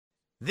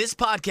This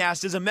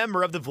podcast is a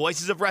member of the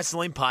Voices of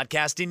Wrestling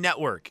Podcasting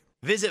Network.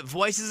 Visit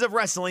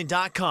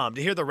voicesofwrestling.com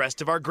to hear the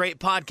rest of our great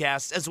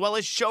podcasts, as well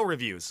as show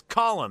reviews,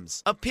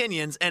 columns,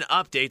 opinions, and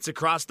updates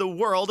across the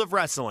world of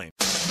wrestling.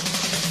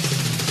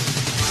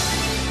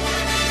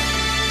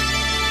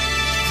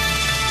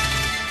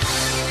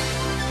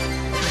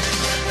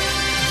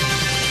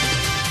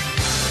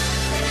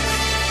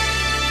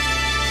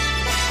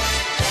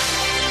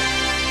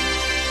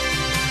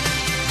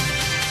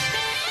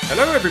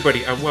 Hello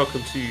everybody and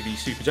welcome to the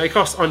Super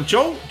J-Cast. I'm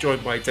Joel,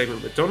 joined by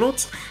Damon McDonald.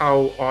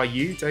 How are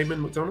you,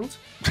 Damon McDonald?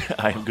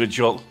 I'm good,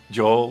 Joel.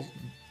 Joel,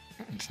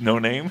 no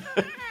name.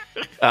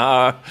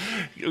 We're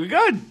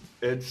good.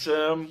 It's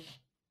a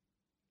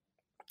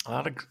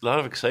lot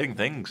of exciting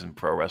things in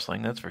pro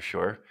wrestling, that's for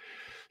sure.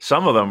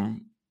 Some of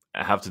them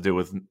have to do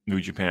with New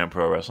Japan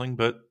Pro Wrestling,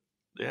 but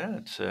yeah,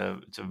 it's a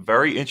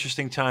very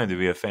interesting time to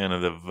be a fan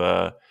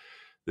of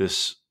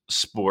this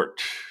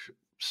sport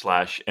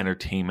 /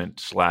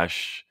 entertainment /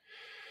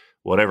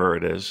 whatever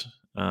it is.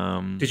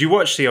 Did you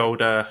watch the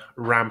old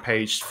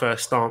Rampage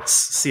First Dance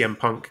CM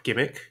Punk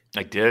gimmick?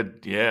 I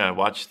did, yeah. I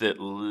watched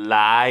it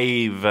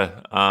live.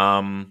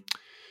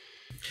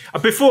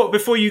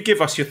 Before you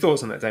give us your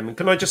thoughts on that, Damon,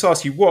 can I just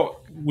ask you, what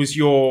was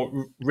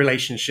your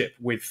relationship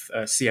with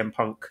CM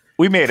Punk?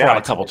 We made out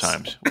a couple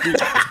times.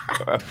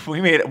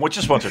 We made it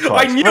just once or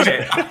twice. I knew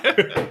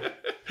it!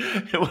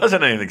 It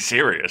wasn't anything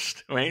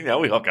serious. I mean,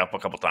 we hook up a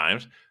couple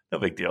times. No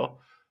big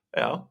deal.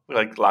 We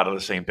like a lot of the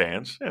same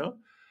bands,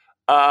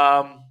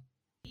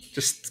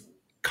 Just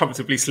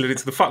comfortably slid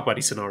into the fuck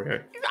buddy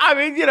scenario. I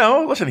mean,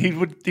 listen, he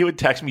would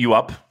text me, "You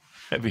up?"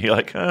 I'd be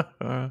like,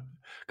 come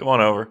on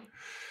over.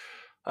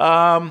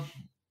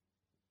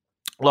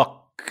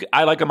 Look,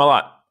 I like him a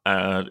lot.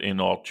 In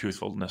all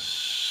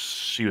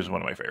truthfulness, he was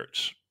one of my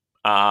favorites,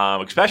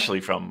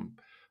 especially from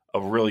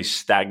a really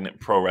stagnant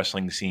pro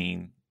wrestling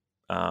scene.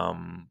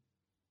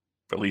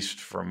 At least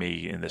for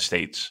me in the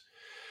States,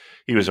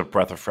 he was a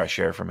breath of fresh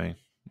air for me.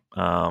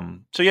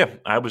 So yeah,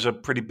 I was a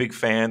pretty big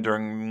fan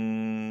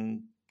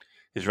during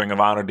his Ring of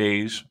Honor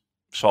days.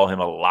 Saw him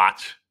a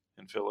lot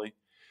in Philly.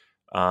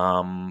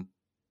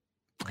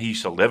 He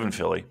used to live in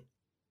Philly.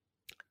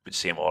 Would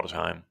see him all the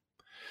time.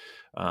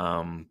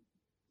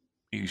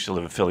 He used to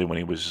live in Philly when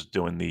he was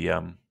doing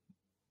the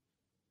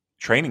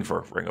training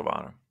for Ring of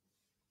Honor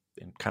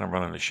and kind of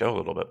running the show a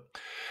little bit.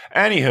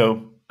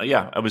 Anywho,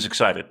 yeah, I was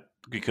excited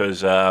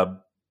because, man,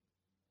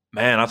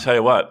 I'll tell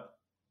you what.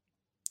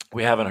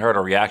 We haven't heard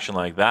a reaction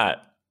like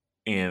that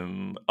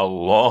in a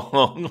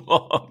long,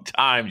 long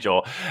time,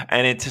 Joel.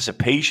 And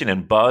anticipation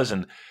and buzz.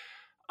 And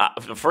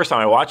the first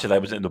time I watched it, I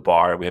was in the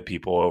bar. We had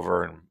people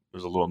over, and it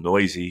was a little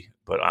noisy.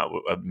 But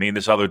me and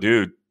this other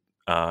dude,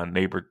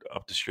 neighbor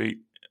up the street,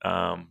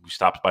 who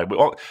stops by.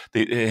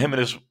 Him and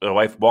his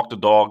wife walk the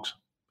dogs,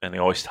 and they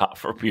always stop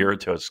for a beer or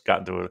two. It's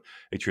gotten to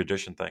a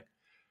tradition thing.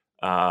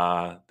 They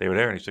were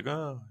there, and he's like,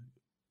 "Oh,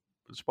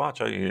 let's watch."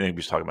 And he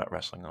was talking about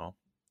wrestling and all,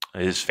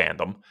 his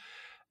fandom.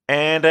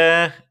 And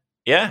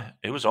yeah,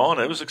 it was on.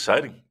 It was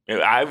exciting.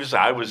 I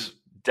was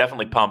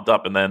definitely pumped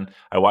up. And then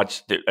I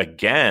watched it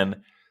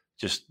again,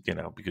 just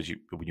because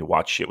when you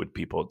watch shit with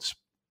people,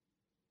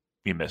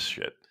 you miss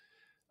shit.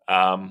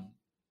 And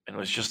it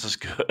was just as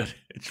good.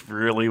 It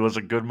really was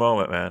a good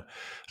moment, man.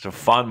 It's a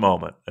fun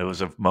moment. It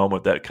was a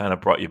moment that kind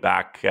of brought you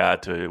back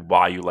to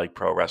why you like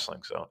pro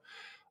wrestling. So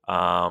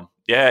yeah,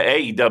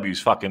 AEW is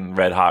fucking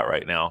red hot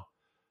right now,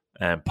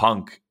 and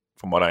Punk,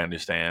 from what I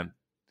understand,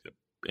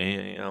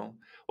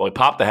 well, he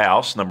popped the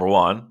house, number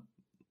one.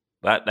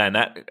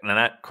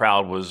 That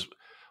crowd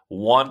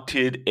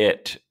wanted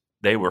it.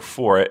 They were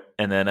for it.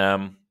 And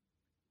then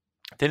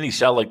didn't he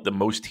sell like the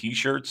most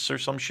T-shirts or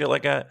some shit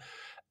like that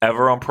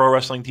ever on Pro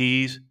Wrestling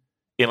Tees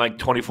in like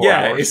 24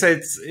 hours? Yeah,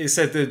 it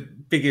said the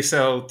biggest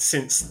sell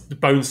since the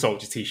Bone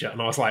Soldier T-shirt,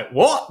 and I was like,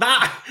 what?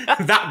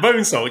 That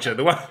Bone Soldier,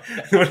 the one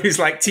who's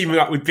like teaming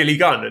up with Billy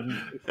Gunn,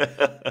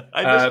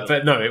 and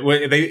but no,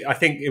 I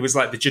think it was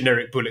like the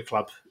generic Bullet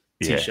Club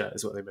T-shirt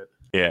is what they meant.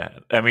 Yeah,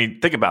 I mean,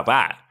 think about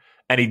that.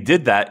 And he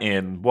did that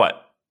in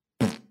what,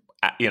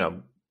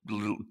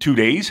 2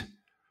 days,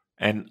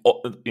 and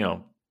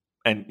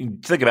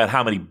and think about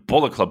how many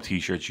Bullet Club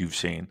T-shirts you've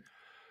seen.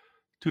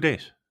 2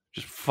 days,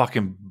 just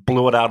fucking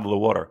blew it out of the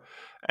water.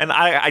 And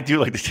I do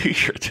like the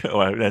T-shirt too.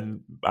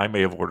 And I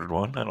may have ordered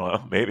one. I don't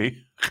know.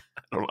 Maybe. I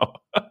don't know.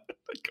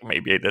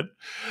 Maybe I did.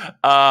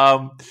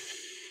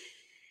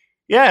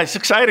 Yeah, it's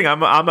exciting.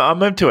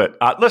 I'm into it.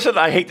 Listen,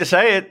 I hate to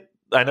say it.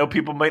 I know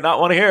people might not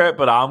want to hear it,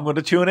 but I'm going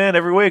to tune in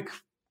every week.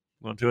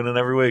 I'm going to tune in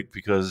every week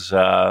because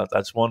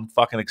that's one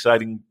fucking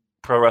exciting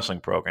pro wrestling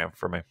program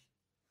for me.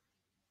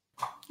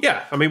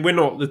 Yeah, I mean, we're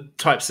not the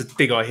types to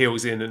dig our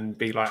heels in and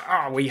be like,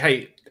 we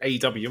hate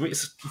AEW. I mean,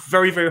 it's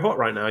very, very hot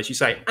right now, as you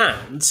say.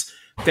 And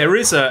there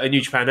is a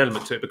New Japan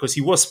element to it because he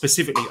was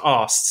specifically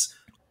asked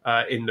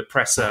in the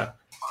presser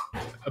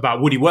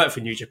about would he work for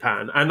New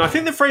Japan, and I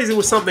think the phrasing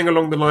was something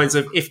along the lines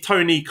of, if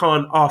Tony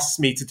Khan asks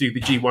me to do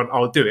the G1,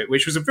 I'll do it,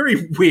 which was a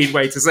very weird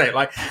way to say it.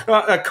 Like,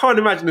 I can't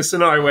imagine a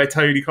scenario where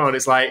Tony Khan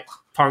is like,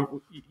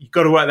 Punk, you've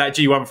got to work that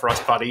G1 for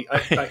us, buddy.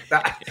 Like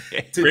that,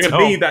 to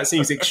me, that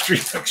seems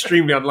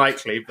extremely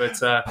unlikely.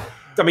 But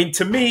I mean,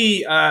 to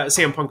me,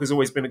 CM Punk has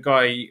always been a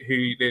guy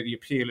who the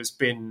appeal has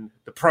been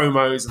the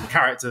promos and the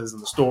characters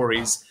and the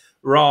stories,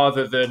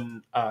 rather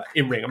than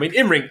in-ring. I mean,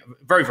 in-ring,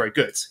 very, very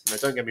good.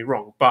 Don't get me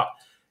wrong, but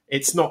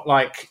it's not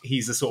like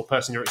he's the sort of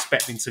person you're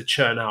expecting to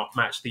churn out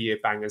match of the year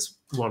bangers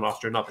one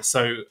after another.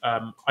 So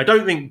I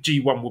don't think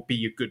G1 would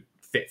be a good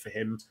fit for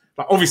him.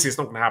 Like, obviously, it's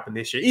not going to happen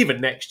this year,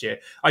 even next year.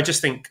 I just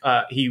think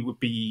he would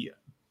be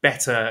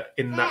better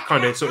in that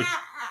kind of sort of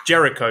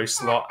Jericho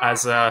slot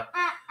as a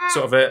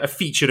sort of a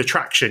featured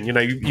attraction.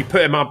 You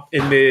put him up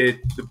in the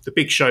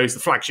big shows, the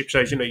flagship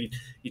shows, your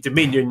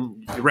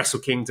Dominion, your Wrestle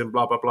Kingdom,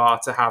 blah, blah, blah,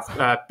 to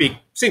have big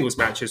singles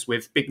matches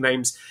with big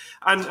names.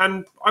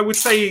 And I would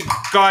say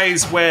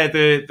guys where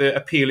the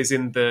appeal is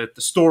in the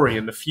story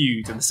and the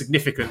feud and the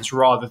significance,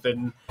 rather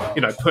than,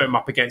 put him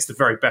up against the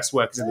very best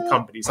workers in the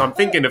company. So I'm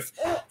thinking of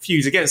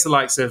feuds against the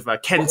likes of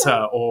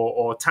Kenta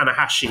or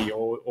Tanahashi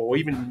or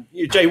even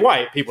Jay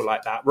White, people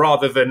like that,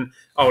 rather than,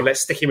 let's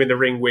stick him in the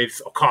ring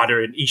with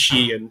Okada and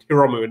Ishii and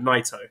Hiromu and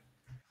Naito.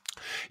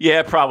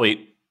 Yeah,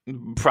 probably.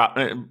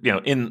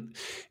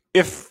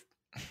 If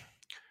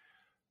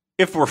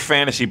we're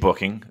fantasy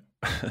booking,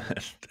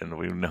 and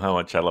we know how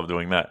much I love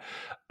doing that.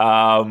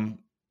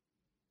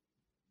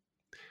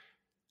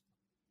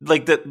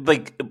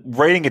 Like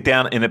writing it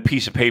down in a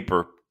piece of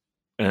paper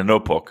in a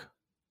notebook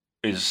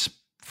is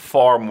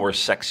far more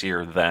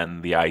sexier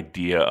than the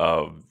idea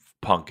of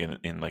Punk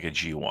in like a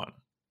G1,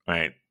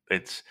 right?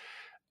 It's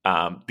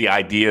the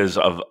ideas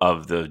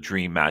of the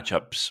dream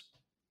matchups.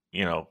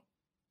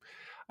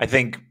 I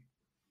think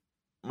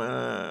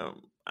I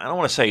don't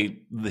want to say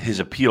his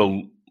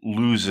appeal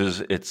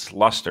loses its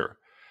luster,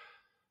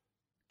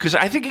 because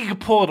I think he could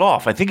pull it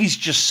off. I think he's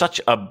just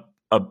such a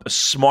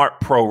smart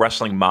pro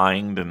wrestling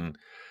mind, and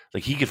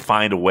like he could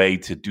find a way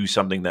to do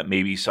something that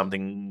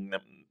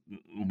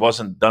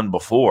wasn't done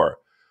before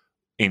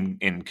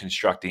in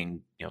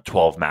constructing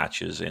 12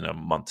 matches in a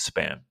month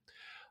span.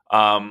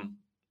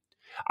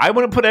 I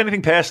wouldn't put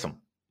anything past him,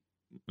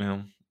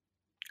 and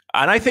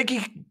I think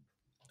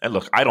and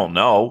look, I don't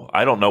know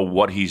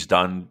what he's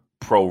done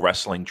pro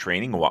wrestling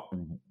training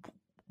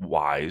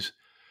wise.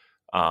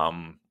 I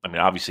mean,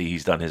 obviously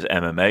he's done his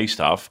MMA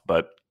stuff,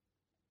 but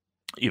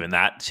even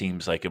that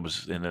seems like it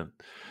was in a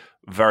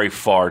very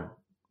far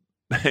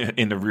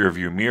in the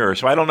rearview mirror.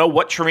 So I don't know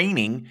what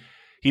training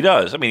he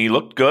does. I mean, he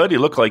looked good. He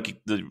looked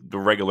like the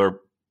regular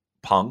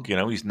Punk.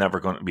 He's never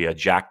going to be a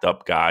jacked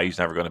up guy. He's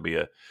never going to be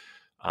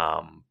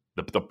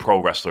the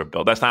pro wrestler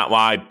build. That's not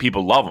why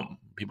people love him.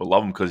 People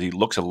love him because he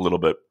looks a little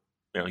bit.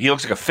 He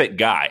looks like a fit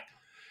guy.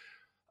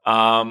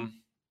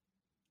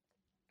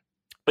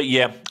 But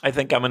yeah, I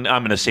think I'm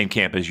in the same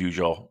camp as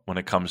usual when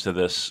it comes to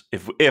this.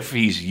 If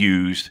he's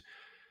used,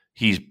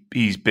 he's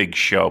big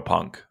show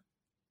Punk,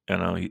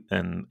 and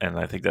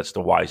I think that's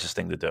the wisest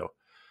thing to do.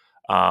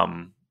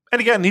 And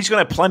again, he's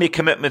going to have plenty of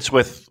commitments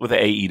with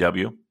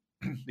AEW.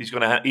 He's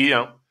going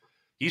to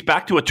he's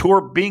back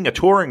to being a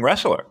touring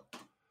wrestler,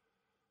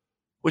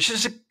 which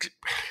is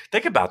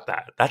think about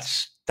that.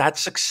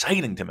 That's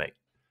exciting to me.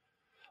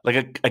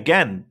 Like,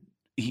 again,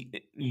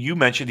 you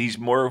mentioned he's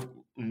more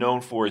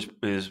known for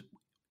his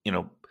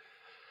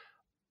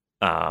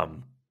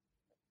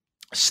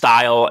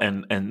style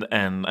and I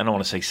don't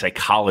want to say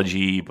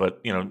psychology, but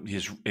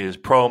his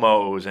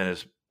promos and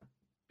his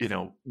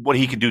what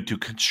he can do to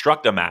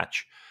construct a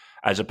match,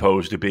 as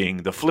opposed to being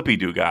the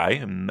flippy-do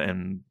guy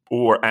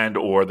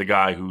or the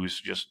guy who's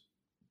just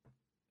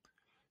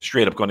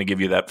straight up going to give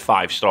you that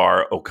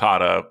 5-star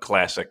Okada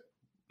classic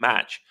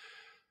match.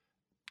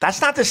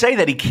 That's not to say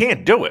that he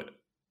can't do it.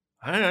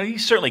 I don't know, he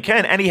certainly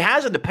can, and he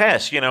has in the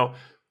past.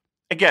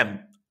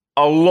 Again,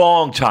 a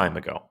long time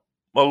ago,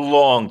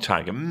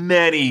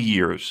 many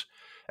years,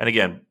 and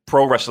again,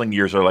 pro wrestling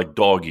years are like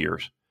dog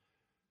years.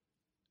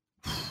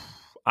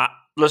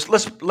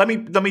 Let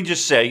me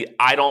just say,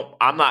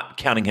 I'm not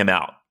counting him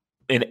out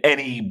in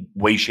any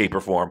way, shape,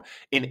 or form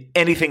in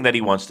anything that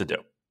he wants to do.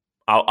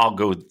 I'll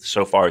go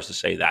so far as to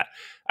say that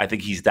I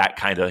think he's that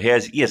kind of he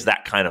has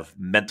that kind of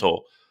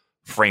mental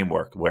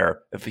framework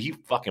where if he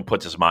fucking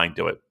puts his mind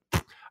to it,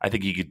 I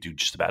think he could do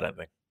just about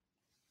anything.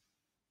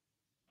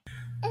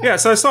 Yeah,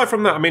 so aside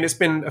from that, I mean, it's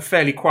been a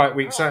fairly quiet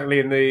week, certainly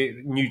in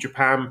the New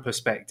Japan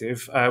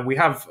perspective. We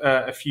have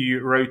a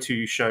few Road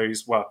to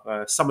shows,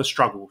 Summer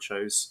Struggle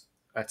shows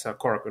at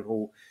Korakuen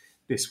Hall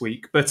this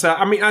week. But,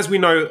 I mean, as we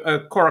know, a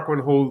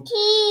Korakuen Hall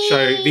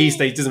show these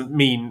days doesn't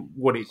mean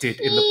what it did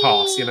in the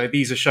past.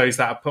 These are shows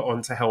that are put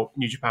on to help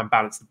New Japan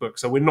balance the book.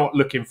 So we're not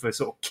looking for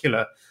sort of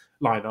killer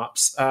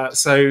lineups.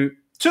 So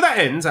to that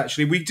end,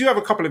 actually, we do have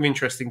a couple of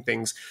interesting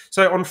things.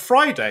 So on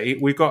Friday,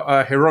 we've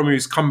got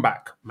Hiromu's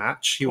comeback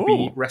match. He'll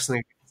be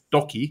wrestling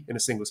Doki in a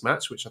singles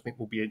match, which I think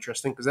will be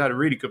interesting because they had a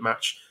really good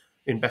match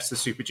in Best of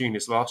Super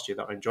Juniors last year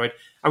that I enjoyed.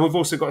 And we've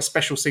also got a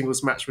special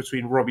singles match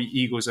between Robbie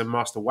Eagles and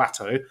Master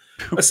Watto.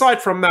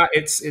 Aside from that,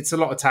 it's a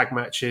lot of tag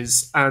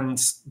matches. And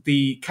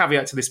the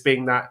caveat to this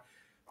being that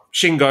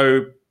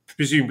Shingo,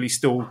 presumably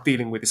still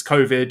dealing with his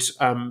COVID.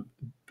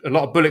 A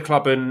lot of Bullet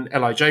Club and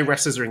LIJ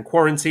wrestlers are in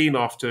quarantine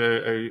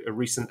after a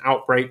recent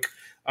outbreak.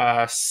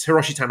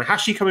 Hiroshi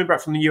Tanahashi coming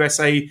back from the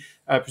USA,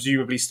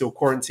 presumably still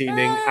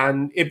quarantining.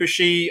 And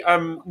Ibushi,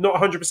 not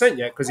 100%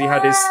 yet because he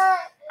had his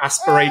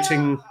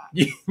aspirating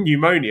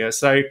pneumonia.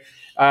 So,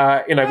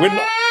 we're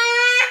not...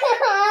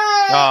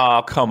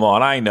 Oh, come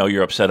on. I know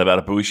you're upset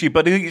about Ibushi,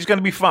 but he's going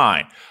to be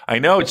fine. I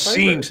know it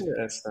seems...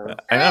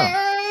 I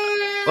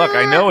know. Look,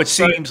 I know it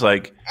seems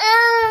like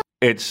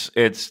it's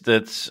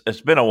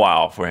been a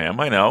while for him.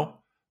 I know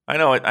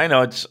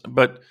it's,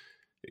 but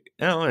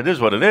it is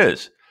what it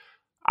is.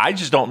 I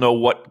just don't know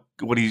what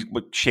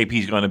shape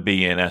he's going to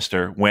be in,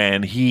 Esther,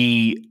 when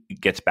he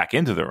gets back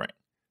into the ring.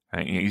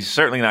 Right? He's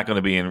certainly not going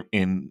to be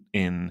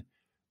in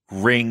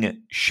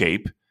ring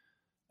shape.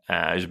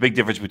 There's a big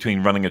difference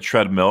between running a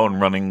treadmill and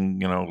running,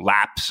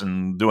 laps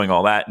and doing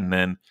all that, and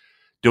then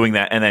doing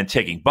that and then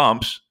taking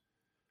bumps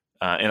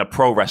in a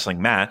pro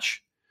wrestling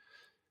match.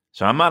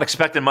 So I'm not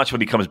expecting much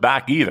when he comes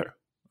back either.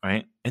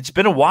 Right? It's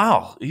been a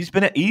while. He's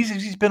been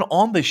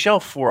on the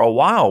shelf for a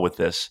while with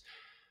this.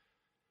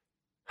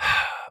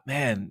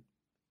 Man,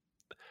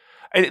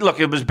 look,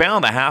 it was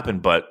bound to happen,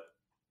 but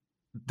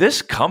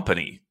this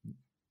company,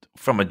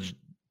 from a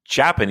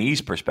Japanese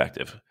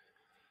perspective,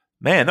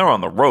 man, they're on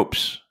the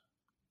ropes.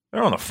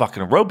 They're on the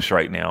fucking ropes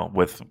right now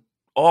with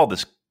all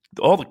the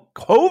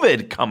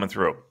COVID coming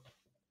through.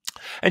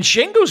 And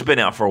Shingo's been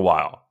out for a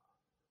while.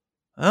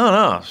 I don't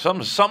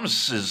know.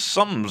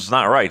 Something's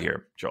not right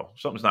here, Joel.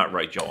 Something's not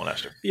right, Joel and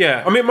Esther.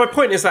 Yeah, I mean, my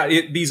point is that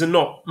these are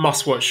not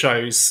must-watch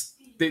shows.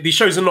 These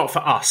shows are not for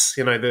us,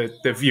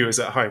 the viewers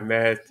at home.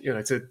 They're,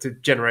 to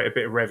generate a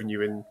bit of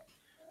revenue in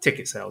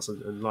ticket sales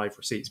and live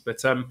receipts.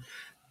 But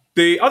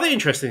the other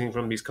interesting thing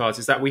from these cards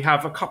is that we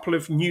have a couple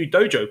of new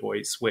dojo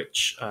boys,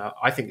 which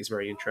I think is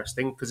very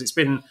interesting because it's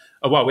been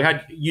a while. We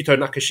had Yuto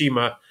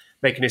Nakashima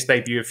making his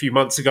debut a few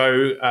months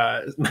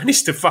ago,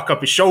 managed to fuck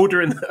up his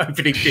shoulder in the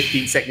opening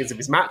 15 seconds of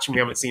his match, and we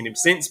haven't seen him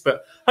since,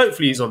 but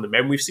hopefully he's on the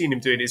mend. We've seen him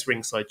doing his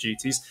ringside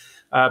duties.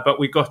 But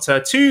we've got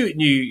two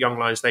new young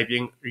lions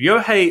debuting,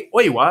 Ryohei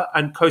Oiwa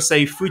and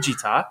Kosei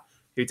Fujita,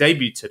 who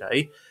debuted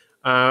today.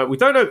 We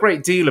don't know a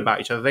great deal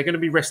about each other. They're going to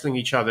be wrestling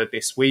each other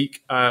this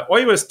week.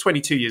 Oiwa's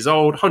 22 years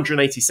old,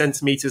 180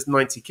 centimeters,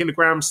 90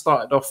 kilograms,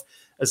 started off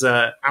as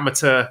an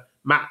amateur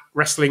mat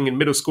wrestling in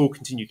middle school,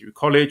 continued through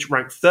college,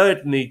 ranked third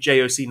in the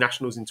JOC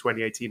Nationals in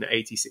 2018 at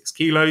 86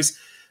 kilos,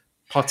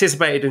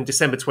 participated in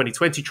December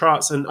 2020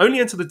 charts and only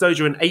entered the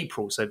dojo in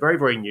April, so very,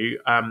 very new.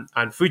 And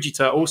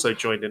Fujita also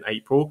joined in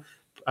April,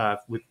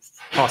 with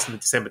passing the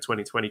December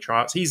 2020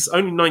 charts. He's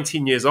only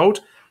 19 years old,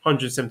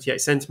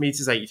 178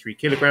 centimeters, 83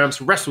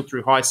 kilograms, wrestled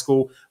through high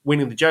school,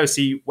 winning the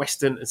JOC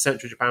Western and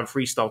Central Japan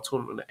freestyle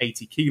tournament at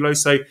 80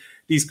 kilos. So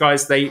these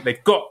guys,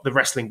 they've got the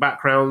wrestling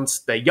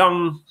backgrounds. They're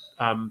young,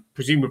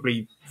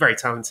 presumably very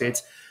talented.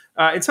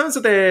 In terms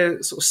of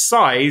their sort of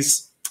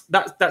size,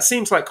 that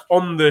seems like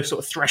on the sort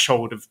of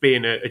threshold of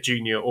being a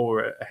junior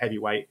or a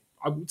heavyweight.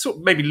 I would sort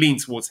of maybe lean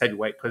towards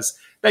heavyweight because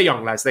they're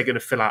young lads. They're going to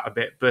fill out a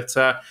bit. But,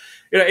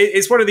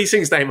 it's one of these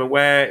things, Damon,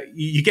 where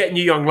you get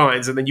new young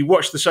lions and then you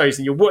watch the shows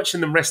and you're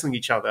watching them wrestling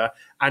each other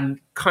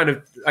and kind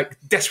of like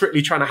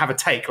desperately trying to have a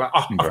take. Like,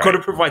 I've got to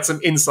provide some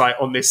insight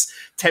on this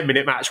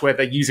 10-minute match where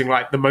they're using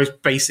like the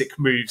most basic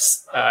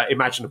moves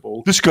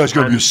imaginable. This guy's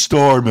going to be a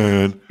star,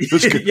 man.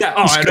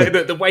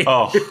 The way...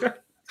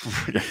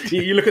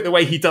 you look at the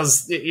way he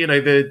does,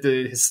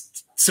 his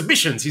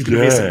submissions. He's going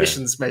to be a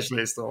submission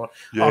specialist, or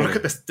look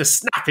at the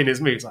snap in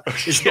his moves. Like,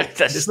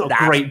 it's not a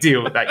great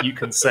deal that you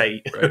can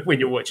say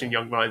when you're watching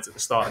young lions at the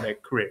start of their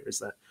career, is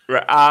there?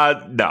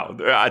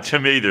 No, to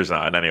me, there's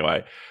not.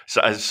 Anyway,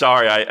 so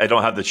sorry, I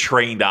don't have the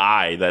trained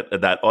eye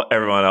that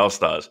everyone else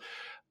does.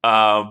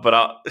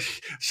 But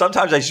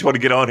sometimes I just want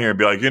to get on here and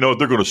be like, they're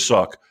going to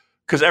suck.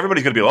 Because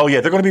everybody's going to be like, oh, yeah,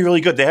 they're going to be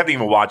really good. They haven't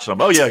even watched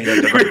them. Oh, yeah.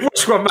 We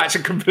watched one match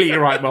and completely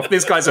write them off.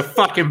 This guy's a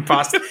fucking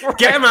bust.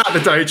 Get him out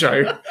of the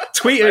dojo.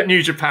 Tweet at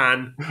New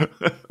Japan.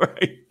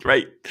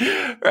 Right.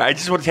 I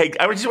just want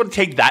to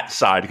take that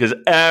side because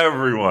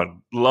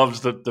everyone loves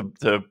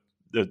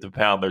to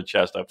pound their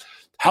chest up.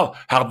 How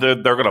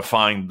they're going to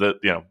find they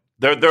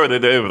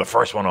were the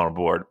first one on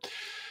board.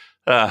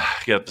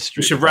 Get up the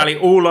street. We should rally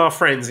all our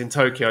friends in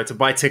Tokyo to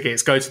buy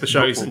tickets, go to the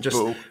shows, and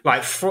just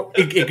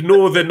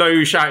ignore the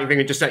no shouting thing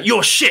and just say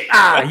 "you're shit,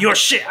 you're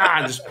shit,"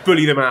 and just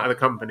bully them out of the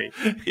company.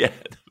 Yeah,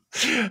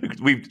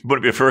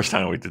 wouldn't be the first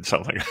time we did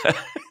something like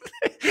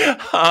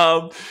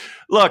that.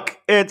 Look,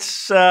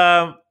 it's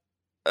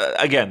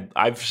again,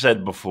 I've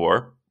said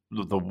before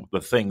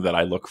the thing that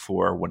I look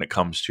for when it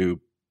comes to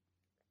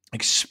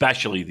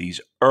especially these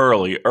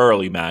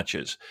early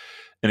matches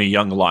in a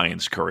young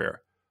Lion's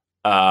career.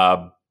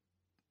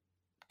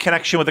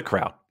 Connection with the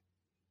crowd,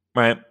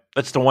 right?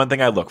 That's the one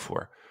thing I look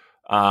for.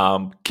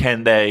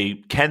 Can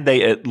they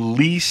at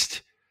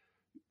least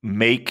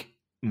make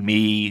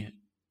me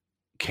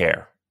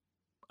care.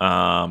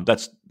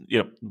 That's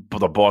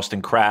the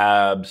Boston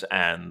Crabs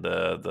and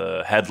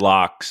the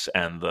headlocks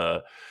and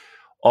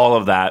all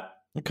of that.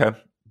 Okay,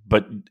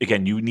 but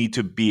again, you need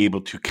to be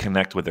able to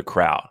connect with the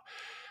crowd,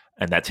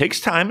 and that takes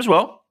time as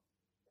well.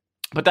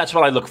 But that's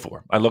what I look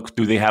for.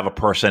 Do they have a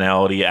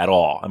personality at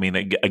all? I mean,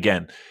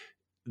 again,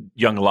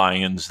 young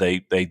Lions, they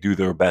do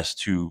their best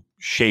to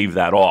shave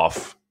that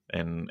off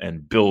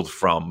and build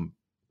from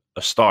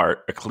a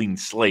clean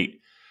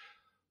slate.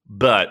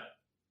 But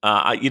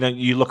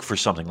you look for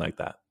something like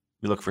that.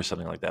 You look for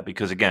something like that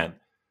because, again,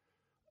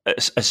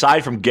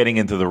 aside from getting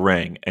into the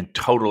ring and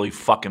totally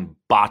fucking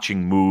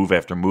botching move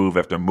after move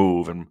after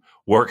move and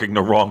working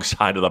the wrong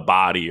side of the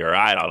body, or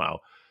I don't know,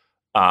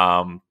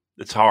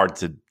 it's hard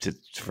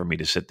for me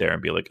to sit there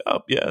and be like, oh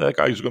yeah, that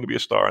guy's going to be a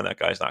star and that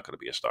guy's not going to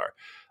be a star.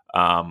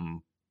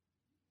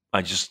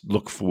 I just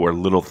look for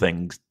little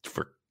things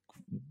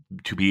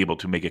to be able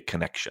to make a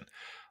connection.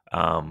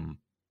 And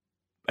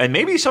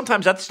maybe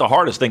sometimes that's the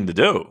hardest thing to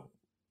do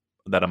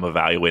that I'm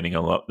evaluating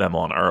them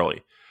on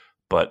early.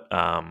 But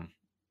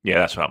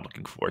that's what I'm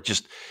looking for.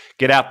 Just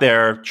get out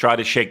there, try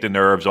to shake the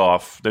nerves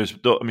off.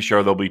 I'm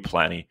sure there'll be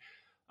plenty.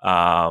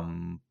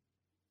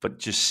 But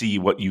just see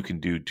what you can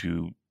do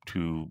to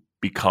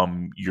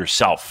become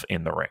yourself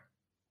in the ring.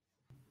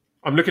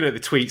 I'm looking at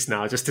the tweets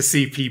now just to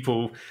see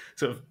people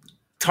sort of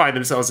tie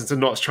themselves into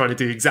knots trying to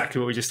do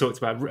exactly what we just talked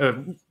about.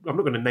 I'm not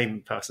going to name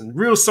the person.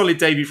 Real solid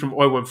debut from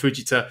Oiwa and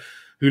Fujita,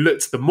 who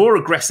looked the more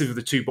aggressive of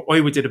the two, but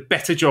Oiwa did a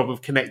better job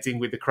of connecting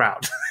with the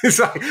crowd. It's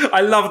like,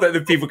 I love that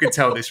the people can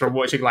tell this from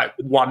watching like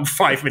one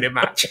 5-minute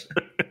match.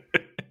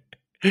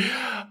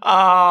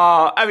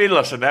 I mean,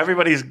 listen,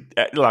 everybody's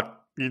look.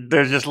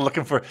 They're just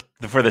looking for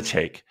the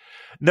take.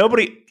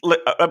 Nobody.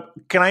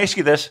 Can I ask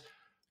you this?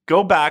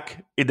 Go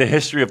back in the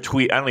history of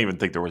tweet. I don't even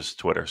think there was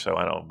Twitter, so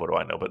I don't. What do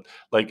I know? But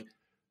like,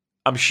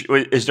 I'm sure.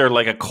 Is there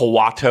like a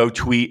Kawato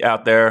tweet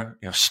out there?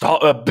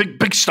 A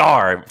big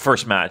star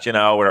first match,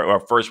 or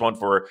first one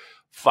for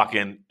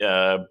fucking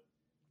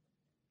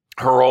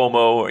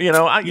Hiromu.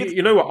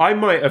 You know what? I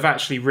might have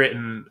actually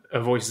written a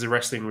Voices of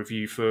Wrestling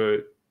review for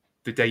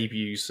the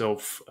debuts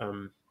of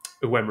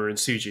Uemura and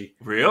Tsuji.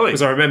 Really?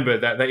 Because I remember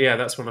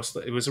that's when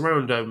it was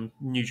around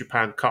New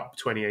Japan Cup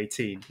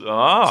 2018.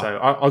 Oh, so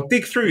I'll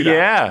dig through that.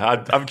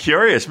 Yeah, I'm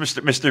curious,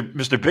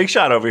 Mr. Big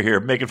Shot over here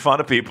making fun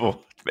of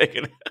people.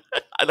 I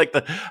like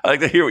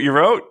to hear what you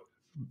wrote.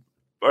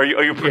 Are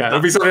you? Yeah, it'll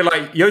be something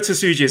like Yota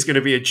Tsuji is going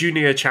to be a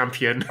junior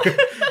champion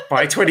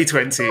by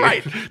 2020.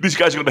 Right, these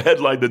guys are going to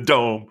headline the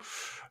Dome.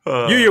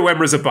 Yuya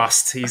Uemura's a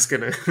bust. He's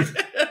gonna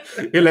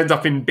he'll end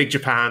up in Big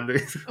Japan.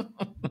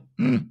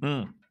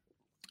 Mm-hmm.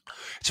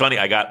 It's funny.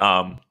 I got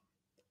a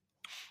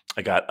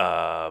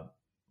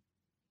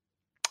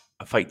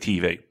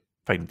Fighting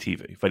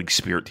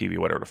Spirit TV,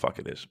 whatever the fuck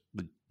it is,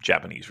 the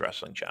Japanese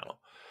wrestling channel.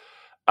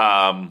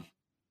 A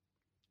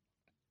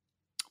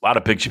lot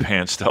of Big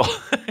Japan still.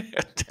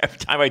 Every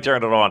time I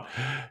turn it on,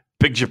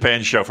 Big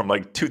Japan show from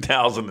like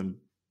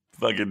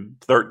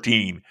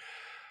 2013.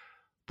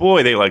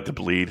 Boy, they like to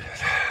bleed.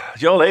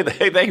 Joe,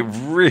 they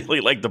really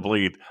like to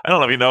bleed. I don't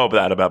know if you know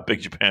about Big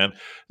Japan.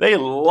 They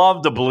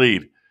love to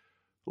bleed.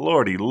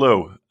 Lordy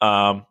Lou.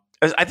 I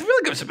feel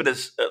like it's a bit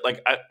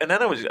and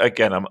then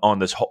I'm on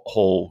this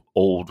whole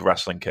old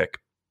wrestling kick,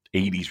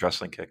 80s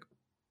wrestling kick.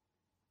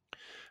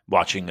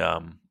 Watching,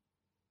 I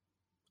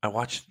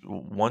watched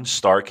one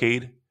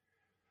Starrcade,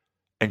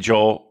 and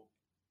Joel,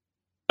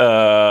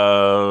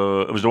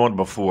 it was the one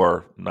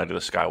before Night of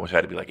the Sky, which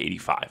had to be like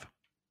 85.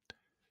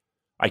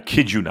 I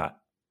kid you not.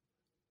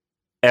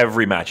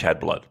 Every match had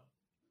blood.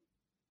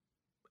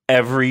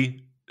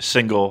 Every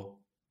single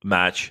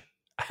match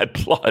had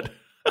blood.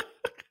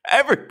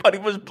 Everybody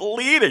was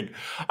bleeding.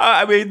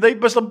 I mean, they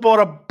must have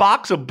bought a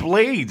box of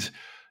blades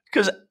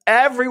because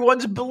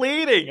everyone's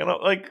bleeding.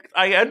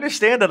 I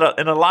understand that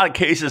in a lot of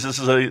cases, this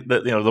is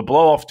the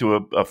blow off to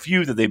a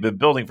feud that they've been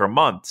building for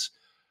months.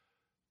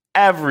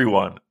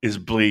 Everyone is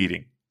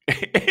bleeding.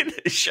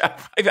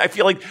 I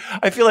feel like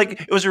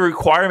it was a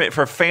requirement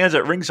for fans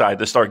at ringside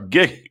to start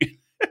gigging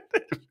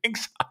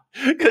because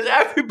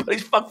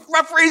everybody's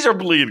referees are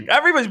bleeding.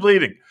 Everybody's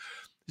bleeding.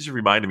 This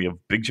reminded me of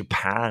Big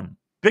Japan.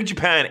 Big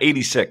Japan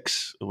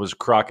 86. It was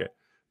Crockett,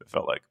 it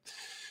felt like.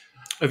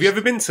 Have you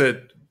ever been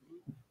to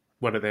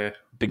one of their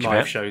Big live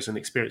Japan shows and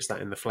experienced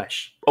that in the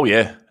flesh? Oh,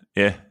 yeah.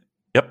 Yeah.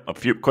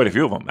 Yep. Quite a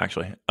few of them,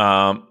 actually.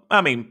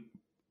 I mean,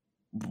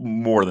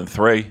 more than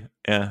 3.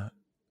 Yeah.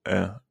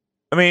 Yeah.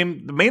 I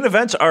mean, the main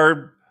events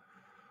are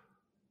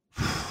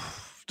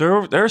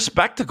they're a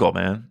spectacle,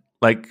 man.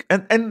 Like,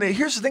 and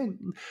here's the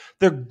thing.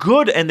 They're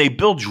good and they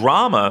build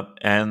drama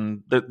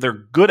and they're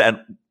good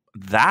at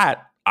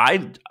that.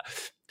 I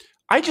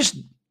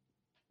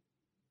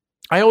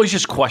always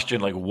just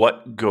question like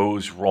what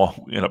goes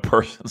wrong in a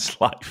person's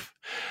life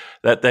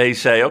that they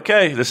say,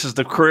 okay, this is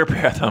the career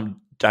path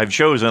I've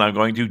chosen. I'm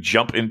going to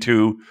jump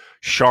into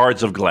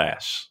shards of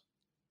glass.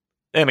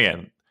 And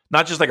again,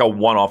 not just like a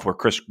one-off where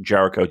Chris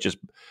Jericho just,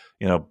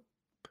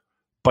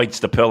 bites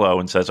the pillow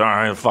and says, all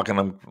right,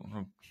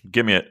 fucking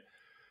give me it.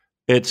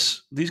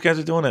 It's these guys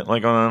are doing it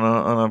like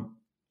on a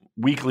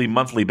weekly,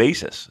 monthly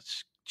basis.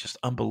 It's just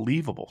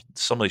unbelievable.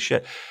 Some of the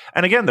shit.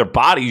 And again, their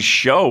bodies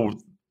show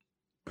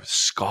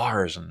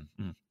scars. And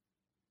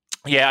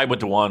yeah, I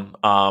went to one.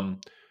 The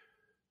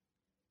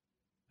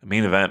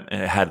main event,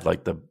 and it had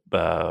like the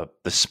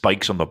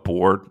spikes on the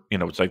board.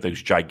 It's like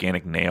those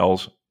gigantic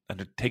nails, and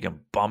they're taking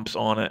bumps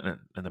on it.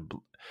 And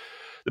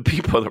the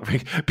people at the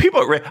ring,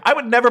 I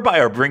would never buy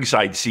a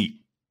ringside seat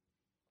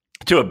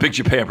to a Big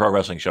Japan Pro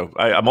Wrestling show.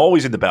 I'm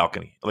always in the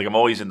balcony. Like, I'm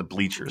always in the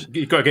bleachers.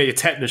 You've got to get your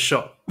tetanus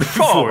shot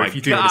before if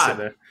you do want to sit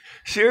there.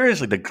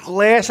 Seriously, the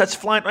glass that's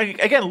flying.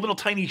 Like, again, little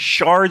tiny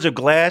shards of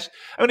glass.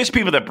 I mean, there's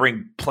people that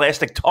bring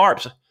plastic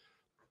tarps.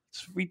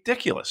 It's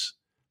ridiculous.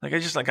 I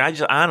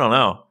don't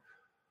know.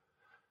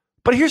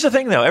 But here's the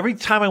thing, though. Every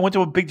time I went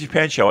to a Big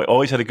Japan show, I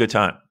always had a good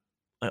time.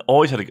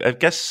 I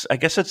guess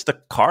it's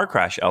the car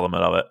crash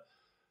element of it.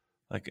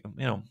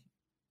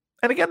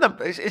 And again,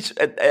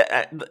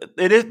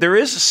 there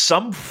is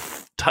some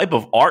type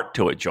of art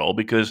to it, Joel,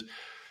 because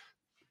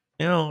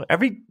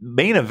every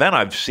main event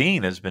I've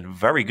seen has been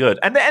very good,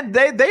 and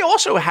they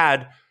also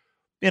had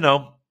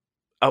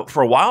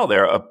for a while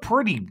there a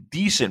pretty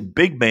decent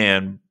big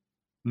man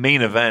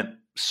main event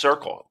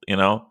circle,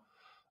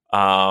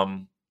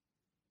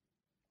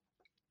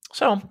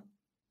 so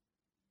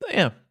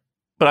yeah.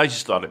 But I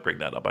just thought I'd bring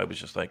that up. I was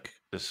just like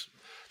this.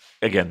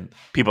 Again,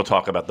 people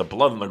talk about the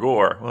blood and the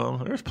gore. Well,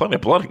 there's plenty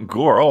of blood and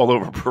gore all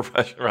over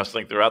professional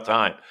wrestling throughout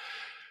time.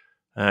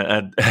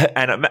 And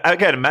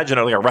again, imagine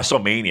like a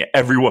WrestleMania.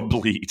 Everyone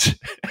bleeds.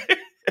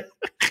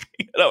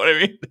 You know what I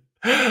mean?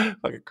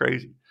 Fucking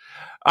crazy.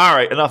 All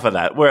right, enough of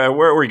that. Where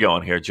are we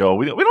going here, Joe?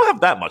 We don't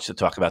have that much to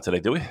talk about today,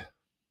 do we?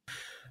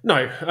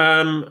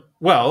 No.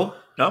 Well,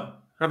 no?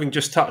 Having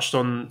just touched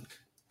on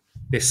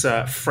this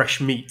fresh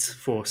meat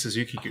for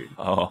Suzuki-gun.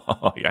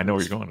 Oh, yeah, I know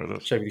where you're going with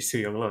this. Showing these two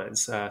young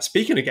lions.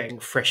 Speaking of getting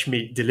fresh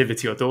meat delivered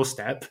to your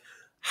doorstep,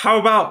 how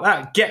about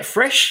that? Get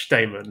fresh,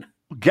 Damon.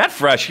 Get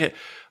fresh.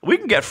 We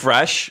can get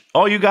fresh.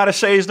 All you got to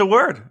say is the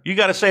word. You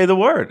got to say the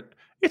word.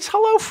 It's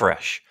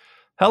HelloFresh.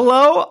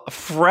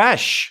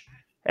 HelloFresh.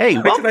 Hey,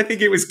 why did I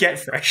think it was Get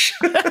Fresh?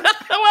 Well,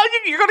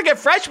 you're going to get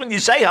fresh when you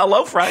say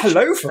HelloFresh.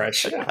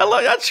 HelloFresh. Yeah.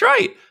 Hello. That's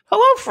right.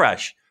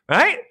 HelloFresh.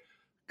 Right.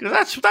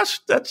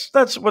 Because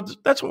that's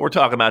what we're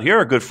talking about here.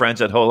 Our good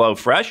friends at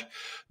HelloFresh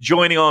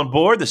joining on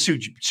board the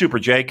Super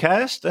J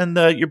Cast, and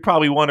you're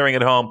probably wondering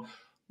at home,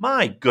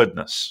 my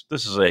goodness,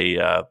 this is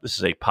a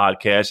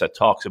podcast that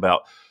talks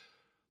about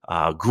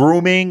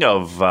grooming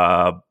of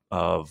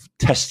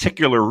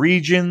testicular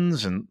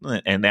regions, and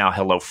now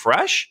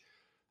HelloFresh.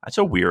 That's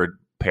a weird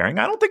pairing.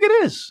 I don't think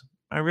it is.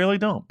 I really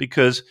don't,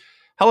 because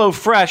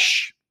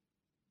HelloFresh,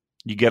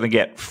 you're gonna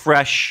get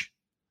fresh,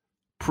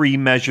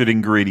 pre-measured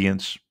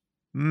ingredients,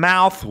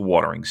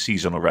 mouth-watering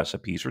seasonal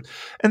recipes,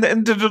 and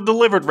they're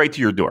delivered right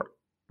to your door,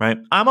 right?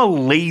 I'm a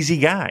lazy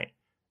guy.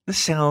 This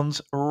sounds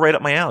right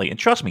up my alley. And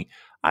trust me,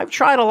 I've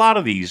tried a lot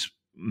of these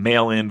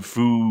mail-in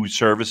food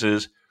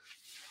services,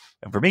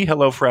 and for me,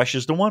 HelloFresh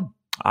is the one.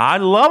 I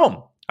love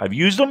them. I've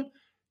used them,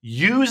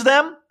 use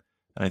them,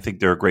 and I think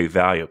they're a great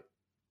value.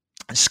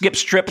 Skip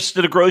trips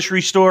to the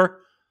grocery store.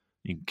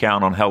 You can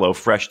count on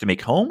HelloFresh to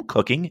make home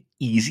cooking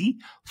easy,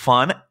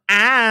 fun,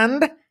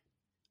 and,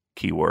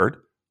 keyword,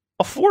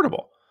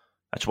 affordable.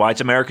 That's why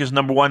it's America's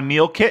 #1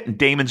 meal kit, and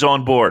Damon's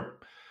on board.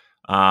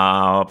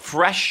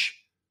 Fresh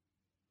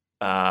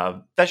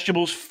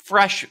vegetables,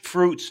 fresh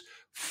fruits,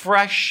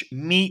 fresh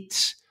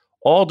meats,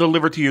 all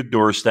delivered to your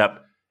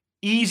doorstep.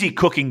 Easy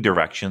cooking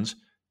directions.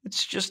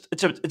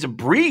 It's a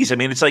breeze. I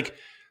mean, it's like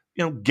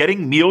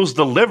getting meals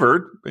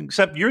delivered,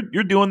 except you're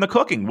doing the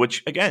cooking,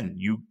 which again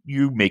you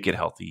make it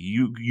healthy.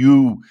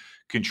 You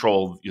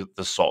control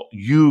the salt.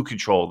 You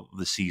control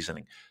the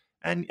seasoning.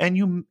 And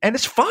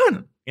it's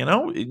fun,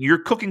 You're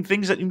cooking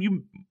things that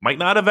you might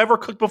not have ever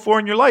cooked before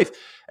in your life,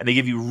 and they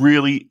give you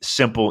really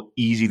simple,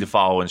 easy to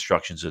follow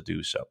instructions to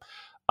do so.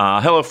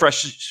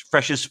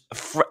 HelloFresh's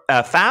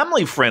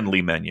family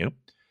friendly menu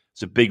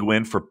is a big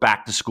win for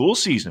back to school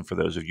season for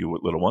those of you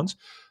with little ones,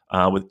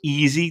 with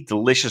easy,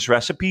 delicious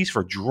recipes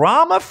for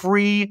drama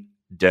free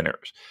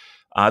dinners.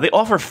 They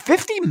offer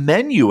 50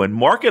 menu and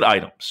market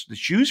items to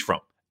choose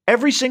from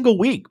every single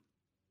week.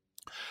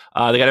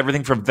 They got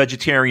everything from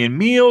vegetarian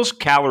meals,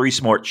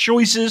 calorie-smart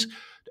choices,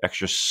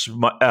 extra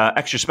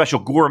special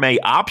gourmet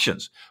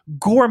options.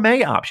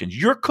 Gourmet options.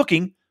 You're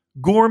cooking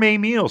gourmet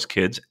meals,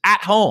 kids,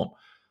 at home.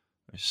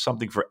 There's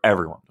something for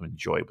everyone to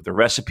enjoy, with the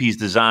recipes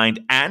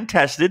designed and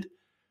tested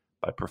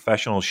by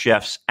professional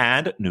chefs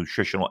and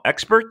nutritional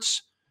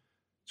experts.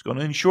 It's going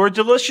to ensure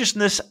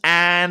deliciousness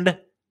and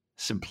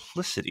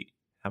simplicity.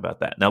 How about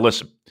that? Now,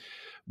 listen.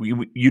 We're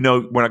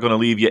not going to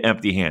leave you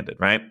empty-handed,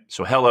 right?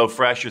 So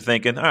HelloFresh, you're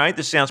thinking, all right,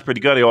 this sounds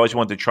pretty good. I always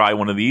wanted to try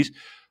one of these.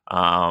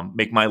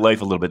 Make my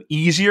life a little bit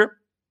easier.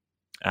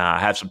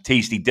 Have some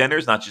tasty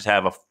dinners, not just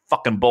have a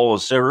fucking bowl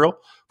of cereal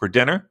for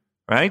dinner,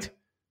 right?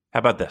 How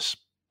about this?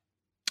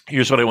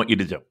 Here's what I want you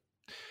to do.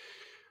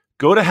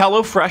 Go to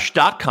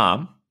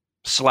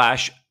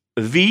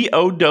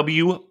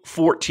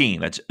HelloFresh.com/VOW14.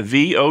 That's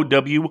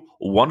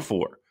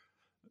VOW14.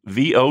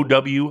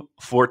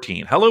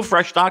 VOW14.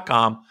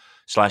 HelloFresh.com/VOW14.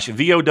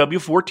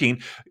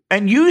 VOW14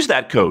 and use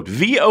that code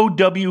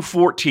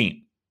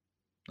VOW14.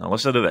 Now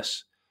listen to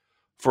this.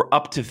 For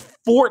up to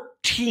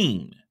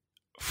 14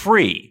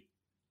 free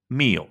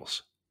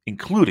meals,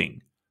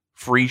 including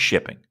free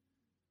shipping.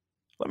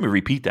 Let me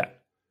repeat that.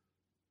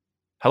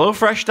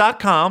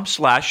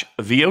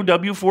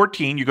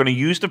 HelloFresh.com/VOW14. You're going to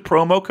use the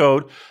promo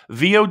code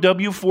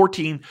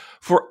VOW14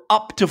 for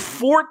up to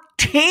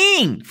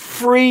 14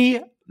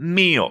 free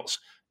meals,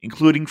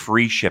 including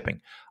free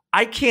shipping.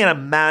 I can't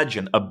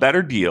imagine a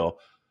better deal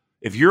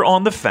if you're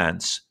on the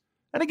fence.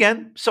 And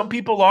again, some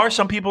people are,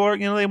 they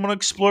want to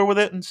explore with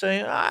it and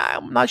say,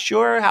 I'm not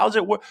sure. How's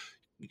it work?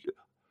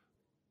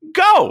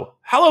 Go.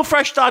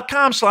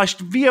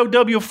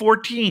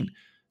 HelloFresh.com/VOW14.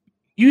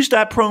 Use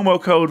that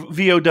promo code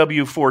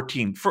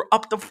VOW14 for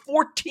up to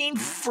 14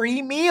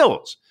 free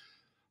meals.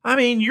 I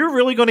mean, you're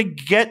really going to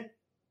get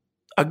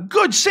a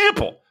good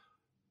sample.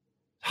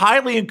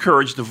 Highly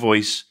encourage the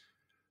voice.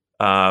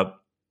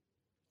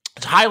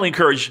 It's highly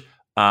encouraged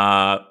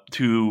for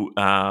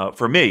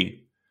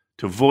me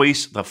to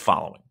voice the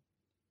following.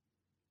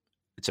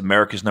 It's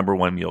America's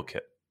 #1 meal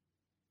kit.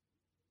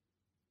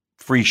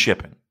 Free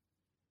shipping.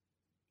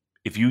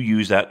 If you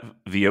use that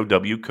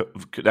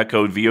that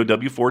code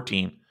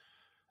VOW14,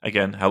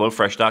 again,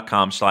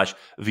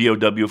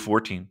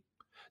 HelloFresh.com/VOW14.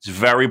 It's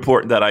very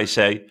important that I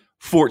say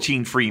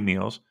 14 free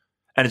meals.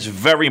 And it's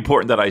very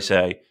important that I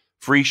say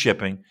free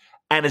shipping.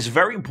 And it's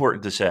very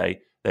important to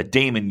say that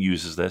Damon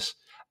uses this.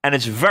 And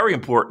it's very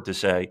important to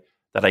say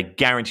that I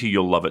guarantee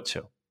you'll love it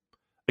too.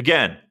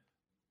 Again,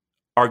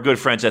 our good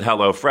friends at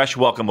HelloFresh,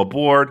 welcome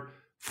aboard.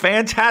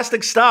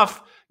 Fantastic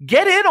stuff.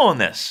 Get in on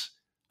this.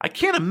 I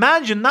can't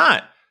imagine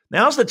not.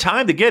 Now's the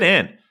time to get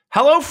in.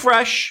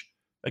 HelloFresh.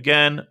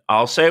 Again,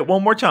 I'll say it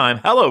one more time.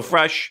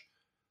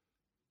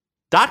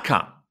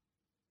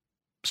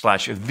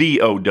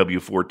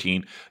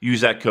 HelloFresh.com/VOW14.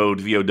 Use that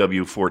code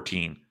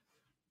VOW14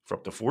 for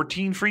up to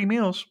 14 free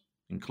meals,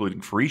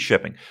 including free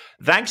shipping.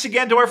 Thanks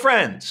again to our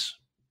friends,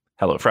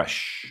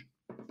 HelloFresh.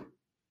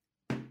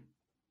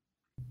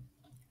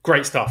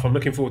 Great stuff. I'm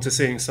looking forward to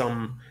seeing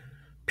some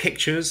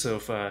pictures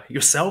of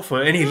yourself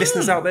or any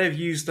listeners out there who've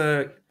used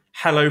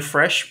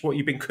HelloFresh, what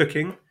you've been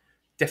cooking.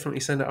 Definitely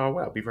send it our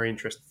way. I'll be very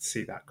interested to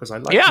see that because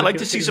I'd like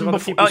to see some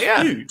before.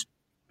 Food.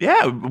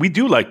 Yeah, we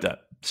do like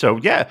that. So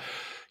yeah,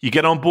 you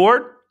get on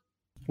board.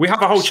 We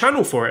have a whole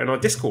channel for it in our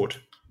Discord.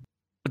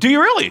 Do you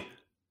really?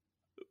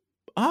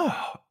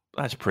 Oh,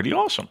 that's pretty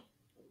awesome.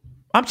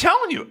 I'm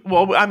telling you.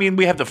 Well, I mean,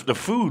 we have the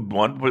food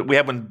one, but we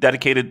have one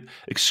dedicated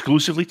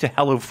exclusively to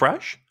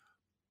HelloFresh.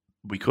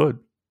 We could.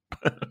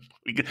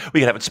 we could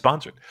have it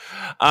sponsored.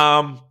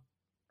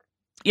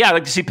 Yeah, I'd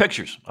like to see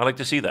pictures. I'd like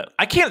to see that.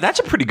 I can't. That's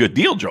a pretty good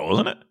deal, Joel,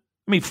 isn't it?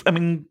 I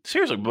mean,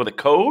 seriously, with a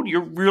code,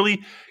 you're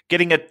really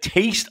getting a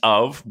taste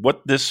of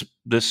what this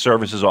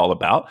service is all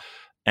about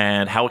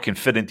and how it can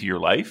fit into your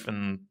life.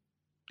 And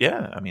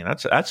yeah, I mean,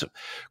 that's a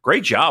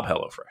great job,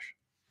 HelloFresh.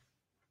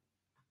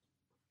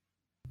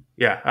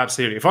 Yeah,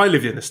 absolutely. If I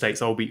lived in the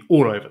States, I'll be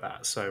all over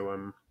that.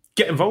 So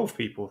get involved,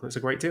 people. That's a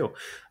great deal.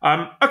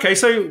 Okay,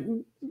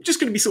 so just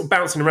going to be sort of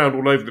bouncing around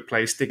all over the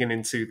place, digging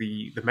into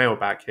the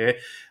mailbag here.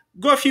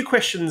 Got a few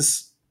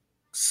questions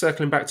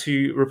circling back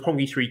to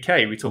Roppongi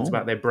 3K. We talked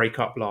about their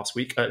breakup last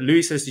week.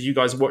 Louis says, did you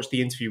guys watch the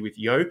interview with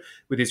Yo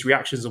with his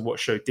reactions on what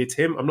show did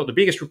to him? I'm not the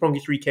biggest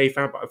Roppongi 3K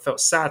fan, but I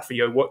felt sad for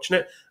Yo watching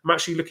it. I'm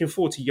actually looking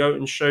forward to Yo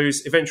and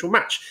Show's eventual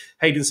match.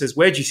 Hayden says,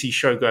 where do you see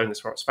Show going as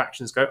far as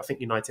factions go? I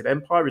think United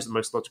Empire is the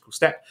most logical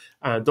step.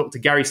 Dr.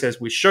 Gary says,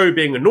 with Show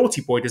being a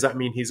naughty boy, does that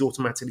mean he's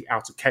automatically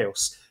out of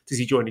chaos? Does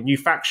he join a new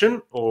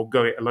faction or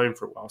go it alone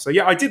for a while? So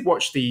yeah, I did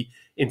watch the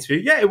interview.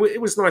 Yeah,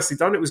 it was nicely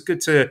done. It was good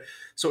to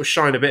sort of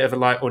shine a bit of a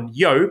light on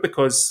Yo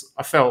because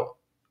I felt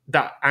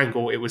that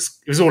angle, it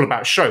was all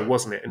about Show,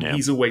 wasn't it? And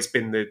he's always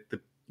been the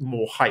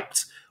more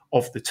hyped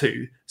of the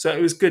two. So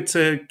it was good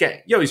to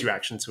get Yo's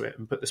reaction to it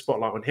and put the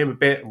spotlight on him a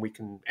bit, and we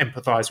can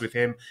empathize with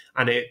him.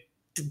 And it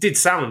did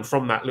sound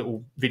from that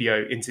little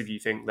video interview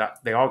thing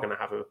that they are going to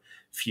have a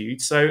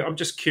feud. So I'm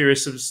just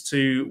curious as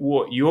to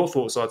what your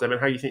thoughts are, Damon,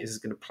 how you think this is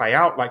going to play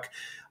out. Like,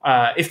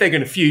 if they're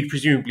going to feud,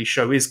 presumably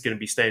Show is going to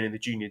be staying in the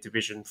junior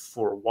division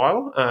for a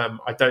while.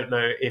 I don't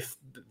know if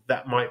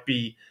that might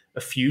be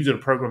a feud and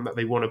a program that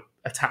they want to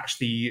attach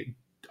the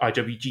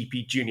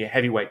IWGP Junior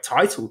Heavyweight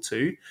title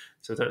to.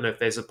 So I don't know if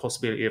there's a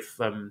possibility of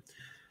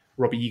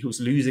Robbie Eagles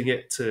losing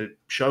it to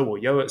Show or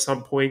Yo at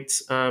some point.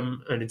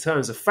 And in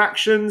terms of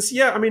factions,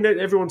 yeah, I mean,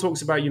 everyone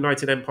talks about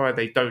United Empire.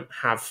 They don't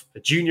have a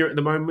junior at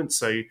the moment,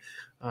 so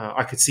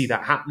I could see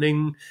that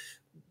happening.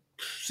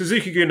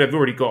 Suzuki-gun have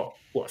already got,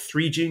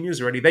 3 juniors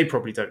already? They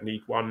probably don't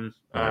need one.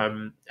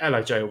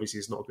 LIJ obviously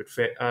is not a good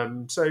fit.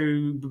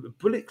 So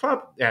Bullet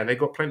Club, yeah, they've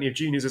got plenty of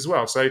juniors as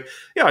well. So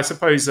yeah, I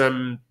suppose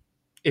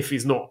if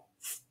he's not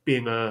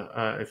going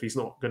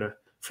to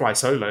fly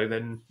solo,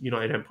 then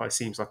United Empire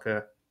seems like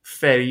a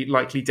fairly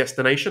likely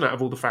destination out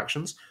of all the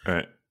factions.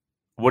 Right.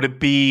 Would it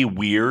be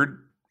weird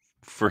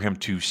for him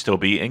to still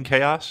be in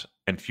Chaos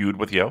and feud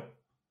with Yo?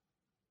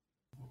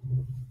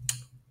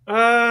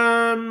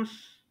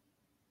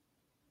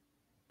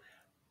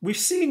 We've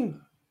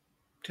seen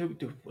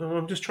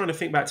I'm just trying to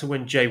think back to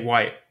when Jay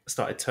White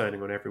started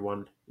turning on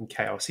everyone in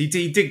chaos. He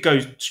did go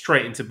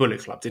straight into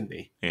Bullet Club, didn't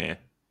he? Yeah.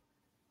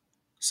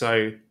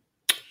 So,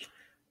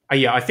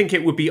 yeah, I think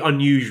it would be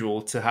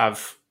unusual to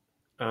have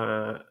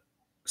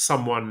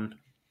someone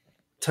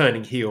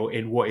turning heel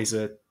in what is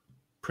a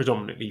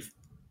predominantly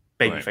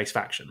babyface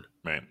faction.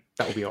 Right.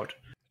 That would be odd.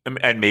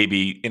 And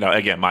maybe,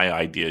 again, my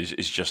idea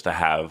is just to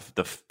have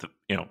the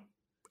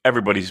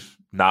everybody's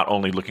not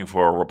only looking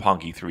for a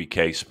Roppongi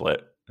 3K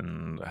split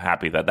and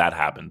happy that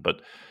happened,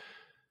 but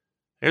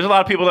there's a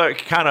lot of people that are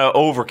kind of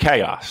over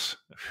chaos,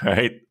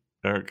 right?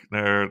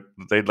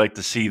 They'd like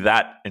to see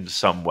that in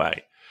some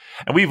way.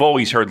 And we've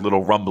always heard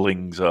little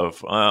rumblings of,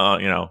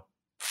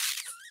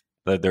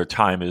 that their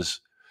time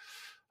is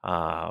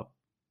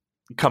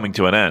coming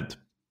to an end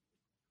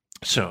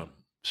soon.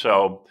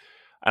 So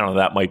I don't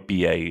know. That might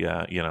be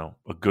a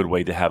good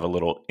way to have a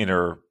little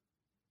inner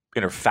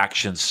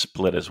faction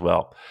split as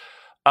well.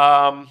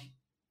 I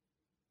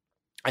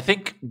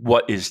think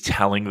what is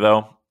telling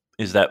though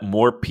is that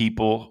more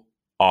people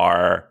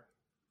are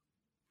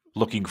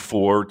looking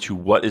forward to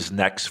what is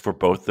next for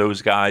both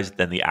those guys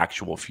than the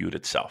actual feud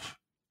itself.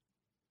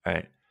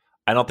 Right?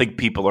 I don't think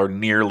people are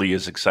nearly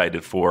as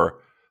excited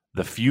for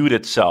the feud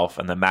itself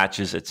and the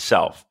matches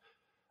itself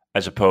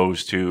as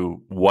opposed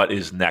to what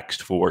is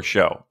next for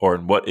Show or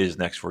what is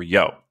next for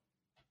Yo.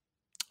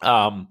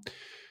 And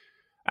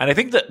I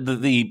think that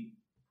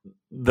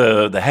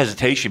the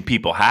hesitation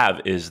people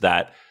have is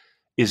that,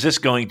 is this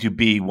going to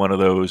be one of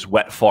those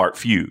wet fart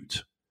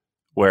feuds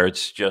where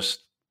it's just,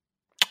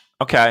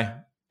 okay,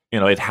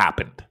 it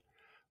happened,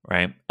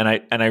 right? And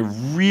I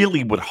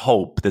really would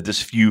hope that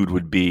this feud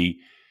would be,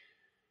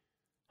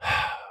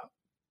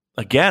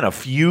 again, a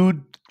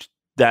feud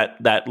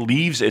that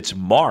leaves its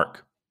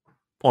mark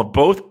on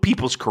both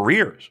people's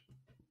careers.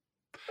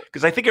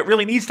 Because I think it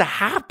really needs to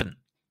happen.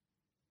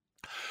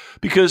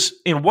 Because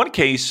in one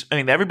case,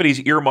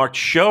 everybody's earmarked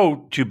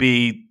Show to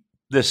be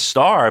this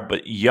star,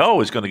 but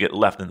Yo is going to get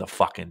left in the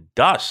fucking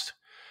dust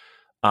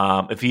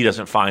if he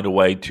doesn't find a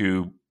way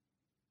to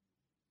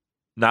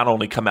not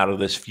only come out of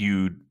this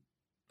feud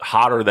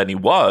hotter than he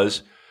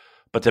was,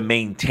 but to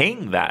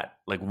maintain that.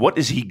 Like, what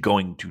is he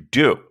going to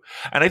do?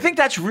 And I think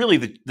that's really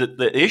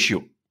the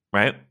issue,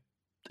 right?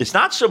 It's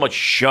not so much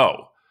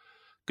Show,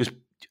 because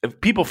if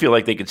people feel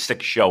like they can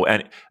stick Show,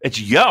 and it's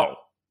Yo.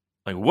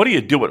 Like, what do you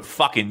do with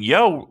fucking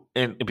Yo?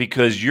 And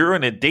because you're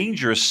in a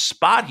dangerous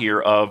spot here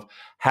of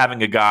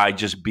having a guy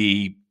just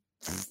be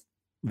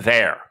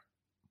there.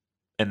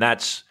 And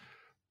that's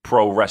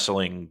pro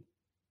wrestling,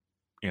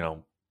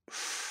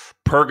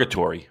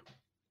 purgatory.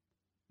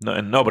 No,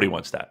 and nobody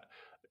wants that.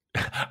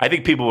 I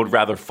think people would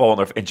rather fall in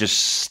there and just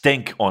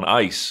stink on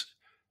ice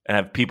and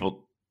have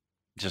people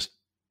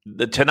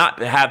to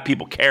not have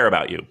people care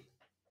about you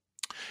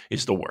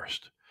is the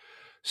worst.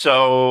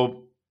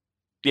 So,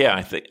 yeah,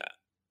 I think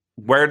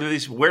but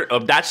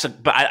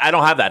I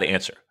don't have that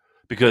answer,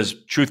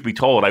 because truth be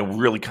told, I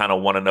really kind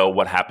of want to know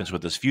what happens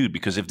with this feud,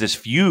 because if this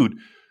feud,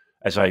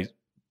 as I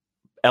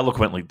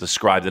eloquently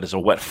described it as a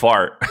wet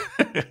fart,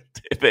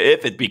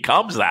 if it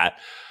becomes that,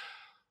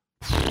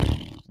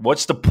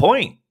 what's the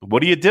point?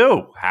 What do you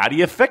do? How do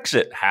you fix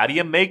it? How do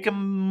you make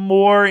them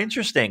more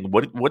interesting?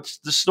 What's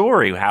the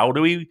story?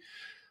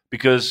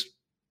 Because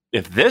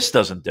if this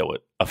doesn't do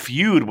it, a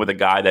feud with a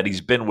guy that he's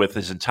been with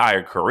his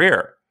entire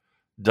career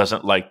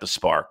doesn't light the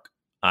spark,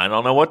 I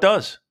don't know what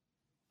does.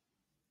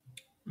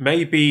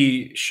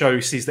 Maybe Show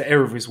sees the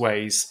error of his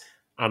ways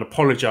and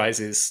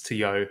apologizes to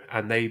Yo,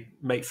 and they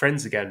make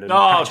friends again. And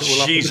oh,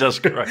 Jesus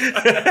Christ.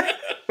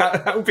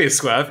 That would be a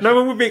swerve. No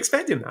one would be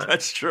expecting that.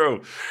 That's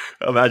true.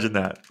 Imagine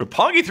that.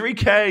 Roppongi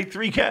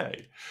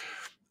 3K.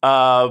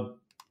 I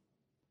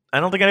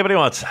don't think anybody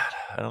wants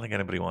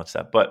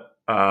that. But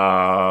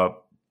to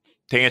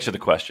answer the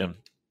question,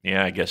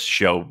 yeah, I guess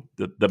Show,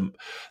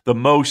 the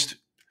most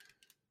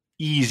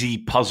easy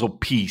puzzle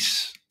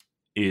piece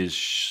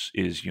is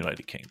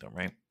United Kingdom,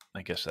 right?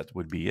 I guess that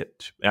would be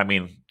it.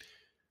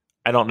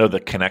 I don't know the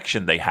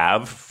connection they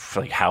have.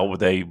 Like, how would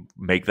they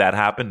make that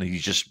happen? He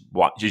just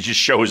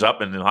shows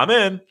up and I'm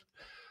in.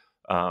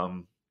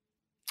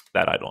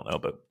 That I don't know,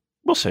 but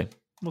we'll see.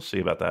 We'll see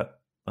about that.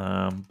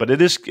 But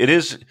it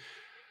is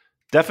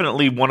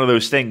definitely one of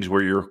those things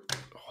where you're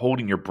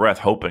holding your breath,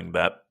 hoping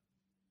that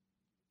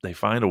they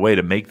find a way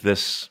to make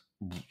this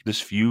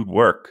feud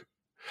work.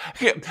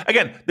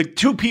 Again, the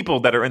two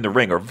people that are in the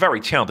ring are very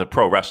talented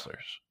pro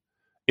wrestlers.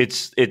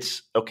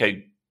 It's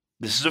okay.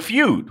 This is a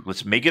feud.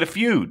 Let's make it a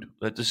feud.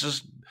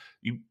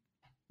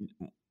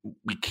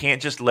 We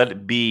can't just let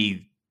it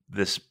be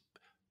this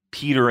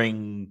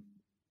petering,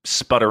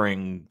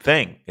 sputtering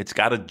thing. It's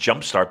got to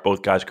jumpstart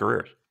both guys'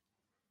 careers.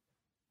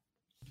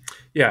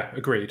 Yeah,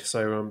 agreed.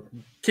 So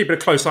keeping a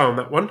close eye on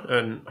that one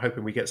and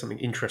hoping we get something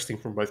interesting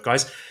from both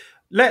guys.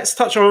 Let's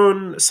touch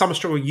on Summer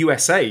Struggle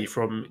USA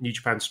from New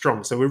Japan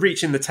Strong. So we're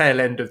reaching the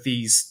tail end of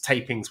these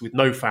tapings with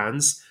no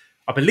fans.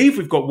 I believe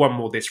we've got one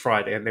more this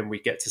Friday, and then we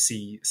get to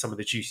see some of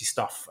the juicy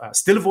stuff.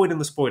 Still avoiding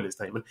the spoilers,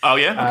 Damon. Oh,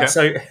 yeah? Okay.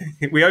 So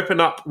we open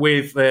up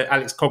with the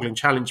Alex Coughlin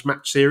Challenge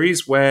match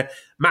series, where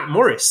Matt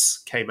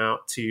Morris came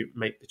out to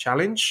make the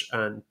challenge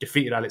and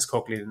defeated Alex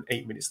Coughlin in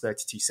 8 minutes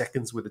 32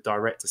 seconds with a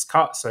director's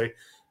cut. So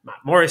Matt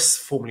Morris,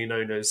 formerly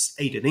known as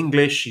Aiden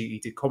English, he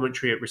did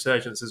commentary at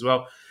Resurgence as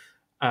well.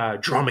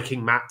 Drama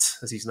King Matt,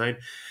 as he's known.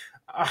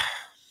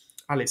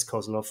 Alex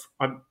Kozlov,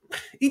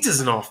 he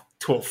doesn't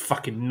talk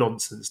fucking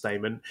nonsense,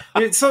 Damon.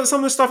 Some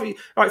of the stuff,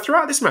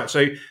 throughout this match,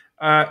 so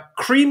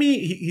creamy,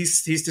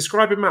 he's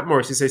describing Matt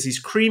Morris. He says he's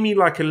creamy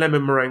like a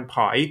lemon meringue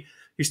pie.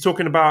 He's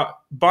talking about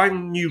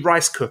buying new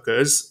rice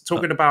cookers,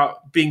 talking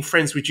about being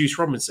friends with Juice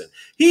Robinson.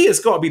 He has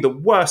got to be the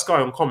worst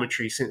guy on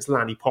commentary since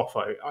Lanny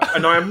Poffo.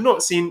 And I have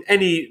not seen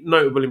any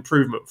notable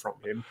improvement from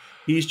him.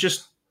 He's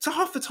just, so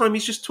half the time,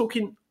 he's just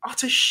talking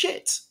utter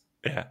shit.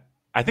 Yeah.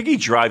 I think he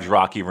drives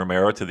Rocky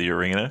Romero to the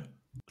arena.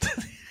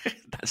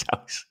 That's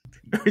how he's...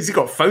 Has he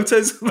got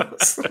photos?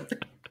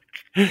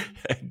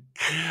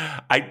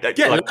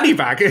 Get Lanny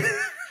back.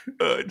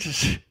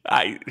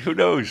 Who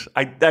knows?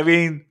 I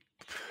mean,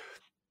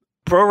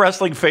 pro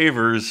wrestling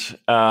favors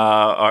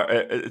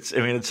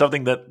it's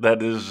something that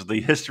is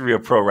the history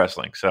of pro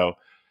wrestling. So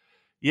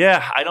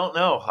yeah, I don't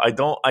know. I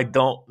don't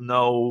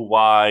know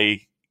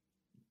why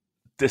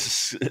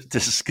this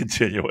is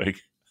continuing.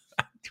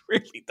 I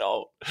really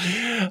don't.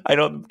 I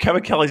don't.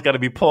 Kevin Kelly's got to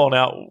be pulling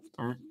out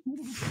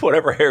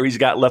whatever hair he's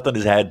got left on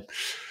his head.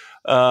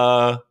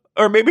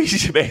 Or maybe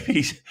he's.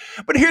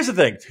 But here's the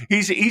thing: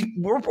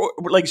 we're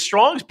like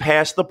Strong's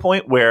past the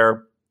point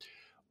where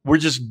we're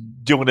just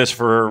doing this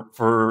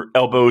for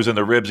elbows and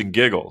the ribs and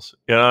giggles.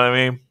 You know what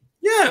I mean?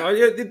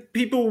 Yeah,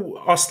 people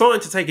are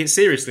starting to take it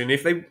seriously, and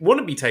if they want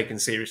to be taken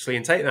seriously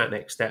and take that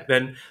next step,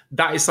 then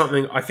that is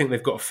something I think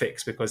they've got to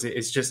fix, because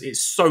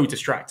it's so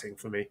distracting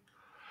for me.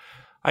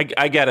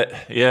 I get it.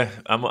 Yeah,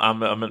 I'm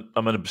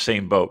in the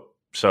same boat.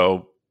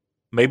 So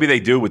maybe they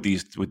do with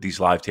these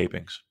live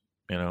tapings.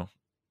 You know,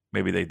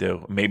 maybe they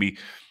do. Maybe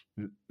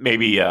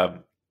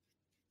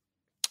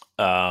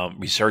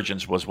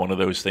Resurgence was one of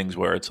those things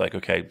where it's like,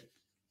 okay,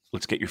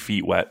 let's get your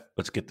feet wet.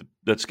 Let's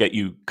get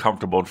you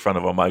comfortable in front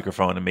of a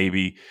microphone, and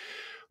maybe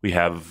we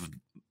have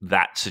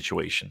that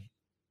situation.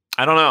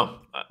 I don't know,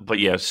 but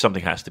yeah,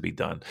 something has to be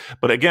done.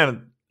 But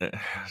again,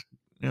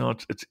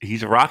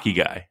 he's a Rocky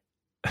guy.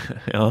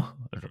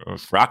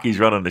 If Rocky's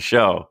running the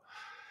show,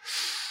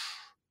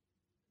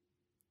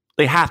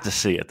 they have to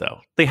see it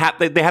though. They have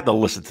to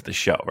listen to the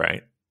show,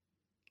 right?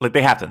 Like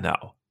they have to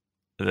know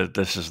that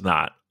this is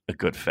not a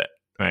good fit,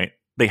 right?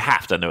 They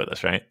have to know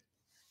this, right?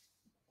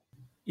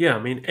 Yeah, I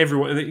mean,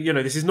 everyone.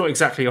 This is not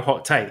exactly a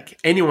hot take.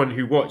 Anyone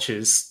who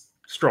watches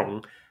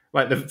Strong,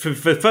 like for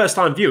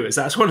first-time viewers,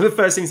 that's one of the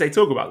first things they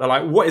talk about. They're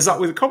like, "What is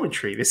up with the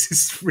commentary? This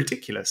is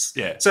ridiculous."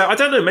 Yeah. So I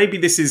don't know. Maybe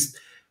this is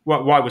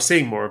why we're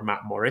seeing more of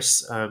Matt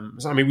Morris. I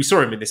mean, we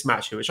saw him in this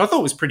match here, which I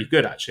thought was pretty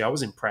good, actually. I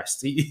was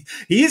impressed. He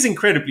is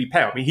incredibly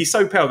pale. I mean, he's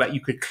so pale that you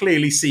could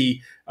clearly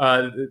see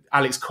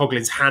Alex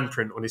Coughlin's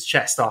handprint on his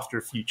chest after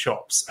a few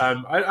chops.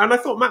 And I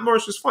thought Matt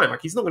Morris was fine.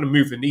 Like, he's not going to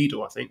move the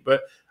needle, I think,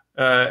 but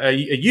a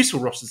useful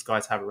roster's guy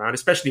to have around,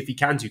 especially if he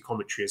can do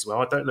commentary as well.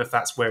 I don't know if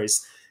that's where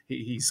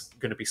he's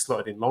going to be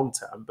slotted in long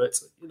term, but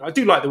I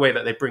do like the way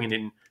that they're bringing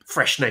in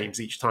fresh names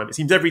each time. It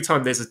seems every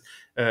time there's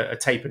a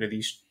taping of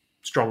these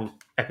Strong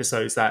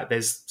episodes that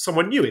there's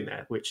someone new in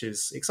there, which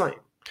is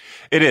exciting.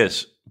 It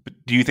is. But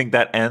do you think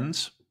that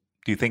ends?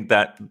 Do you think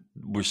that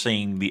we're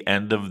seeing the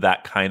end of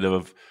that kind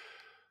of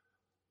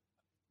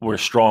where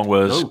Strong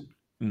was?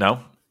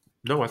 No,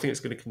 I think it's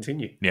going to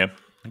continue. Yeah.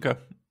 Okay.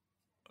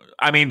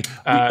 I mean,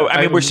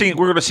 we're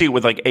going to see it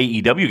with like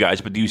AEW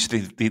guys, but do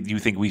you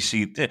think we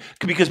see,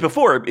 because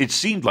before it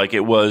seemed like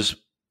it was,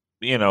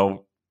 the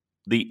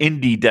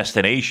indie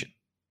destination.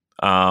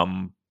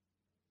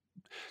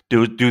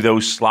 Do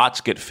those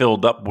slots get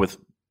filled up with,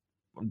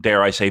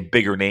 dare I say,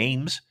 bigger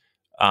names,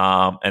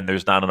 and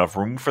there's not enough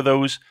room for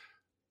those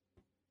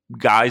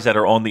guys that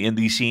are on the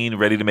indie scene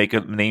ready to make a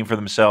name for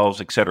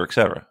themselves, et cetera, et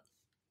cetera?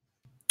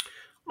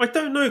 I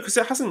don't know, because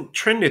it hasn't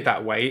trended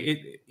that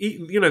way.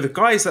 The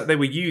guys that they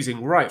were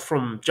using right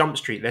from Jump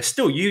Street, they're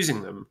still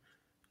using them.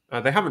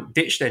 They haven't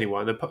ditched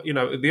anyone.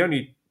 The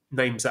only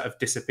names that have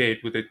disappeared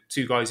were the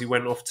two guys who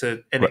went off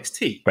to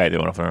NXT. Right, they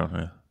went off their own,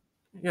 yeah.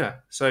 Yeah,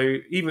 so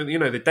even,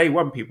 the day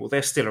one people,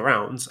 they're still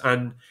around.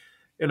 And,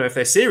 if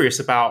they're serious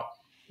about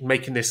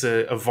making this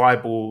a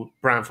viable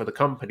brand for the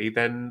company,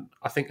 then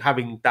I think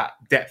having that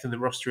depth in the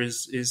roster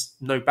is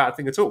no bad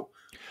thing at all.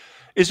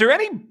 Is there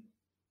any,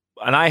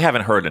 and I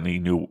haven't heard any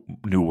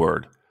new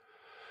word,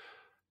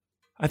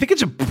 I think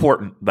it's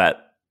important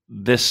that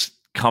this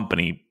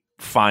company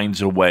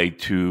finds a way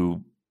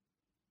to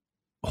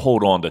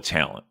hold on to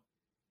talent.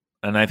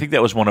 And I think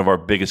that was one of our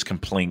biggest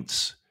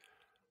complaints,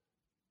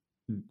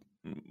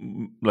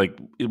 like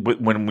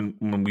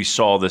when we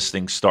saw this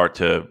thing start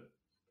to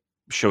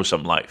show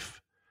some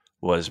life,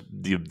 was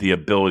the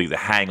ability to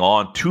hang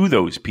on to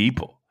those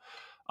people,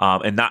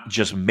 and not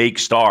just make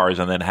stars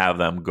and then have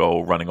them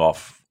go running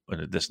off in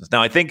the distance.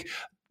 Now, I think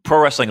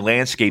pro wrestling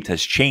landscape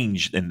has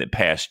changed in the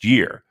past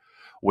year,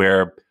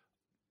 where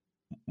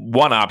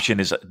one option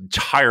is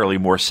entirely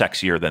more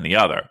sexier than the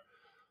other.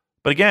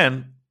 But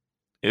again,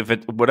 if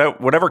it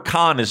whatever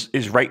Khan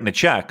is writing the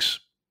checks,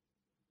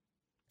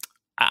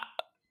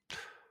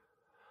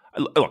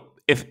 look,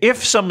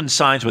 if someone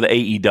signs with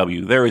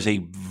AEW, there is a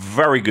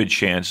very good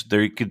chance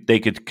they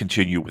could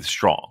continue with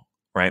Strong,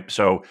 right?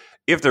 So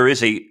if there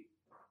is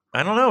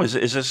I don't know, is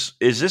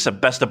this a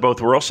best of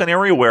both worlds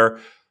scenario where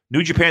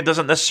New Japan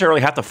doesn't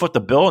necessarily have to foot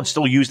the bill and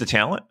still use the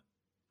talent?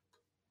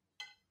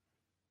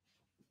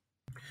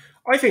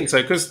 I think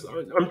so, because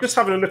I'm just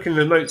having a look in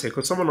the notes here,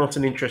 because someone asked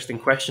an interesting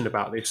question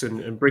about this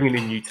and bringing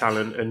in new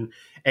talent and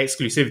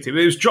exclusivity.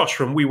 It was Josh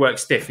from We Work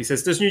Stiff. He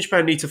says, does New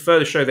Japan need to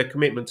further show their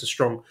commitment to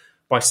Strong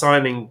by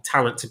signing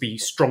talent to be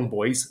Strong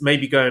Boys,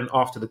 maybe going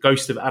after the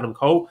ghost of Adam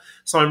Cole,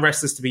 sign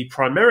wrestlers to be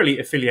primarily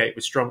affiliated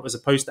with Strong as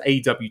opposed to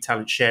AEW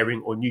talent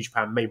sharing or New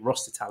Japan main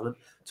roster talent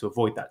to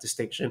avoid that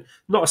distinction?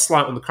 Not a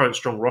slight on the current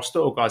Strong roster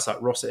or guys like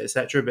Rossett,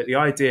 etc., but the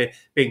idea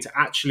being to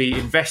actually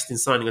invest in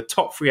signing a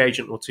top free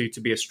agent or two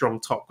to be a Strong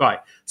top guy,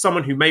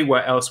 someone who may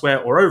work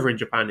elsewhere or over in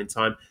Japan in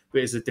time,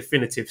 but is a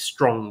definitive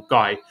Strong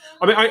guy.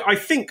 I mean, I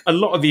think a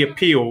lot of the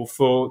appeal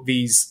for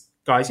these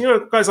guys,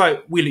 guys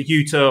like Wheeler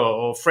Yuta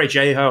or Fred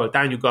Yeho or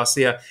Daniel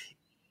Garcia,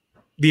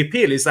 the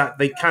appeal is that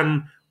they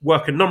can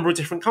work a number of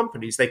different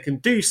companies. They can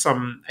do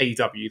some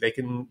AEW, they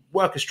can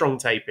work a Strong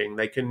taping,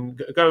 they can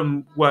go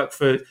and work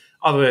for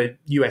other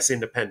US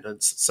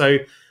independents. So,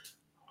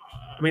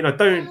 I mean, I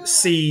don't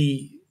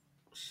see...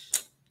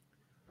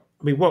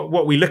 I mean, what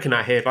are we looking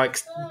at here? Like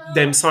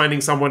them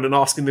signing someone and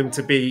asking them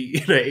to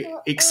be,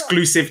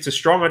 exclusive to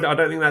Strong? I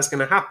don't think that's going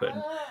to happen.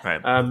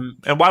 Right.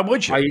 And why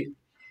would you?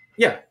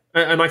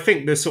 And I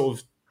think the sort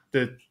of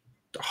the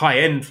high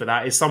end for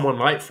that is someone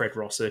like Fred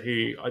Rosser,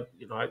 who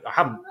I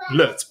haven't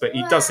looked, but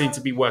he does seem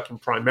to be working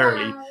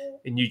primarily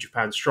in New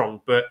Japan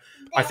Strong. But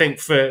I think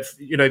for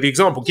the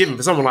example given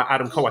for someone like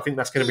Adam Cole, I think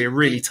that's going to be a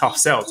really tough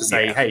sell to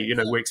say, hey,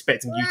 we're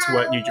expecting you to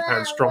work New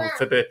Japan Strong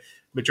for the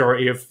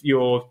majority of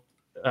your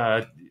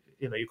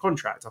your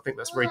contract. I think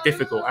that's very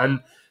difficult, and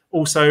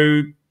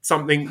also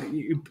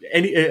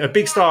a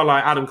big star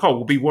like Adam Cole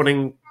will be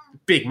wanting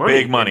big money.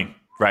 Big money.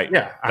 Right.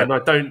 Yeah, and I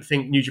don't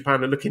think New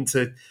Japan are looking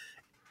to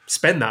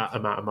spend that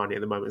amount of money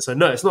at the moment. So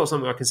no, it's not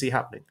something I can see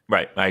happening.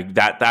 Right. I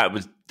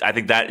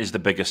think that is the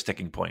biggest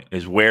sticking point,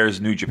 is where's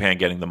New Japan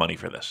getting the money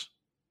for this?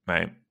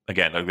 Right.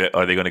 Again,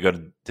 are they going to go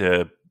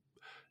to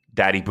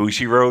Daddy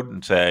Bushi Road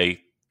and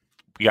say,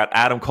 we got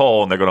Adam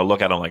Cole, and they're going to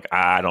look at him like,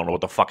 I don't know what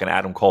the fucking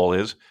Adam Cole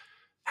is.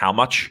 How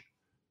much?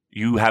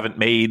 You haven't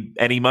made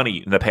any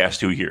money in the past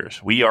 2 years.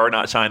 We are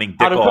not signing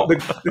Dick Cole.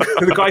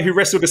 The guy who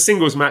wrestled a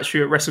singles match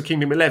here at Wrestle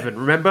Kingdom 11.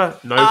 Remember?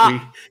 No,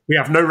 we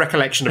have no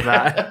recollection of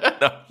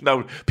that.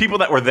 no, people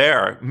that were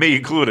there, me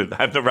included,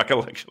 I have no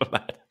recollection of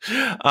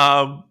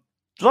that.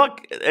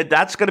 Look,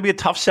 that's going to be a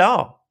tough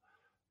sell,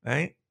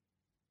 right?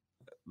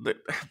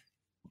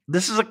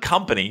 This is a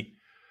company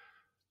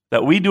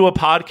that we do a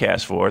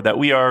podcast for, that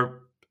we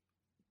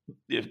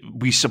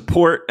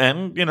support,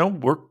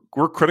 and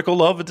we're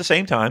critical of at the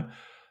same time.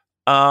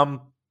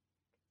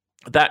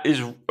 That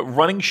is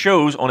running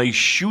shows on a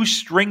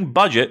shoestring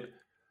budget,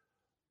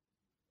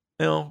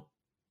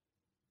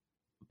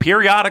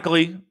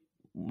 periodically,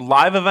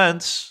 live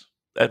events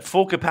at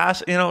full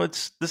capacity.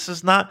 This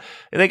is not,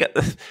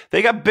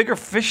 they got bigger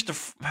fish to,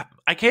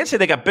 I can't say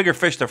they got bigger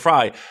fish to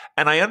fry.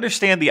 And I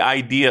understand the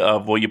idea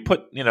of, well, you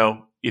put,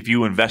 if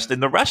you invest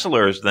in the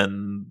wrestlers,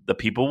 then the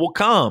people will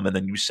come, and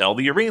then you sell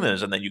the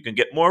arenas, and then you can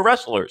get more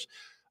wrestlers.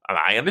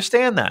 I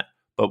understand that.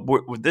 But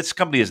this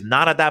company is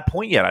not at that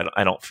point yet,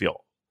 I don't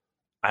feel.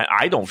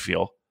 I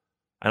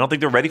don't think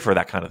they're ready for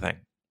that kind of thing.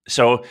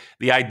 So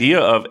the idea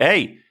of,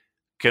 hey,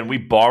 can we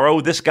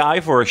borrow this guy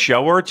for a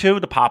show or two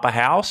to pop a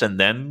house and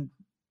then,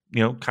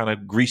 kind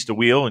of grease the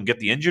wheel and get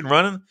the engine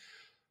running?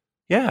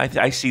 Yeah,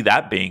 I see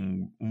that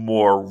being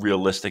more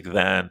realistic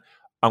than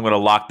I'm going to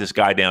lock this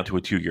guy down to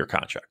a 2-year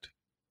contract.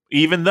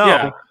 Even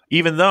though,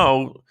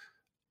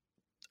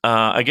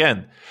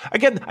 again,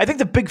 I think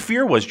the big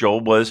fear was,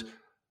 Joel, was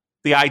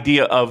the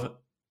idea of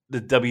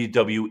the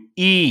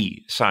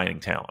WWE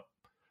signing talent.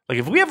 Like,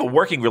 if we have a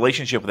working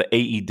relationship with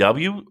the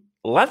AEW,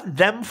 let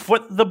them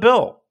foot the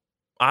bill.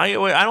 I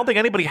don't think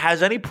anybody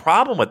has any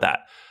problem with that.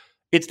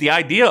 It's the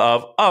idea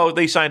of,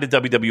 they signed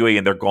to WWE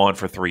and they're gone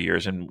for 3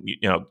 years, and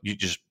you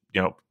just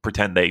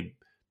pretend they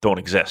don't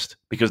exist,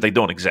 because they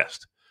don't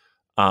exist.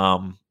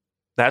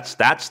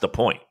 That's the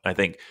point, I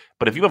think.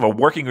 But if you have a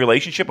working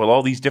relationship with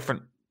all these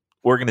different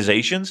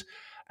organizations,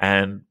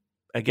 and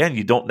again,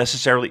 you don't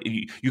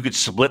necessarily, you could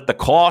split the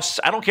costs.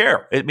 I don't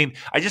care. I mean,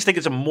 I just think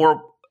it's a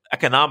more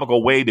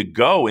economical way to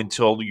go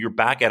until you're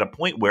back at a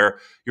point where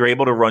you're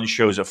able to run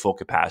shows at full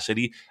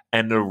capacity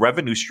and the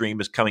revenue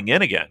stream is coming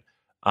in again.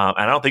 And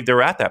I don't think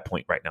they're at that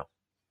point right now.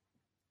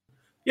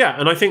 Yeah,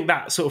 and I think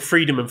that sort of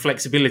freedom and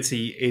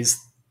flexibility is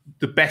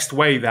the best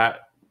way that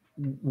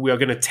we are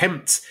going to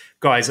tempt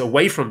guys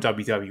away from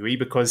WWE,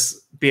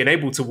 because being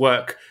able to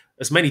work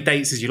as many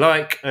dates as you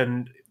like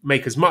and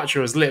make as much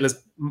or as little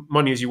as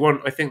money as you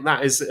want, I think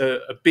that is a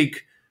big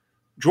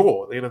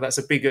draw. That's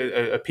a big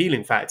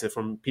appealing factor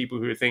from people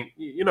who think,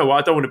 you know what,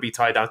 I don't want to be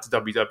tied down to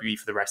WWE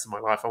for the rest of my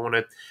life. I want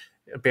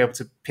to be able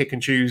to pick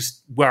and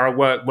choose where I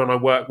work, when I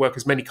work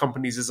as many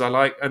companies as I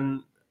like.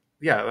 And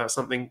yeah, that's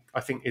something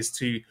I think is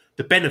to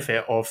the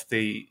benefit of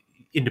the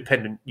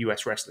independent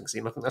US wrestling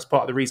scene. I think that's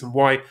part of the reason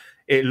why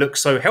it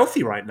looks so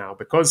healthy right now,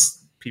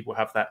 because people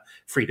have that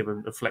freedom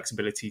and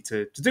flexibility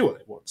to do what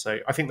they want. So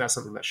I think that's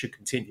something that should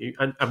continue.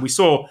 And we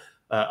saw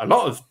a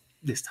lot of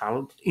this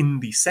talent in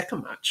the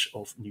second match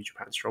of New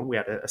Japan Strong. We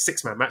had a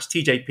 6-man match.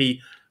 TJP,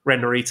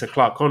 Ren Narita,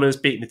 Clark Connors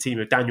beating the team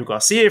of Daniel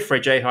Garcia,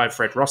 Fred Jehai, and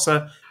Fred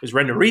Rosser. It was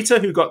Ren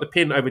Narita who got the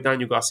pin over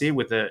Daniel Garcia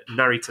with the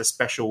Narita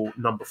special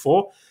number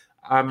 4.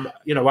 I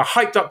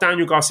hyped up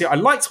Daniel Garcia. I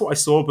liked what I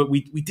saw, but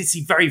we did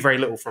see very, very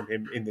little from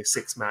him in this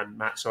 6-man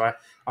match. So I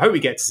hope we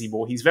get to see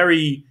more. He's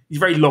very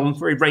long,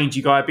 very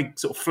rangy guy, big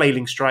sort of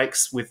flailing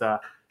strikes with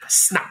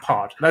snap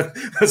hard.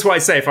 That's what I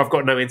say if I've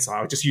got no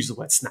insight. I'll just use the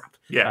word snap.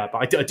 Yeah.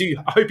 But I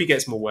hope he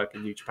gets more work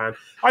in New Japan.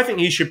 I think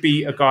he should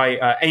be a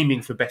guy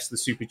aiming for Best of the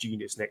Super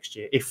Juniors next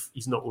year, if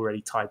he's not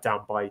already tied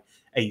down by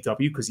AEW,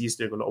 because he is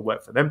doing a lot of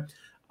work for them.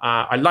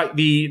 I like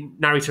the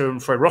Narita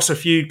and Fred Rosser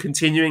feud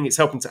continuing. It's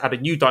helping to add a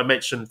new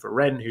dimension for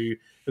Ren, who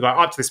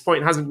up to this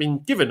point hasn't been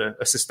given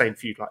a sustained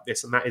feud like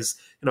this. And that is,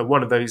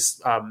 one of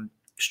those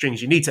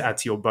strings you need to add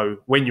to your bow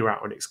when you're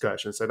out on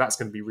excursion. So that's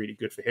going to be really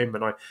good for him.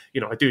 And I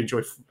do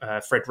enjoy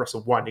Fred Rosser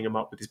winding him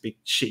up with his big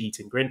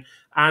shit-eating grin.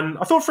 And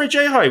I thought Fred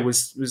Jehai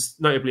was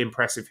notably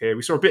impressive here.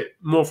 We saw a bit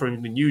more from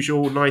him than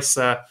usual. Nice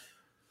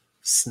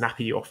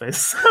snappy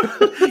offense.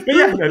 But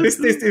yeah, this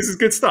is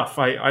good stuff.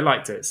 I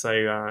liked it.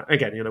 So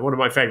again, one of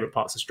my favorite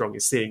parts of Strong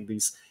is seeing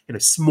these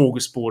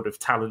smorgasbord of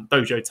talent,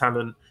 dojo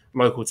talent,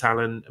 local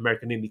talent,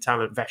 American indie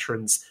talent,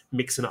 veterans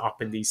mixing it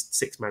up in these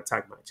 6-man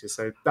tag matches.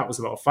 So that was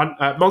a lot of fun.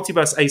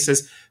 Multiverse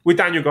Aces with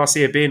Daniel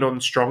Garcia being on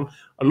Strong,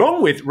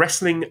 along with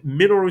wrestling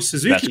Minoru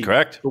Suzuki. That's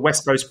correct. The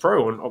West Coast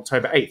Pro on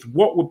October 8th.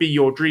 What would be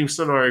your dream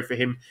scenario for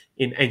him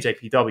in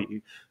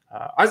NJPW?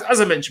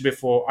 As I mentioned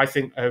before, I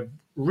think a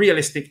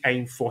realistic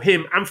aim for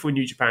him and for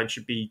New Japan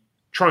should be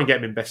try and get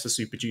him in Best of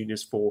Super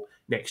Juniors for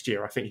next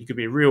year. I think he could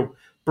be a real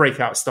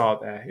breakout star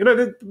there.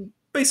 They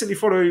basically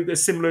follow a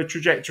similar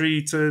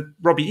trajectory to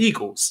Robbie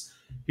Eagles,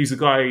 who's a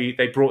guy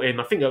they brought in.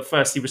 I think at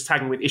first he was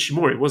tagging with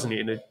Ishimori, wasn't he,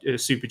 in a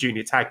Super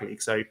Junior tag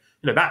league. So,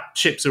 that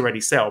ship's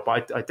already sailed.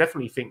 But I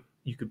definitely think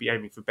you could be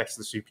aiming for Best of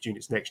the Super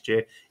Juniors next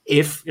year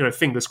if,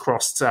 fingers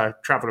crossed,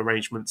 travel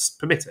arrangements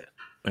permit it.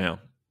 Yeah.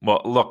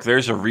 Well, look,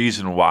 there's a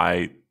reason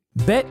why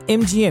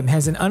BetMGM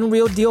has an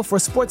unreal deal for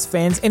sports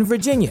fans in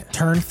Virginia.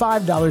 Turn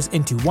 $5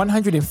 into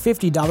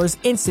 $150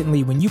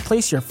 instantly when you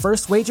place your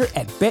first wager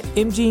at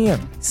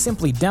BetMGM.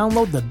 Simply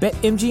download the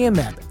BetMGM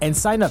app and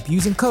sign up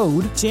using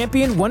code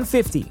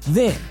Champion150.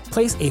 Then,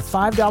 place a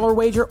 $5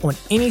 wager on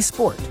any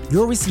sport.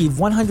 You'll receive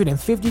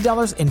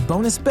 $150 in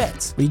bonus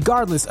bets,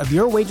 regardless of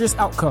your wager's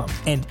outcome.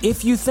 And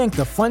if you think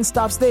the fun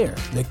stops there,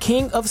 the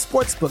King of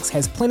Sportsbooks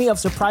has plenty of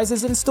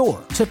surprises in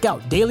store. Check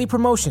out daily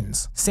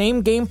promotions,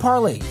 same-game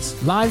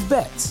parlays, live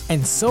bets,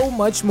 and so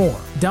much more.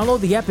 Download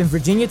the app in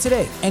Virginia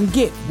today and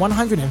get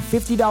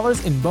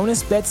 $150 in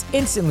bonus bets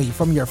instantly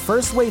from your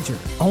first wager.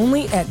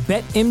 Only at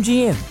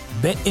BetMGM.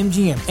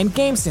 BetMGM and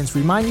GameSense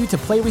remind you to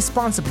play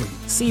responsibly.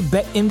 See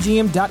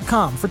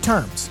BetMGM.com for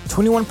terms.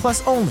 21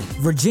 plus only.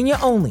 Virginia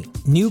only.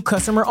 New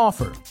customer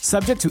offer.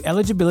 Subject to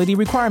eligibility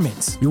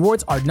requirements.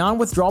 Rewards are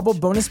non-withdrawable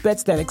bonus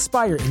bets that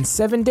expire in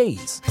 7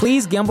 days.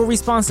 Please gamble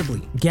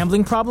responsibly.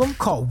 Gambling problem?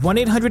 Call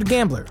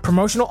 1-800-GAMBLER.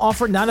 Promotional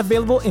offer not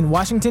available in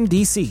Washington,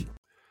 D.C.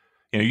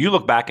 You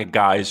look back at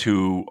guys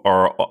who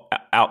are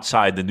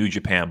outside the New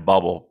Japan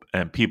bubble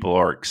and people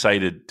are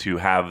excited to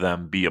have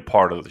them be a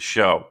part of the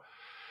show.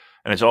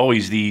 And it's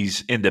always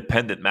these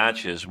independent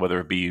matches, whether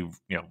it be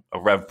a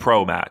Rev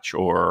Pro match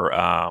or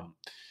a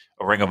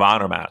Ring of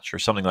Honor match or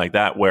something like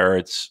that, where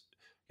it's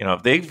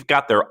if they've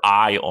got their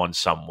eye on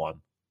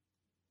someone,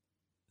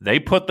 they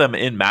put them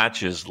in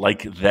matches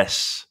like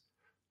this.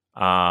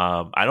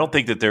 I don't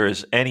think that there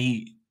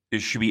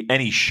should be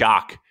any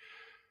shock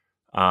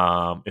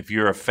if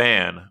you're a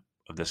fan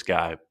of this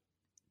guy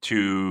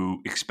to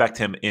expect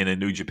him in a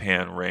New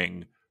Japan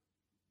ring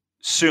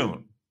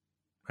soon,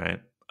 right?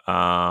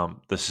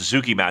 The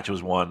Suzuki match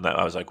was one that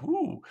I was like,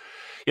 ooh.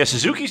 Yeah,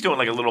 Suzuki's doing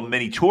like a little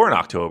mini tour in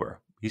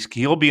October.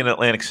 He'll be in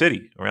Atlantic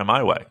City around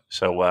my way.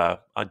 So I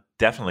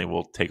definitely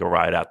will take a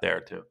ride out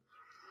there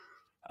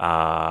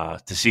to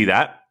see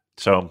that.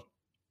 So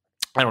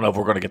I don't know if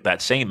we're going to get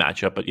that same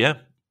matchup, but yeah,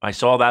 I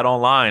saw that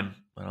online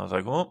and I was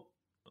like, well,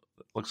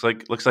 looks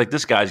like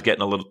this guy's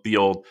getting a little the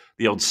old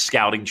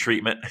scouting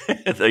treatment,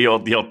 the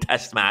old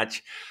test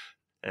match.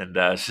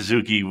 And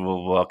Suzuki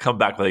will come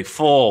back with a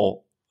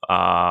full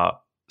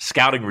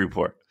scouting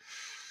report,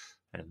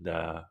 and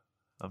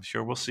I'm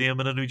sure we'll see him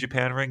in a New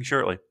Japan ring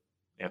shortly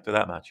after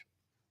that match.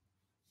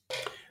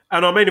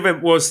 And our main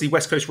event was the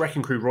West Coast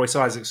Wrecking Crew, Royce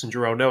Isaacs and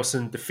Jarrell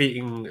Nelson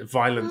defeating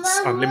Violence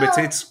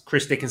Unlimited,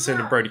 Chris Dickinson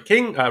and Brody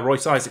King.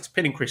 Royce Isaacs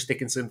pinning Chris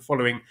Dickinson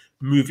following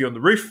Movie on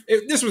the Roof.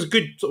 This was a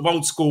good sort of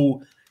old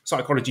school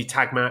psychology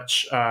tag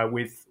match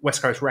with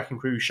West Coast Wrecking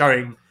Crew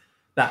showing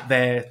that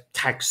their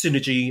tag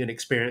synergy and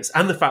experience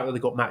and the fact that they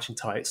got matching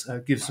tights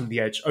gives them the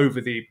edge over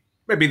the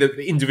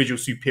individual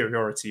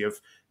superiority of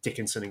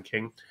Dickinson and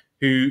King,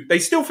 who they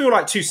still feel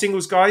like two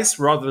singles guys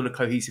rather than a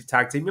cohesive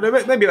tag team.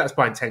 Maybe that's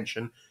by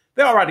intention.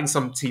 They are adding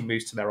some team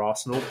moves to their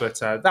arsenal, but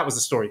that was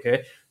the story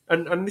here.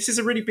 And this is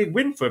a really big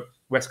win for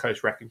West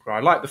Coast Wrecking Crew.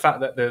 I like the fact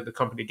that the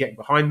company getting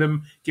behind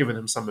them, giving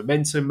them some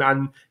momentum,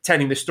 and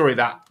telling the story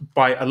that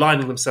by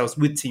aligning themselves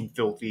with Team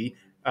Filthy,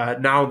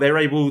 now they're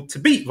able to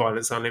beat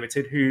Violence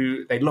Unlimited,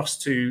 who they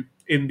lost to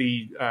in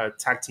the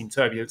Tag Team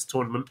Turbulence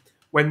tournament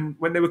when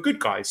they were good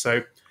guys.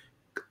 So,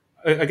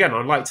 again,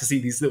 I'd like to see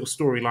these little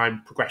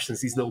storyline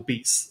progressions, these little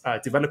beats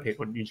developing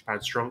on New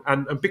Japan Strong.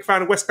 And I'm a big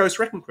fan of West Coast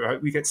Wrecking Crew. I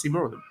hope we get to see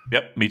more of them.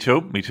 Yep, me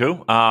too.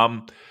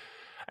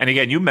 And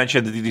again, you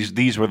mentioned that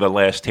these were the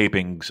last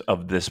tapings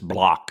of this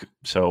block.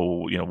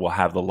 So, we'll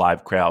have the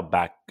live crowd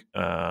back,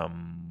 well,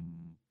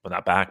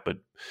 not back, but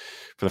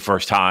for the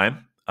first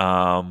time.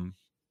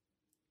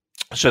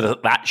 So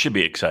that should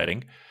be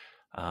exciting.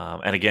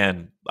 And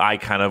again, I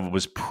kind of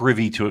was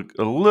privy to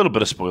a little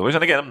bit of spoilers.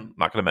 And again, I'm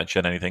not going to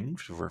mention anything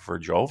for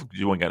Joel,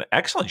 doing an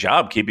excellent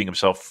job keeping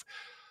himself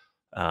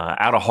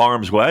out of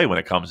harm's way when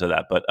it comes to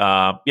that. But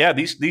yeah,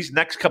 these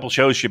next couple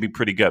shows should be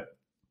pretty good.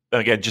 And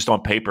again, just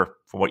on paper,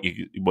 from what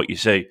you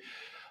say,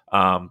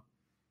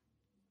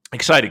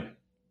 exciting.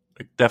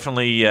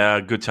 Definitely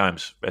good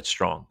times at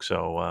Strong.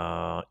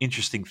 So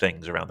interesting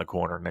things around the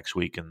corner next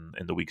week and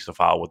in the weeks to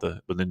follow with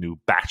the new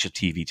batch of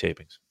TV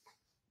tapings.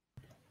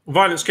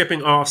 Violent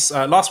Skipping asks,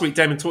 last week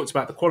Damon talked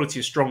about the quality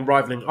of Strong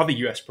rivaling other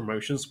US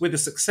promotions. With the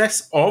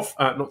success of,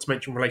 not to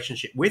mention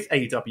relationship with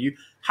AEW,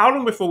 how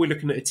long before we're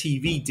looking at a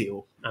TV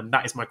deal? And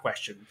that is my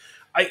question.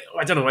 I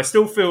don't know. I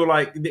still feel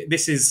like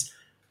this is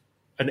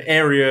an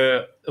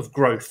area of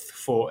growth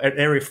for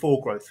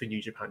growth for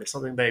New Japan. It's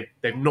something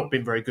they've not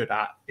been very good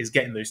at, is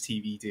getting those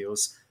TV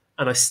deals.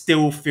 And I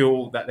still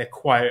feel that they're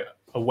quite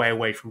a way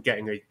away from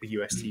getting a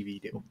US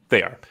TV deal.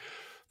 They are.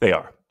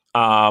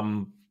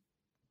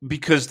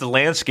 Because the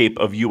landscape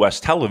of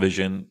U.S.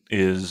 television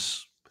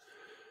is,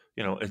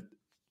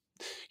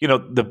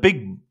 the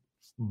big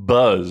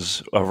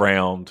buzz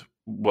around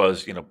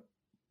was,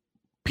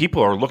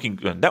 people are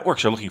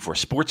networks are looking for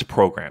sports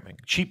programming,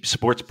 cheap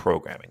sports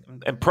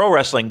programming. And pro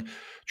wrestling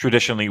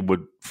traditionally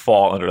would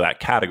fall under that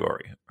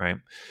category, right?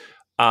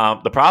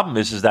 The problem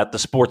is that the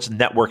sports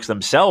networks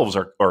themselves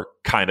are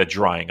kind of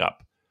drying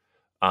up.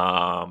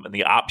 And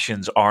the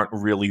options aren't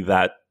really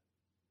that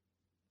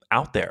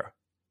out there.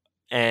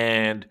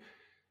 And,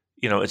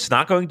 it's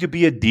not going to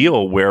be a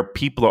deal where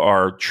people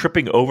are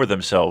tripping over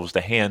themselves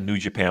to hand New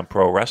Japan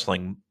Pro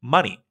Wrestling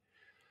money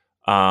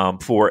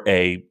for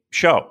a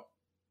show.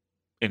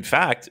 In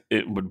fact,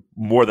 it would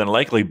more than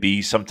likely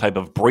be some type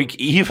of break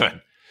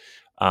even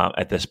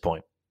at this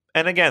point.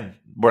 And again,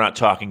 we're not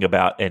talking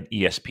about an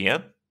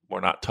ESPN.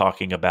 We're not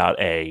talking about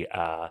a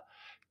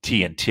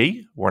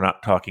TNT. We're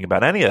not talking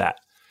about any of that.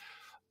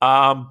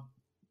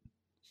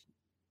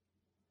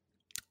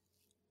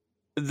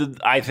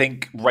 I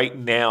think right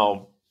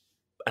now,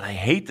 and I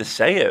hate to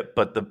say it,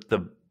 but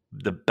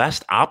the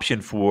best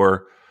option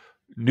for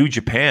New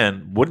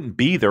Japan wouldn't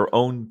be their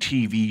own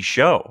TV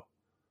show.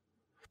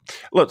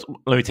 Let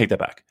me take that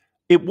back.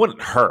 It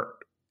wouldn't hurt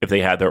if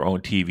they had their own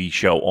TV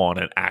show on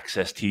an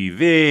Access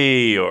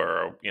TV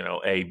or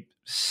a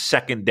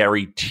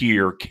secondary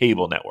tier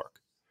cable network.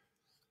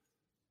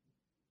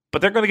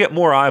 But they're going to get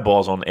more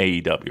eyeballs on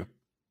AEW.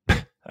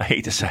 I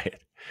hate to say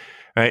it.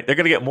 Right? They're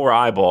going to get more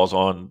eyeballs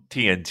on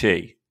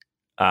TNT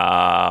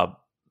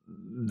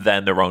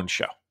than their own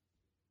show.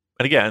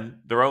 And again,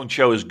 their own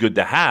show is good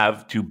to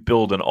have to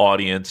build an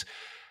audience,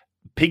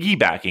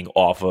 piggybacking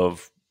off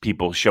of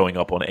people showing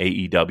up on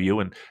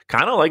AEW and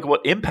kind of like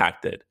what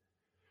Impact did.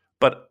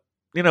 But,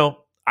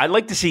 I'd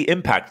like to see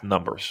Impact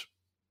numbers.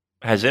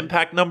 Has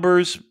Impact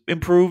numbers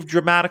improved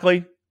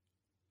dramatically?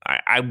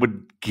 I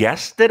would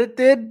guess that it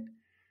did.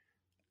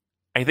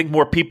 I think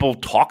more people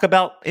talk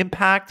about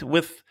Impact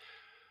with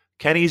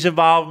Kenny's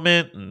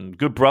involvement and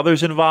Good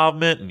Brothers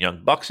involvement and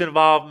Young Bucks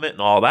involvement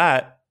and all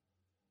that.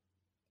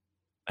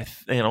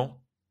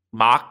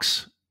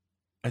 Mox.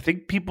 I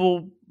think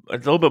people a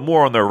little bit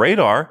more on their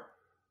radar.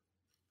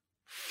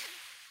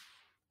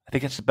 I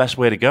think it's the best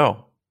way to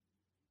go.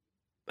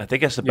 I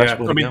think that's the best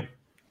way to go.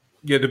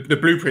 Yeah, the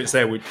blueprints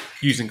there with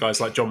using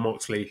guys like John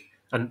Moxley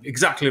and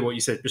exactly what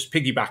you said, just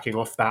piggybacking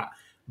off that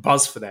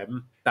buzz for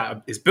them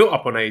that is built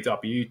up on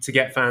AEW to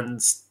get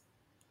fans,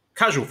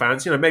 casual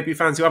fans, maybe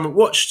fans who haven't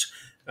watched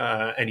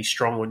any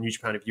Strong or New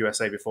Japan of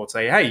USA before, to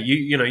say, hey,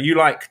 you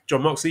like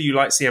John Moxley, you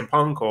like CM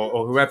Punk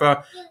or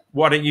whoever,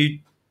 why don't you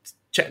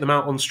check them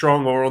out on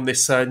Strong or on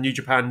this New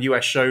Japan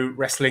US show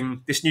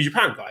wrestling this New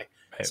Japan guy?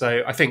 Right.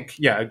 So I think,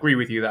 I agree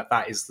with you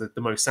that is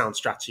the most sound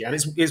strategy. And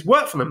it's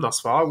worked for them thus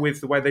far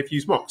with the way they've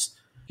used Mox.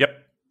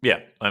 Yep. Yeah.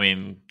 I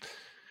mean,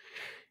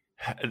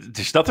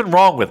 there's nothing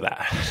wrong with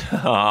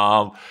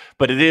that.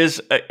 But it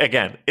is,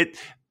 again,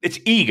 it's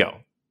ego.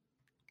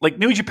 Like,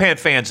 New Japan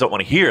fans don't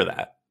want to hear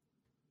that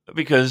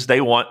because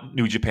they want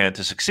New Japan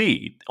to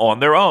succeed on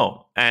their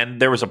own. And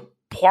there was a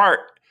part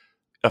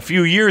a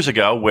few years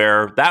ago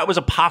where that was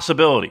a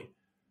possibility,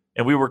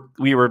 and we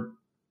were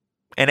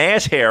an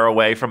ass hair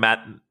away from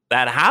that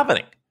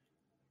happening.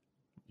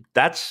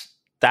 That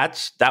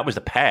was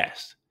the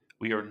past.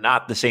 We are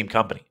not the same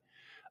company,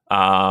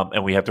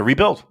 and we have to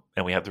rebuild,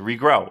 and we have to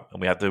regrow,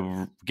 and we have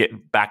to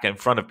get back in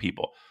front of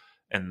people.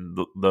 And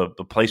the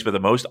place with the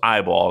most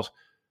eyeballs,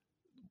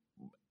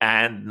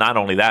 and not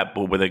only that,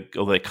 but with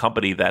a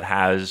company that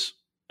has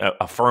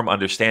a firm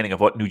understanding of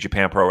what New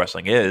Japan Pro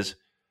Wrestling is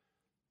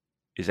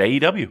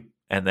AEW.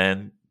 And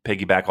then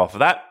piggyback off of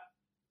that,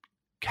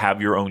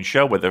 have your own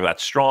show, whether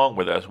that's Strong,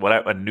 whether that's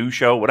whatever, a new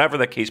show, whatever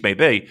the case may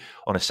be,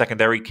 on a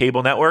secondary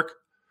cable network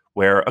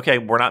where, okay,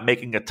 we're not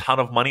making a ton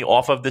of money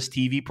off of this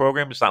TV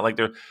program. It's not like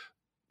they're,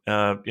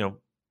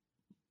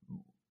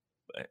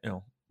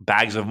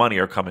 bags of money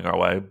are coming our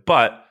way,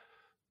 but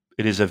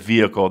it is a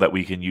vehicle that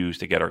we can use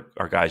to get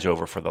our guys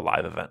over for the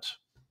live events.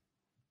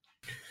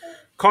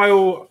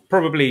 Kyle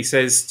probably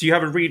says, do you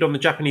have a read on the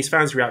Japanese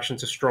fans' reaction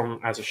to Strong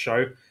as a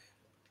show?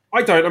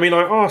 I don't. I mean,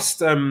 I asked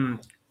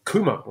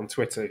Kuma on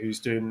Twitter,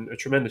 who's doing a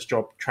tremendous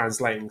job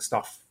translating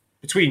stuff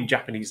between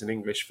Japanese and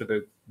English for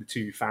the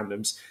two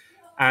fandoms.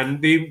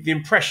 And the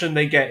impression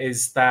they get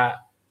is that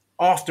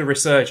after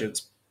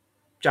Resurgence,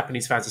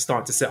 Japanese fans are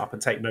starting to sit up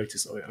and take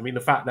notice of it. I mean, the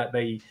fact that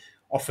they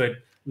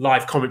offered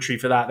live commentary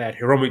for that, they had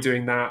Hiromu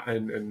doing that,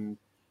 and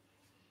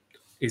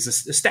is a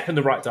step in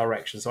the right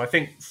direction. So I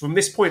think from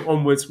this point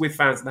onwards, with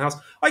fans in the house,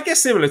 I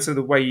guess similar to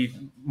the way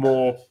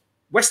more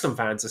Western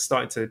fans are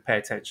starting to pay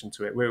attention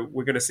to it, we're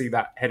going to see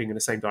that heading in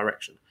the same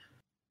direction.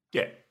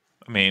 Yeah,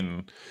 I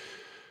mean,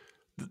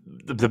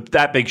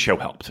 that big show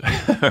helped,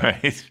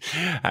 right?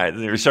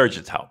 The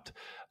Resurgence helped,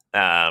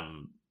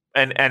 and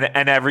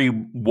every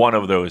one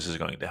of those is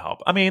going to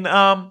help. I mean,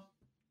 I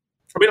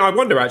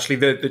wonder actually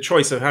the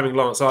choice of having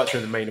Lance Archer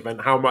in the main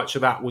event, how much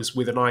of that was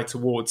with an eye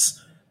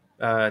towards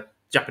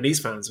Japanese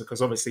fans,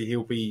 because obviously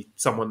he'll be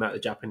someone that the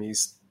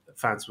Japanese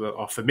fans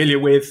are familiar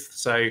with.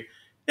 So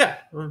yeah,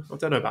 I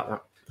don't know about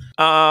that.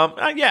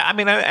 Yeah, I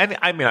mean,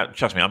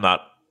 trust me, I'm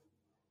not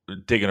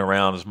digging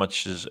around as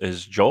much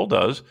as Joel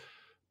does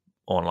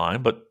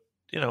online, but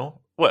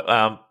what?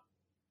 I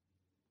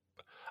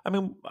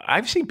mean,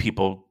 I've seen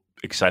people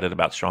excited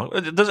about Strong.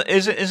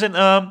 Isn't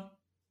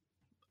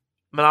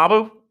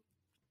Manabu?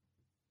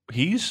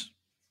 He's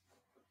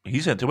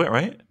into it,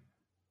 right?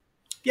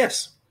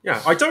 Yes.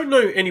 Yeah. I don't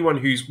know anyone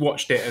who's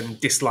watched it and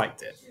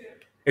disliked it.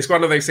 It's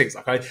one of those things.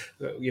 Like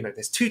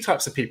there's two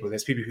types of people.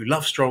 There's people who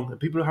love Strong and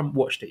people who haven't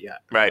watched it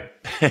yet. Right.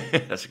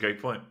 That's a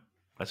great point.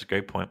 All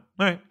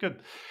right, good.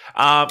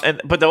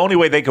 But the only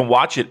way they can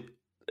watch it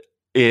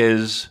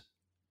is,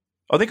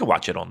 they can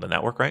watch it on the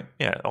network, right?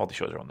 Yeah, all the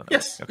shows are on the network.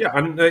 Yes. Okay. Yeah,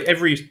 and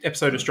every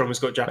episode of Strong has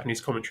got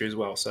Japanese commentary as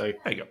well. So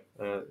there you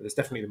go. There's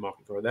definitely the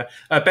market for it there.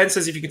 Ben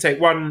says, if you could take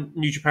one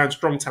New Japan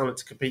Strong talent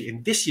to compete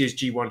in this year's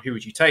G1, who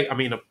would you take? I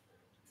mean, I've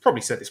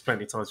probably said this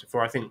plenty of times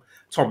before. I think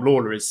Tom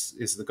Lawler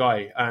is the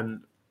guy.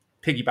 And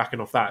piggybacking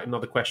off that,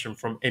 another question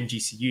from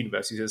MGC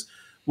Universe. He says,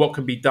 what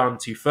can be done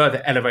to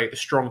further elevate the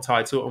Strong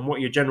title, and what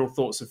are your general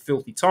thoughts of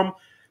Filthy Tom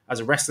as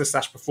a wrestler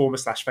 / performer /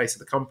 face of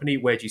the company?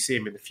 Where do you see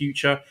him in the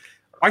future?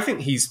 I think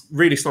he's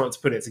really starting to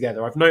put it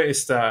together. I've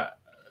noticed a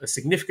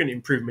significant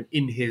improvement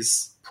in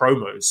his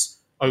promos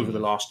over the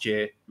last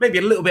year. Maybe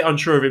a little bit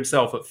unsure of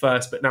himself at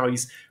first, but now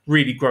he's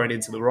really grown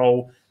into the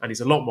role and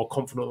he's a lot more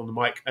confident on the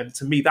mic. And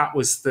to me, that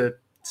was the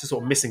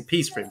sort of missing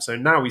piece for him. So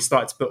now he's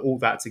started to put all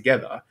that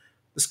together.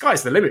 The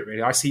sky's the limit,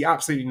 really. I see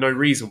absolutely no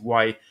reason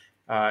why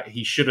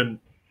he shouldn't,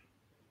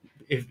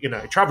 if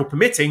travel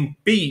permitting,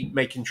 be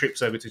making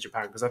trips over to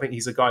Japan, because I think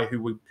he's a guy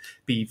who would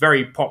be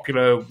very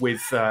popular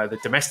with the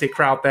domestic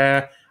crowd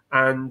there.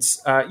 And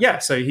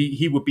so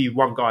he would be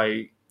one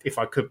guy, if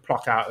I could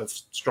pluck out of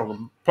Strong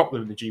and plop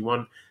them in the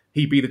G1,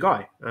 he'd be the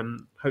guy.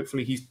 And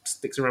hopefully he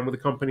sticks around with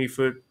the company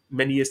for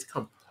many years to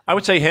come. I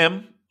would say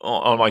him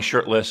on my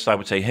shirt list. I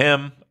would say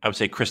him. I would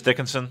say Chris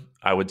Dickinson.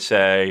 I would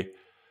say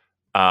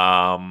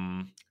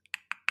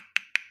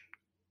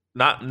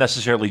not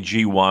necessarily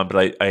G1,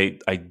 but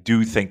I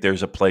do think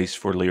there's a place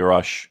for Leo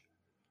Rush.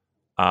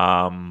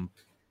 Brody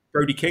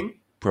King.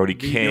 On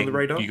the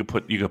radar? You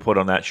could put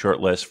on that short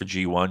list for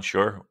G1,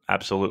 sure,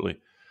 absolutely.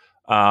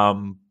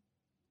 So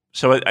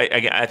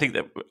I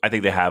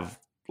think they have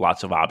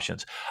lots of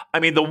options.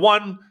 I mean, the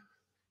one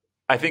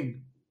I think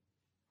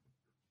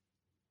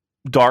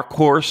dark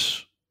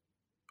horse,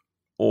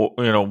 or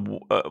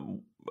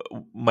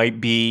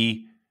might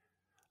be.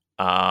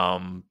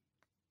 Why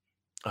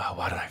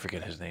did I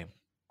forget his name?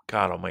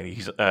 God Almighty,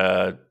 he's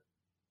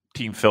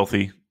Team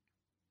Filthy,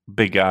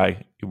 big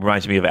guy. He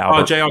reminds me of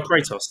Albert. JR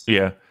Kratos.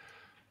 Yeah.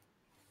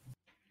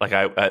 Like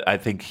I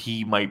think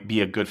he might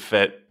be a good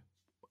fit.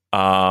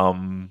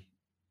 What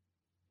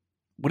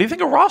do you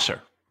think of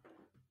Rosser?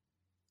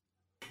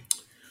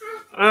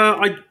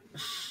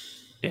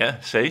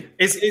 See,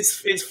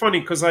 it's funny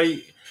because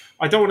I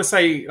don't want to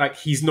say like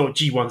he's not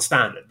G1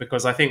 standard,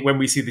 because I think when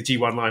we see the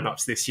G1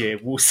 lineups this year,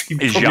 we'll see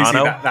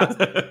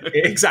that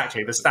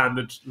exactly the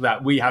standard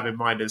that we have in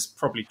mind has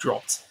probably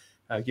dropped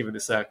given the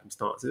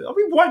circumstances. I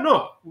mean, why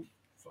not?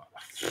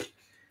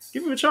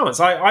 Give him a chance.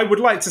 I would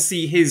like to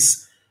see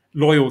his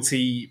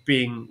loyalty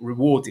being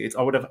rewarded.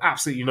 I would have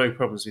absolutely no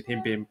problems with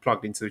him being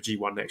plugged into the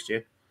G1 next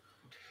year.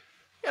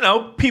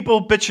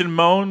 People bitch and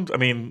moan. I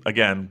mean,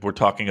 again, we're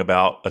talking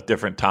about a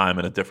different time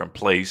and a different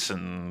place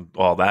and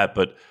all that,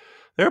 but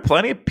there are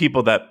plenty of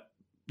people that,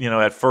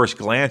 at first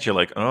glance, you're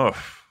like, oh,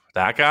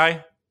 that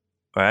guy,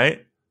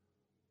 right?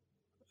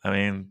 I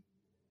mean,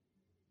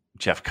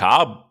 Jeff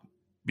Cobb,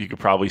 you could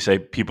probably say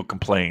people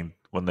complained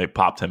when they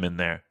popped him in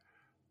there.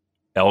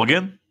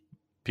 Elgin,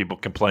 people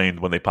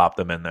complained when they popped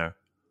him in there.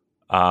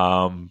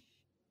 And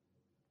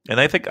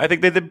I think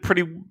they did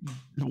pretty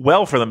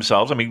well for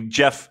themselves. I mean,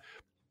 Jeff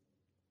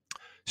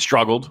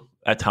struggled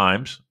at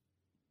times,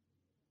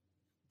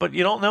 but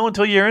you don't know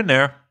until you're in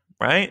there,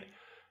 right?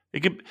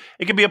 It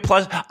could be a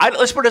plus.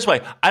 Let's put it this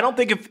way: I don't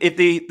think if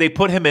they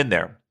put him in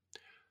there,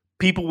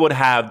 people would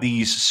have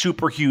these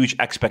super huge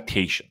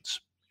expectations,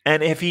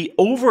 and if he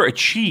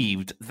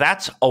overachieved,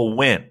 that's a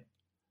win,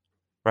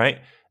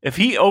 right? If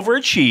he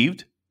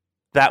overachieved,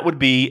 that would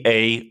be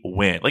a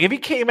win. Like if he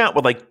came out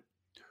with like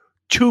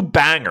 2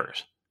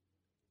 bangers,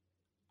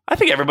 I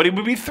think everybody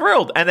would be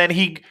thrilled. And then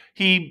he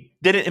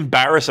didn't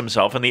embarrass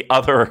himself in the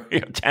other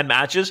 10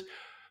 matches,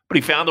 but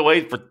he found a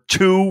way for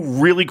 2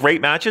 really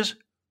great matches.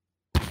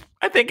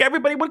 I think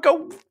everybody would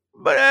go,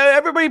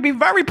 everybody would be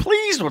very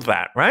pleased with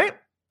that, right?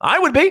 I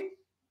would be.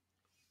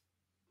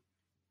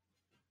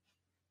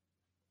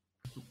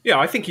 Yeah,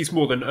 I think he's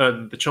more than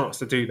earned the chance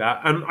to do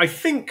that. And I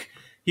think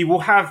he will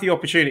have the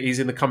opportunities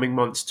in the coming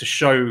months to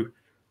show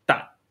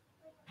that,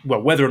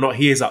 well, whether or not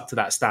he is up to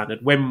that standard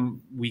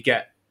when we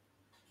get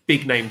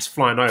big names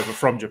flying over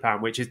from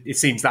Japan, which it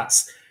seems that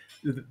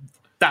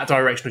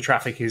direction of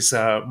traffic is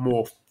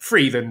more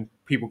free than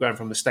people going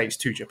from the States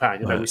to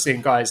Japan. We're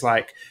seeing guys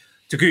like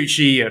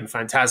Taguchi and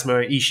Phantasma,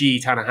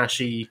 Ishii,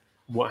 Tanahashi,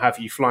 what have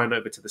you, flying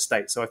over to the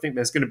States. So I think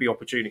there's going to be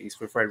opportunities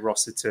for Fred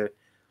Rosser to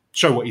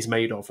show what he's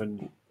made of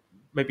and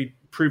maybe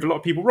prove a lot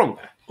of people wrong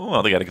there.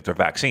 Well, they got to get their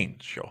vaccine,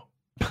 sure.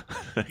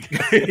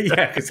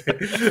 Yeah, because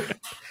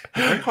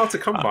very hard to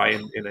come by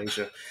in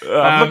Asia.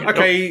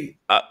 Okay.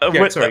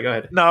 Sorry, go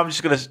ahead. No, I'm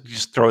just going to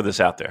throw this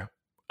out there.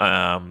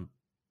 Are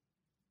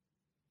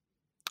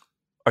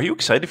you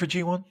excited for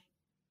G1?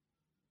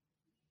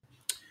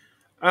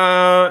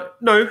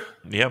 No.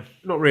 Yeah.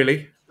 Not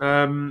really.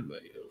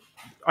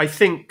 I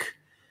think...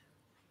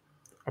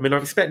 I'm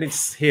expecting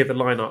to hear the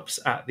lineups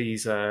at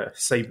these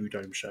Seibu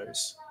Dome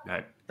shows.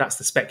 Right. That's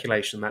the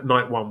speculation that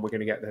night 1 we're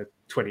going to get the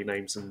 20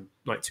 names and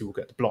night 2 we'll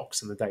get the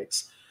blocks and the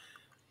dates.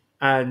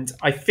 And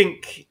I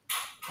think,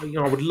 I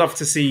would love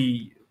to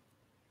see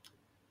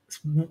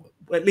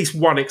at least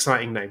one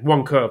exciting name,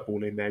 one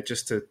curveball in there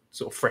just to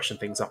sort of freshen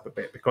things up a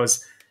bit.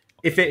 Because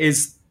if it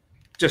is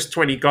just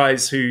 20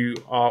 guys who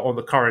are on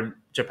the current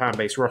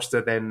Japan-based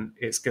roster, then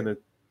it's going to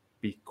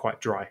be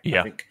quite dry,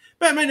 I think.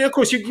 But of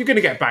course, you're going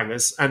to get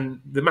bangers,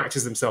 and the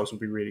matches themselves will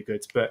be really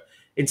good. But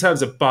in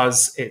terms of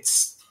buzz,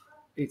 it's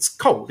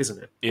cold,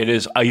 isn't it? It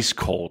is ice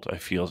cold.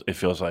 It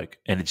feels like,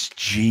 and it's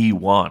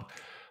G1.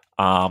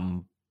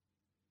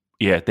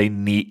 They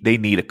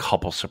need a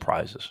couple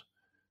surprises.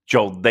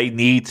 Joe, they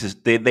need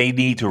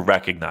to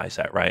recognize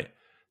that, right?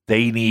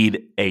 They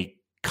need a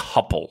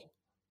couple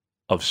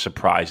of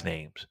surprise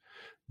names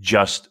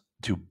just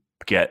to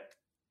get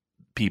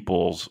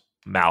people's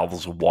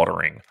mouths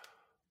watering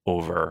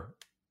over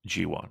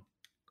G1,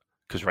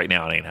 because right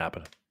now it ain't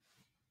happening.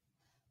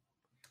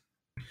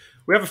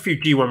 We have a few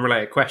G1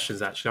 related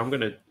questions, actually. I'm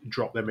going to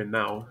drop them in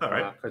now. All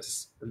right.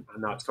 Because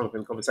now it's come up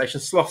in the conversation.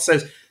 Sloth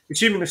says,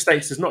 assuming the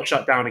States does not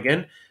shut down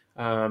again,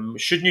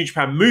 should New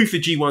Japan move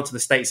the G1 to the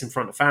States in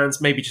front of fans?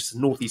 Maybe just the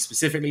Northeast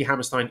specifically,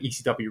 Hammerstein,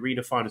 ECW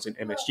Arena, finals in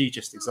MSG,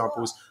 just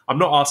examples. I'm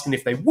not asking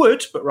if they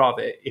would, but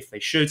rather if they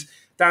should.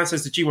 Dan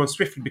says the G1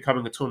 swiftly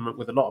becoming a tournament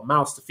with a lot of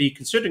mouths to feed,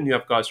 considering you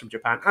have guys from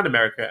Japan and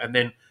America, and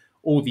then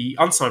all the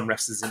unsigned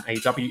wrestlers in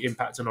AW,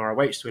 Impact and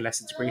ROH to a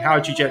lesser degree.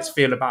 How do you gents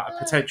feel about a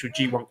potential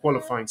G1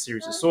 qualifying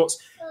series of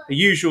sorts? The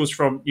usuals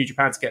from New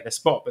Japan to get their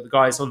spot, but the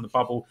guys on the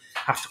bubble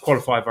have to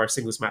qualify via a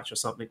singles match or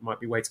something. It might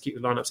be a way to keep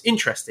the lineups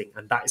interesting,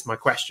 and that is my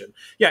question.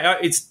 Yeah,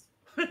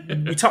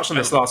 we touched on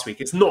this last week.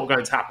 It's not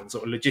going to happen.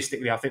 Sort of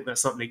logistically, I think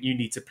that's something you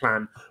need to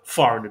plan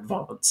far in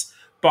advance.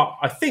 But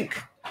I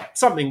think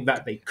something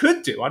that they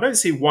could do, I don't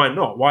see why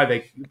not, why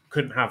they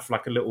couldn't have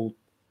like a little...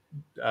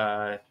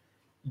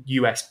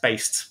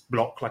 US-based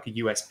block, like a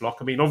US block.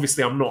 I mean,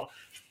 obviously, I'm not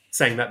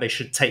saying that they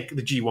should take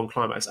the G1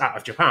 climax out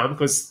of Japan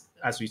because,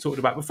 as we talked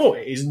about before,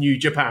 it is New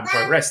Japan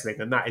Pro Wrestling,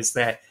 and that is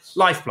their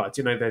lifeblood,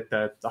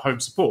 the home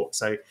support.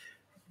 So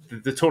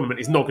the tournament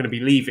is not going to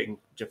be leaving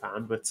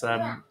Japan. But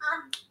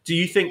do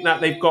you think that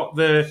they've got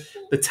the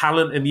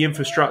talent and the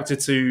infrastructure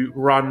to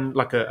run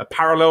like a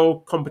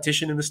parallel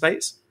competition in the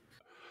States?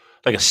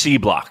 Like a C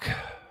block.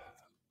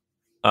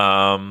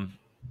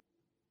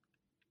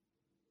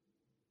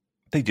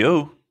 They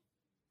do.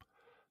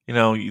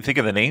 You think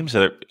of the names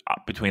that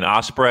are between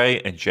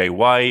Ospreay and Jay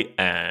White,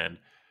 and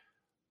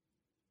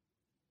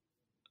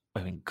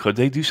could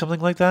they do something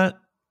like that?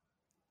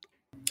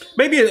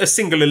 Maybe a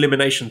single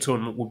elimination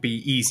tournament would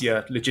be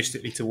easier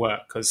logistically to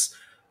work because,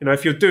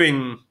 if you're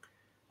doing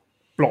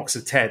blocks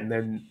of 10,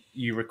 then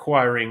you're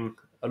requiring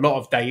a lot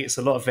of dates,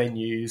 a lot of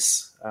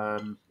venues.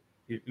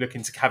 You're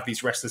looking to have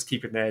these wrestlers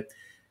keeping their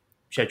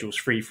schedules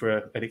free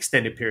for an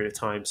extended period of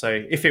time.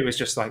 So if it was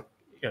just like,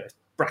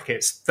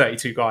 brackets,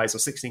 32 guys or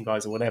 16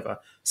 guys or whatever,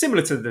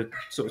 similar to the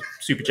sort of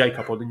Super J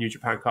Cup or the New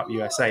Japan Cup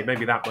USA,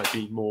 maybe that might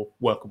be more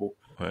workable.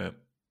 Right.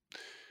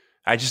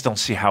 I just don't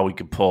see how we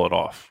could pull it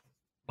off.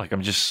 Like,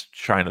 I'm just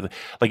trying to,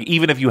 like,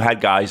 even if you had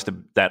guys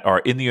that are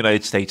in the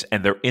United States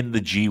and they're in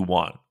the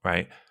G1,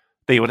 right?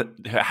 They would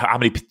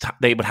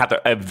have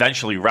to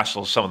eventually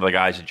wrestle some of the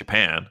guys in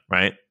Japan,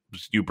 right?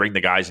 You bring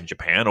the guys in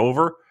Japan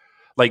over.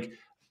 Like,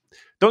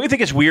 don't you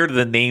think it's weird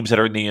the names that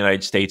are in the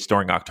United States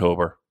during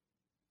October?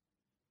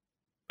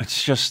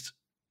 It's just,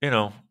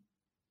 it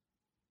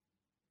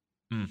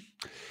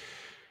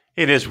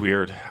is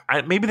weird.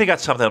 Maybe they got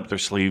something up their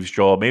sleeves,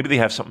 Joel. Maybe they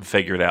have something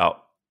figured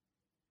out.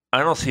 I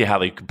don't see how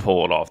they can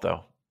pull it off,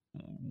 though,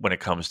 when it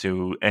comes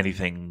to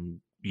anything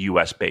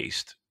U.S.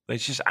 based. I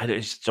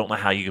just don't know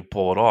how you can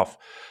pull it off.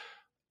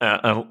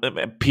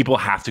 People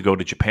have to go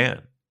to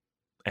Japan,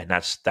 and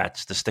that's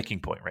the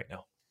sticking point right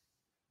now.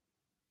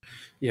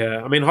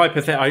 Yeah, I mean,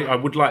 I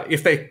would like,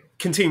 if they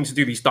continue to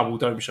do these double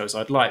dome shows,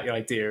 I'd like the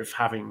idea of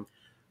having,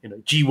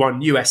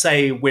 G1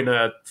 USA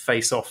winner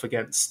face off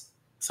against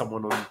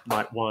someone on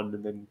night one,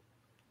 and then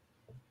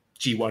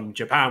G1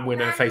 Japan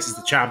winner faces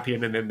the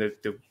champion, and then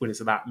the winners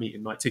of that meet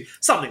in night two.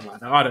 Something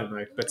like that. I don't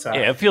know. But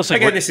it feels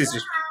like again, this is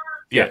just...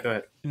 Yeah, go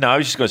ahead. No, I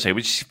was just going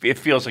to say, it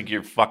feels like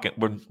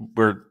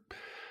we're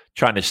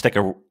trying to stick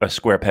a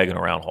square peg in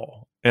a round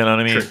hole. You know what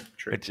I mean?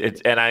 True.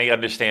 It's and I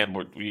understand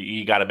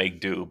you got to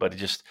make do, but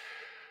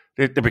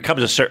there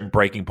becomes a certain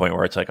breaking point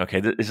where it's like,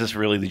 okay, is this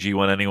really the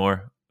G1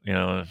 anymore?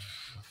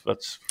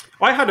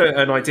 I had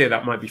an idea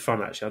that might be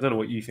fun, actually. I don't know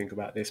what you think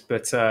about this,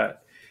 but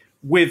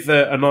with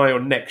an eye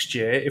on next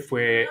year, if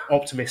we're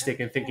optimistic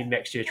and thinking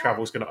next year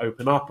travel is going to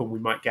open up and we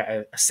might get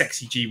a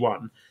sexy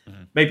G1,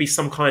 maybe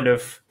some kind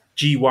of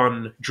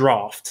G1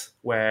 draft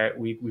where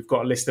we've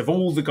got a list of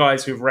all the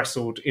guys who have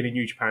wrestled in a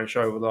New Japan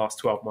show over the last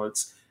 12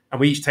 months, and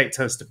we each take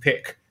turns to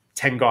pick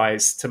 10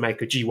 guys to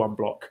make a G1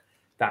 block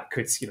that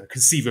could,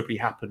 conceivably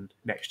happen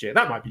next year.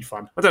 That might be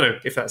fun. I don't know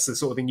if that's the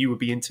sort of thing you would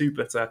be into,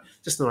 but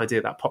just an idea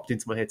that popped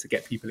into my head to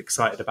get people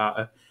excited about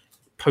a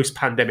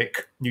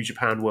post-pandemic New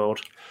Japan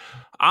world.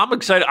 I'm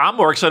excited. I'm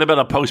more excited about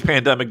a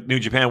post-pandemic New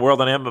Japan world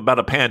than I am about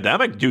a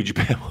pandemic New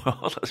Japan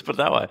world. Let's put it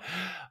that way.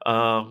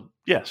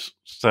 Yes.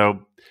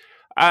 So,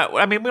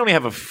 I mean, we only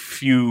have a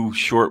few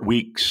short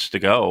weeks to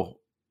go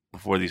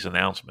before these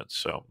announcements.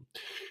 So,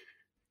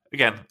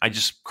 again, I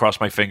just cross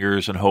my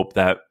fingers and hope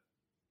that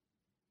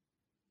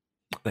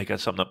they got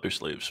something up their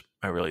sleeves.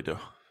 I really do.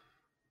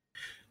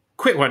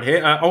 Quick one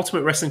here.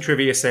 Ultimate Wrestling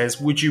Trivia says,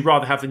 would you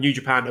rather have the New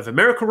Japan of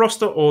America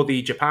roster or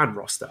the Japan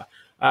roster?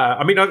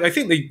 I mean, I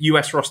think the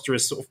US roster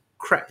has sort of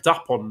crept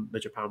up on the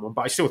Japan one,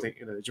 but I still think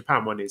the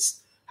Japan one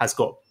has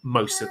got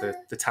most of the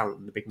talent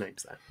and the big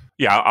names there.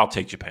 Yeah, I'll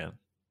take Japan.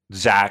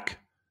 Zack,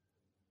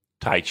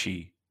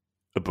 Taichi,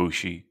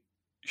 Ibushi,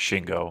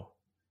 Shingo,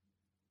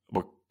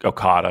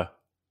 Okada.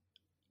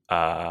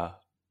 Yeah,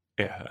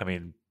 I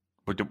mean,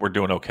 we're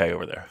doing okay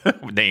over there.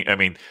 I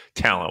mean,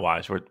 talent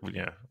wise, we're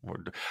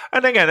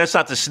and again, that's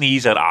not to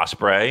sneeze at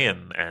Ospreay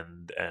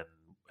and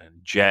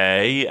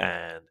Jay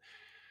and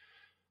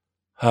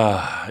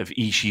if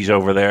Ishii's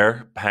over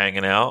there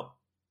hanging out.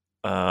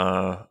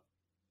 Yeah,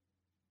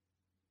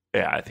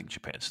 I think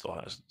Japan still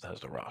has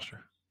the roster.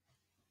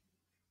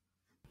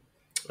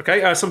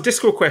 Okay, some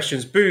Discord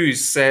questions.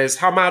 Booze says,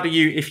 how mad are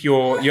you if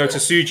you're Yota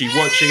Tsuji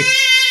watching...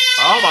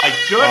 Oh my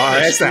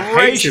goodness! That's a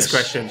haters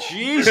question.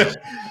 Jesus.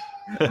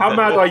 How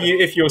mad are you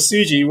if you're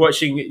Tsuji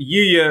watching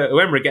Yuya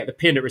Uemura get the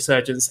pin at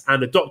Resurgence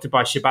and adopted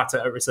by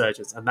Shibata at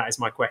Resurgence? And that is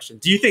my question.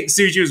 Do you think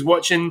Tsuji was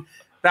watching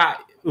that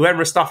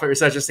Uemura stuff at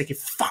Resurgence thinking,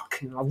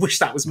 fuck, I wish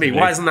that was me.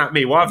 Why isn't that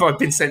me? Why have I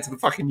been sent to the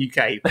fucking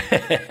UK?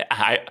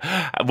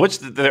 What's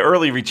the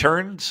early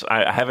returns?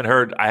 I haven't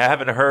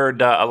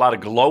heard a lot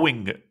of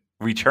glowing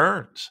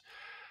returns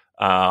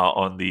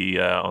on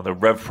the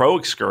Rev Pro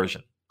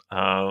excursion.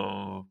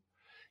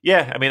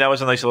 Yeah, I mean, that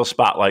was a nice little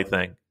spotlight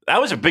thing. That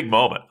was a big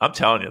moment. I'm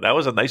telling you, that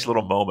was a nice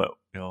little moment,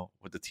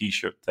 with the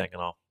T-shirt thing and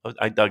all.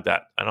 I dug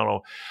that. I don't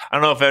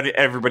know if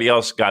everybody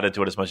else got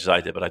into it as much as I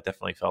did, but I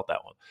definitely felt that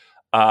one.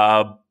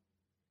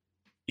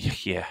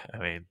 Yeah, I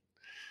mean,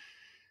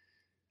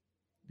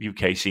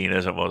 UK scene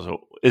isn't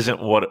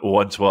what it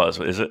once was,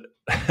 is it?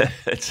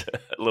 It's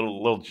a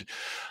little.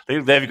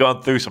 They've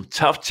gone through some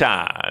tough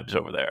times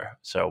over there.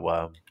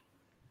 So,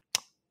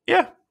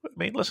 yeah, I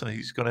mean, listen,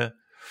 he's gonna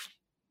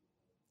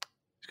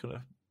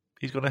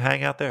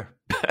hang out there.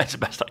 That's the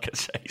best I can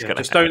say.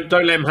 Just don't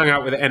let him hang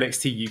out with the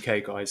NXT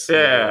UK guys.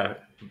 Yeah,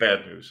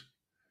 bad news.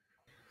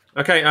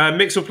 Okay,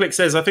 Mixelplick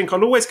says, I think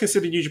I'll always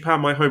consider New Japan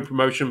my home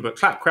promotion, but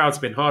clap crowds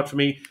have been hard for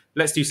me.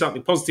 Let's do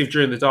something positive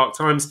during the dark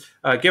times.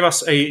 Give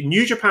us a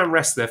New Japan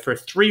wrestler for a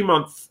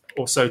 3-month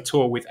or so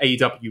tour with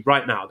AEW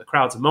right now. The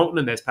crowds are molten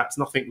and there's perhaps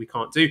nothing we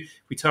can't do.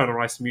 We turn our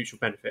eyes to mutual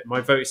benefit.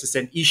 My vote is to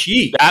send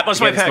Ishii. That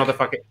was my pick.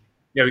 Motherfucker.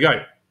 There we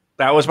go.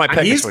 That was my pick.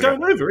 And he's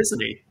going over,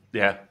 isn't he?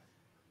 Yeah.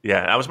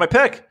 Yeah, that was my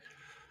pick.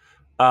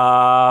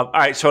 All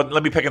right, so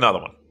let me pick another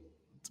one.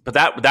 But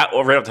that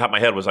right off the top of my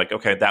head was like,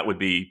 okay, that would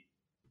be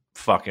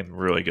fucking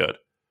really good.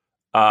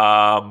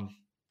 How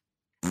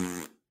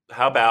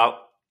about?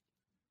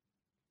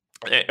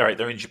 All right,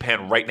 they're in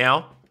Japan right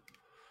now.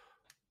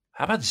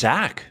 How about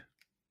Zach?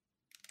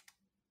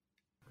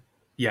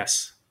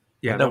 Yes.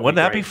 Yeah, Wouldn't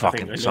that be great,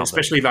 fucking something?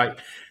 Especially like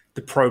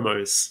the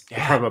promos, the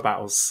promo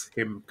battles,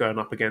 him going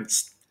up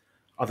against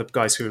other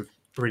guys who are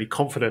really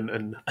confident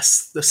and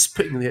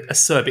putting the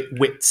acerbic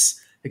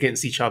wits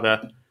against each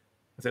other.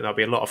 I think that'll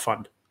be a lot of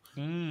fun.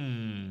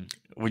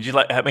 Would you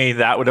like? I mean,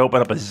 that would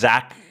open up a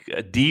Zach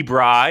D.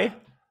 Bry.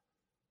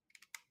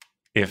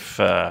 If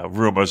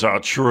rumors are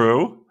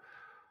true,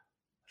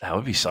 that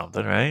would be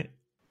something, right?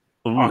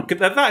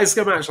 That is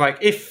going to match. Like,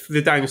 if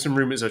the Danielson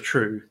rumors are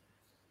true,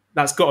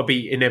 that's got to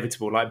be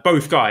inevitable. Like,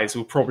 both guys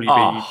will probably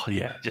be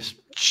just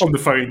on the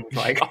phone.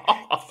 Like,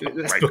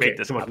 let's book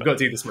it. Come on, we've got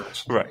to do this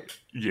match. Right?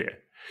 Yeah,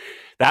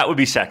 that would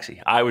be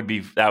sexy. That would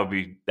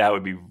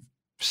be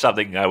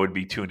something I would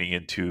be tuning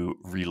into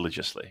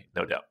religiously,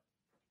 no doubt.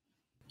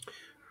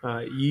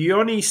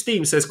 Yoni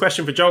Steam says,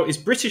 question for Joel, is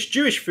British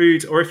Jewish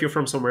food, or if you're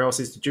from somewhere else,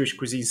 is the Jewish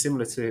cuisine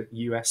similar to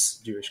US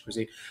Jewish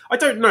cuisine? I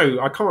don't know.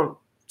 I can't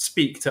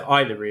speak to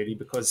either, really,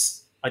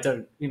 because I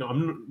don't,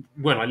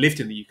 when I lived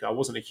in the UK, I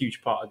wasn't a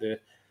huge part of the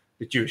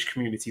Jewish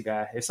community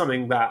there. It's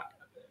something that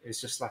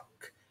is just like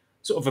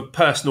sort of a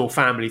personal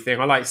family thing.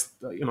 I like,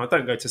 I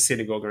don't go to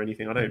synagogue or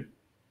anything. I don't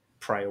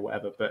pray or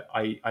whatever, but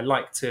I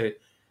like to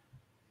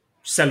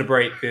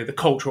celebrate the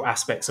cultural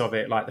aspects of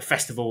it, like the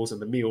festivals and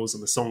the meals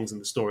and the songs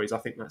and the stories. I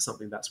think that's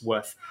something that's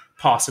worth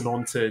passing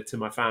on to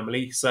my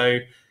family. So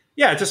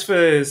yeah, just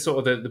for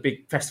sort of the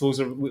big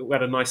festivals, we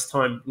had a nice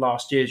time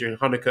last year during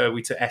Hanukkah.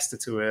 We took Esther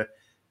to a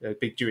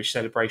big Jewish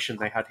celebration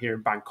they had here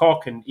in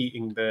Bangkok, and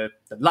eating the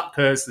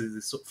latkes,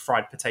 the sort of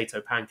fried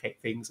potato pancake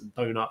things and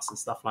donuts and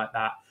stuff like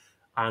that.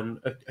 And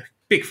a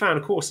big fan,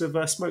 of course, of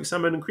smoked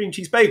salmon and cream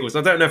cheese bagels.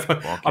 I don't know if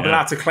I'm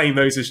allowed to claim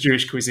those as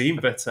Jewish cuisine,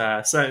 but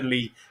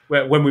certainly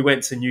when we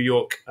went to New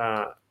York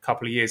a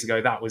couple of years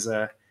ago, that was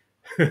a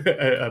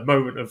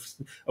moment of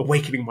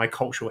awakening my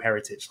cultural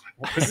heritage.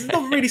 Because it's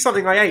not really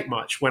something I ate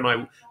much when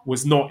I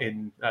was not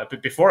in,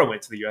 before I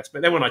went to the US.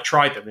 But then when I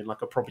tried them in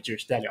like a proper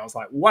Jewish deli, I was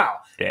like, wow,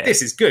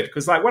 this is good.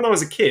 Because like when I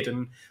was a kid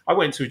and I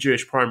went to a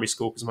Jewish primary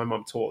school because my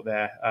mum taught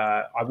there,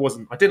 I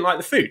didn't like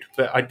the food,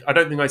 but I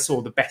don't think I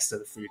saw the best of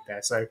the food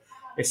there. So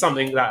it's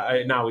something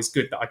that now is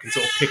good that I can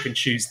sort of pick and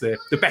choose the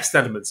best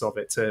elements of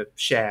it to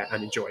share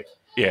and enjoy.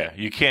 Yeah,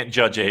 you can't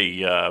judge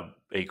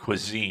a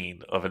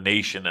cuisine of a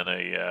nation and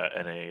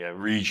a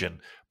region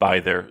by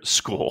their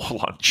school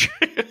lunch.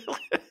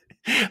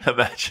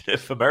 Imagine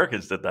if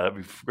Americans did that. That'd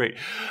be great.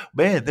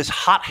 Man, this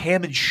hot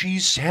ham and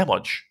cheese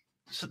sandwich,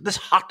 this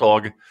hot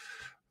dog,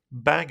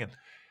 banging.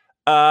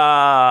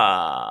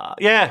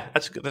 Yeah,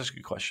 that's a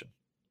good question.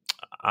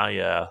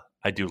 I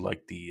do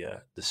like the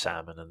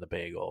salmon and the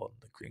bagel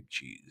and the cream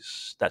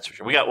cheese. That's for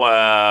sure. We got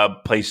one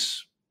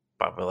place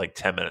probably like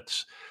 10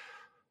 minutes.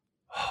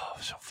 Oh,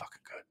 so fucking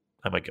good.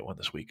 I might get one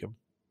this weekend.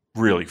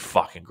 Really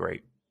fucking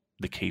great.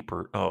 The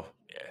caper. Oh,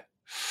 yeah.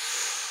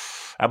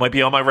 That might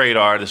be on my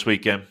radar this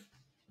weekend.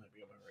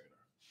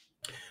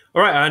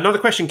 All right, another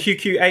question.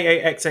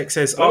 QQAAXX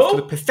says, after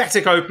the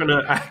pathetic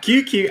opener at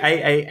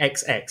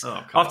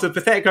QQAAXX, after the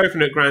pathetic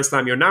opener at Grand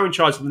Slam, you're now in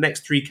charge of the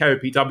next 3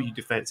 KOPW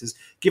defenses.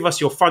 Give us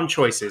your fun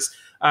choices.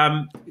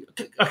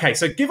 Okay,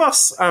 so give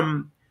us,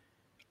 I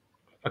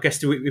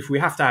guess, if we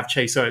have to have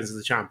Chase Owens as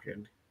the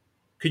champion,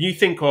 can you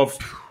think of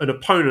an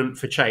opponent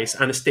for Chase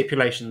and a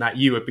stipulation that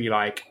you would be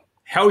like,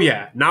 hell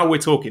yeah, now we're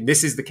talking.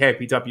 This is the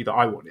KOPW that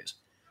I wanted.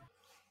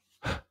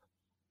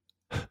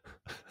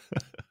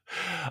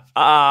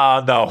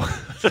 No.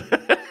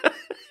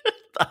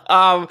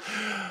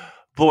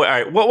 Boy, all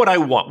right. What would I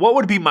want? What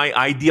would be my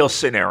ideal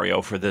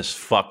scenario for this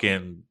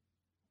fucking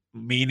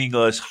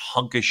meaningless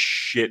hunk of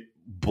shit,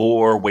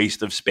 bore,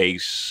 waste of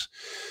space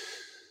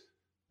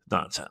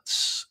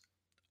nonsense?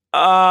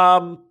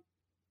 I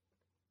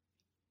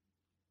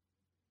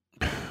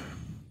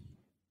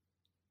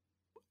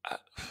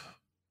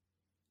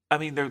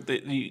mean,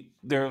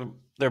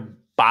 they're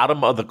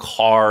bottom of the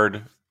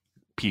card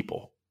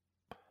people.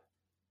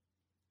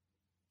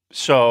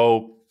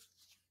 So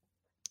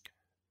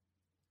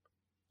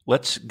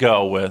let's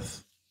go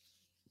with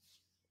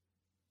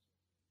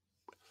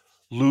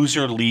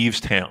loser leaves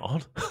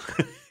town.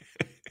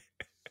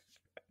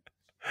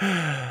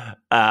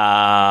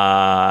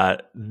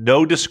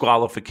 No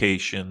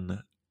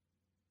disqualification.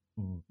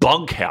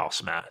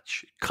 Bunkhouse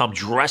match. Come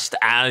dressed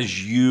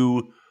as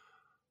you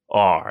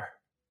are.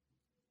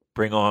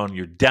 Bring on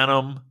your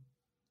denim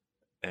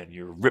and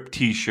your ripped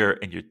t-shirt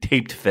and your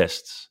taped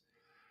fists.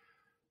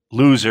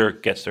 Loser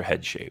gets their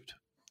head shaved.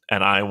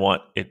 And I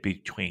want it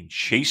between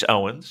Chase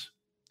Owens,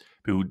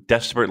 who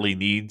desperately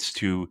needs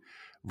to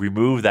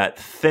remove that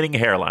thinning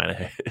hairline of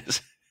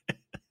his.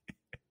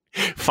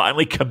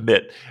 Finally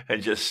commit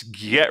and just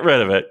get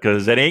rid of it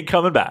because it ain't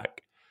coming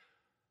back.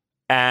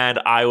 And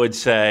I would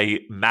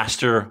say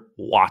Master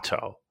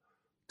Watto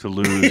to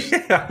lose.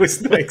 I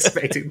was not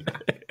expecting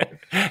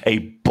that. A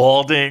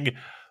balding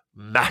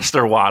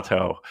Master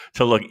Wato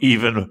to look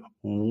even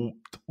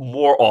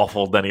more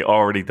awful than he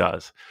already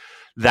does.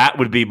 That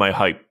would be my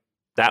hype.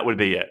 That would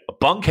be it. A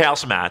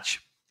bunkhouse match.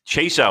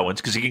 Chase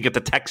Owens, because he can get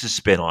the Texas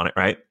spin on it,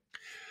 right?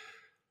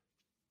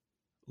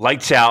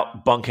 Lights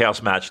out,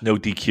 bunkhouse match, no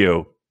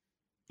DQ.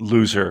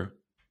 Loser,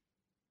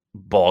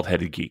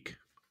 bald-headed geek.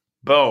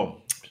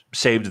 Boom.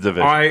 Saved the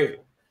division.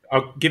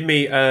 I'll give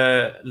me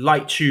a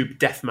light tube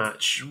death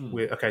match.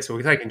 So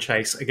we're taking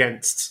Chase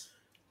against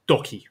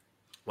Docky.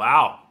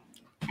 Wow.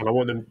 And I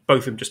want both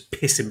of them just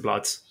pissing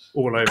blood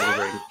all over the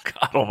ring.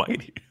 God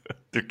almighty.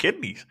 Their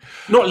kidneys.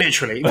 Not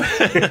literally.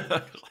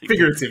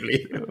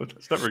 Figuratively.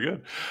 That's never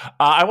good.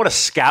 I want a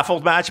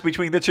scaffold match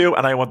between the two,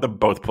 and I want them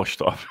both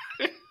pushed off.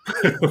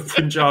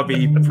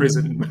 Punjabi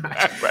prison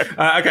match.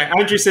 Right. Okay,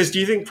 Andrew says, do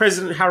you think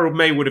President Harold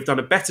May would have done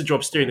a better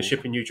job steering the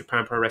ship in New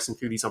Japan Pro Wrestling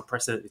through these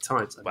unprecedented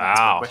times? Wow. That's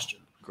my question.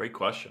 Great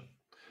question.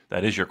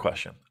 That is your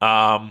question.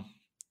 I'll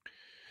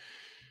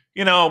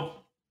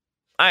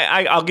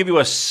give you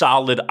a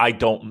solid I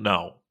don't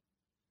know.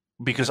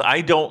 Because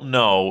I don't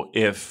know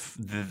if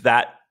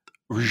that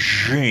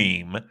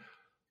regime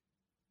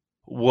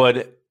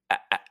would...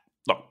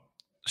 Look,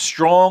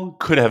 Strong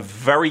could have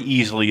very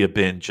easily have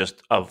been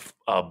just a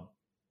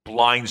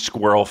blind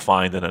squirrel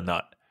finding a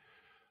nut.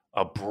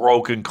 A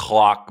broken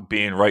clock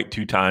being right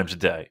 2 times a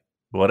day.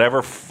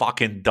 Whatever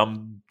fucking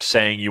dumb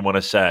saying you want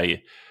to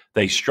say,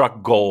 they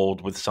struck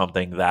gold with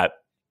something that,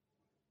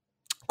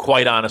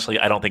 quite honestly,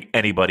 I don't think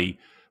anybody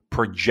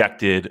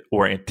projected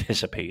or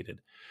anticipated.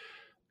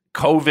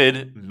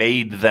 COVID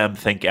made them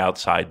think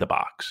outside the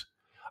box.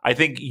 I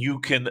think you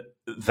can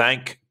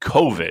thank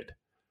COVID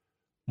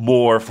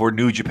more for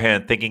New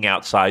Japan thinking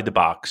outside the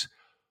box,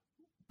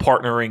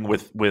 partnering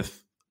with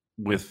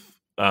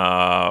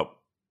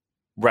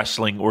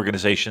wrestling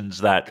organizations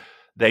that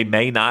they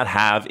may not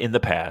have in the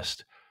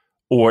past,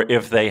 or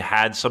if they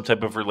had some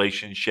type of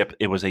relationship,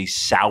 it was a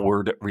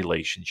soured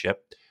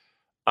relationship.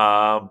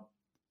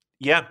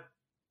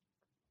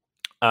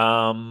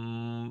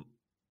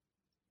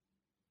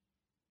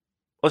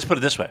 Let's put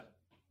it this way.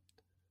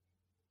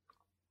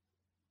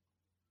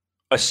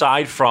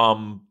 Aside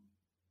from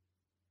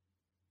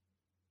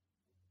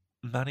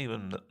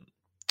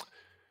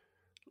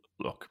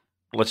look,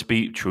 let's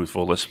be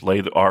truthful. Let's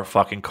lay our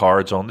fucking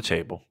cards on the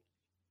table.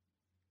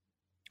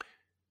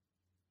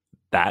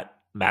 That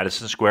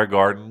Madison Square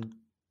Garden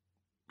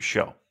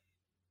show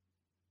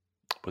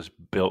was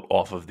built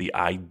off of the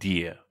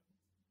idea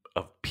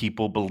of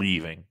people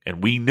believing,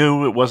 and we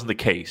knew it wasn't the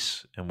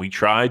case, and we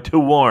tried to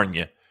warn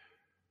you,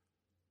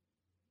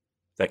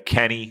 that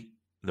Kenny,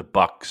 the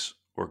Bucks,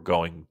 were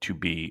going to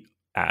be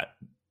at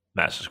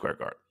Madison Square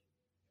Garden.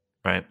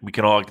 Right? We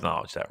can all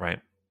acknowledge that, right?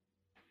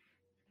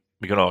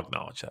 We can all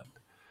acknowledge that.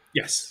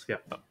 Yes. Yeah.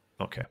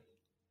 Okay.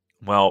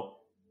 Well,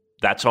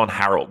 that's on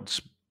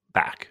Harold's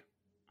back,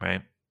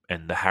 right?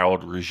 And the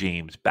Harold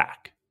regime's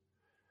back.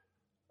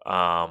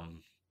 So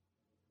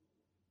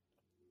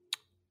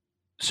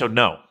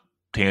no,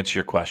 to answer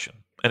your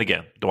question. And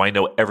again, do I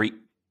know every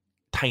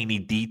tiny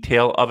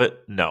detail of it?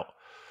 No.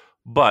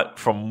 But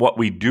from what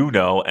we do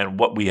know and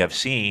what we have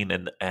seen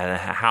and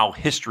how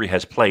history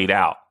has played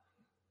out,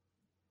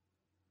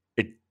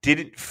 it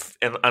didn't,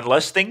 and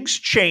unless things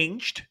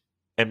changed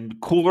and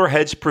cooler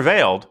heads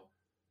prevailed,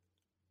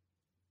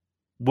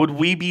 would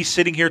we be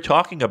sitting here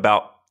talking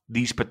about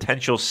these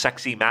potential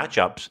sexy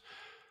matchups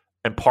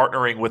and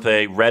partnering with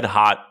a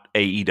red-hot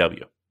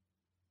AEW?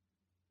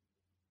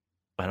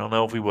 I don't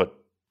know if we would.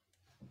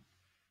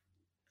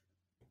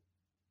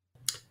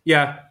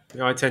 Yeah,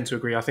 I tend to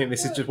agree. I think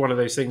this is just one of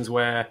those things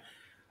where,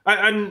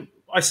 and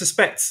I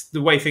suspect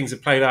the way things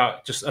have played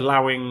out, just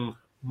allowing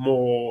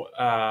more,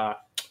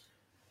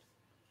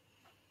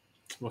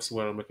 what's the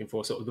word I'm looking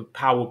for? Sort of the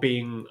power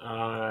being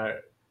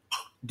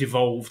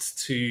devolved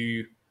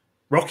to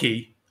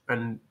Rocky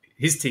and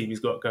his team he's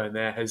got going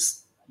there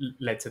has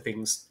led to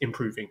things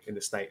improving in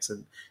the States.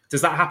 And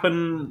does that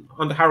happen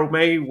under Harold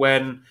May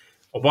when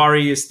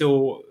Owari is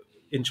still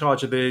in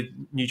charge of the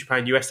New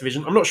Japan US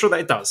division? I'm not sure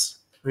that it does.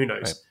 Who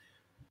knows?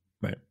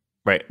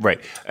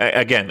 Right.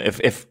 Again,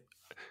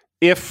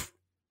 if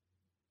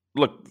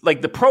look,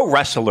 like the pro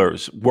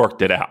wrestlers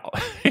worked it out,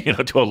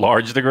 to a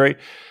large degree.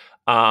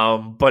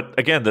 But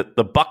again,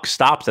 the buck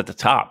stops at the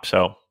top.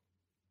 So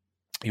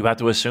you have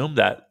to assume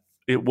that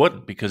it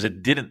wouldn't, because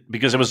it didn't,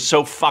 because it was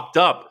so fucked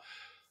up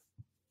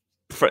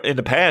in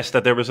the past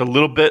that there was a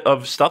little bit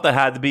of stuff that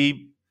had to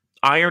be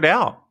ironed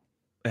out.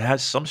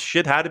 Some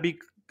shit had to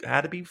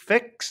be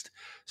fixed.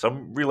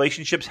 Some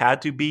relationships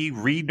had to be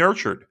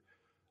re-nurtured.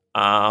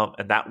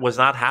 And that was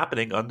not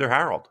happening under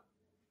Harold.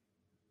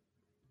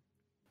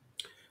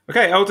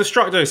 Okay, El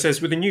Destructo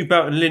says, with a new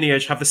belt and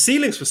lineage, have the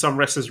ceilings for some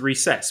wrestlers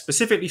reset,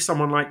 specifically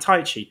someone like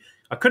Taichi.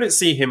 I couldn't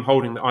see him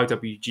holding the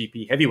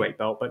IWGP heavyweight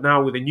belt, but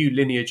now with a new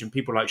lineage and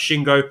people like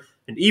Shingo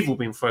and Evil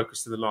being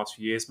focused in the last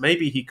few years,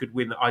 maybe he could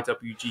win the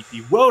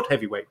IWGP World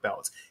Heavyweight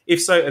belt.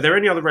 If so, are there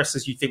any other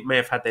wrestlers you think may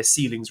have had their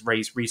ceilings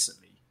raised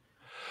recently?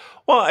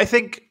 Well, I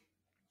think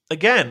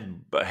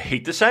again, I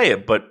hate to say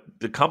it, but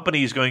the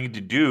company is going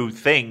to do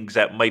things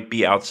that might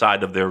be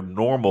outside of their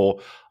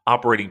normal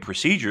operating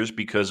procedures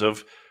because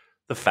of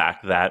the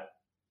fact that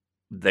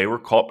they were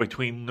caught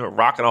between a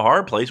rock and a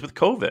hard place with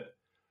COVID.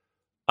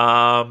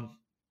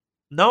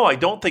 No, I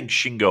don't think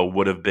Shingo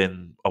would have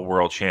been a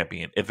world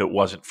champion if it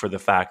wasn't for the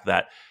fact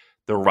that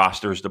their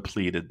roster is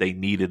depleted. They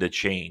needed a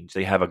change.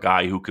 They have a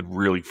guy who can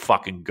really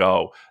fucking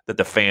go, that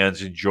the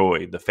fans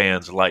enjoy, the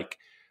fans like.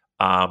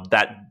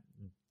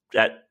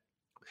 That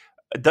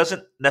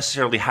doesn't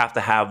necessarily have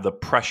to have the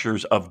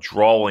pressures of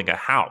drawing a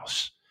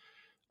house.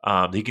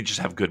 He can just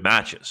have good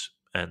matches,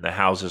 and the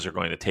houses are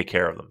going to take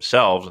care of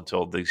themselves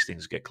until these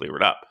things get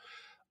cleared up.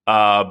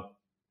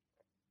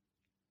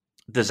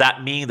 Does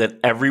that mean that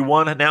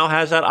everyone now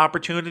has that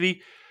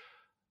opportunity?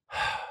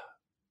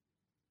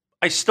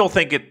 I still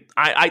think it.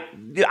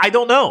 I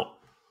don't know.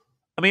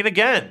 I mean,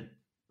 again,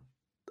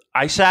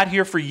 I sat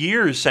here for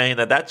years saying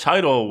that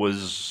title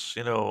was,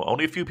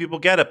 only a few people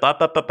get it.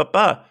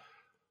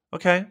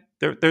 Okay,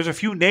 there's a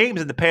few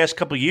names in the past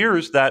couple of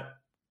years that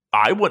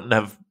I wouldn't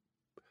have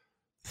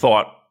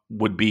thought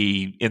would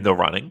be in the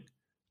running.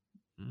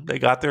 They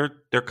got their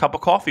cup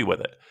of coffee with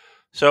it.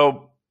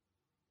 So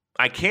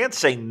I can't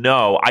say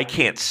no. I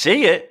can't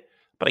see it,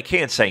 but I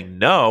can't say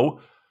no.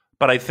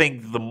 But I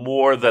think the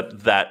more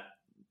that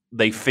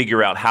they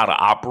figure out how to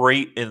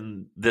operate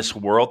in this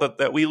world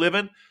that we live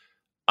in,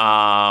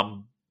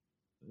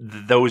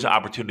 those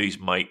opportunities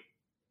might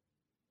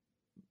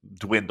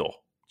dwindle,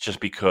 just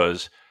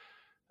because,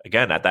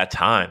 again, at that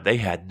time, they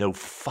had no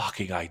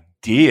fucking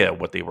idea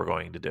what they were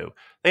going to do.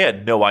 They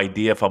had no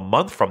idea if a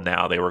month from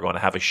now they were going to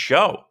have a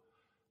show.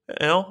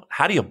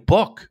 How do you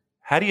book?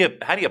 How do you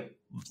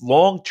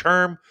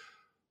long-term,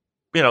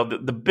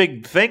 the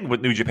big thing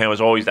with New Japan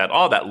was always that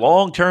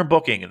long-term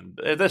booking, and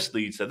this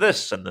leads to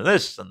this and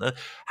this and this.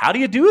 How do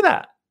you do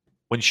that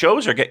when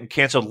shows are getting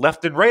canceled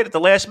left and right at the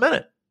last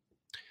minute?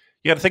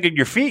 You got to think on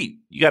your feet.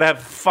 You got to have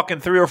fucking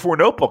 3 or 4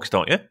 notebooks,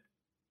 don't you?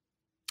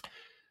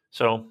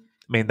 So,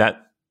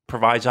 that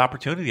provides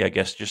opportunity, I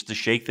guess, just to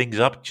shake things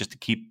up, just to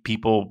keep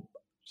people's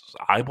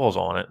eyeballs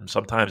on it. And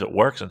sometimes it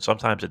works and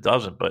sometimes it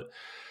doesn't. But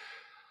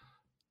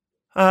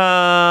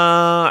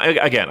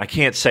again, I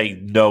can't say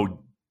no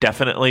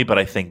definitely, but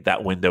I think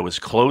that window is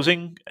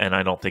closing. And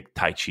I don't think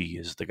Tai Chi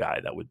is the guy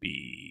that would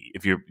be,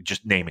 if you're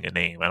just naming a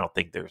name, I don't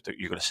think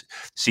you're going to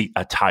see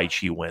a Tai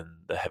Chi win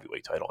the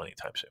heavyweight title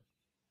anytime soon.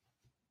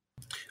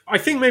 I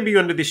think maybe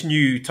under this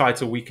new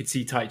title, we could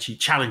see Tai Chi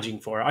challenging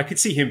for it. I could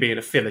see him being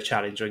a filler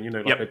challenger,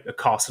 a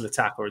Castle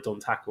Attack or a Don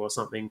Taco or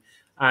something.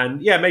 And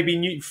maybe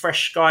new,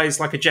 fresh guys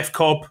like a Jeff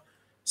Cobb,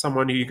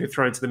 someone who you could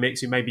throw into the mix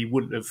who maybe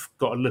wouldn't have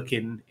got a look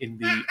in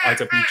the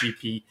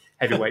IWGP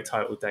heavyweight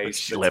title days.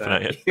 She's laughing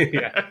at you.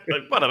 Yeah.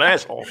 What an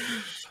asshole.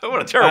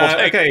 What a terrible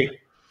take. Okay.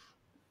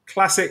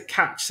 Classic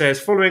Catch says,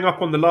 following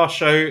up on the last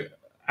show,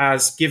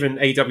 as given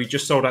AEW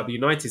just sold out the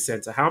United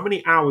Center, how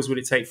many hours would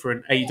it take for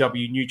an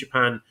AEW New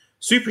Japan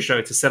Super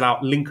Show to sell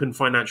out Lincoln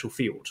Financial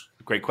Field?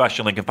 Great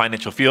question. Lincoln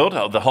Financial Field,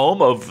 the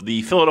home of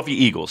the Philadelphia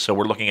Eagles. So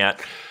we're looking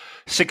at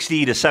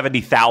 60 to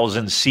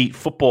 70,000 seat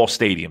football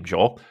stadium,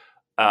 Joel.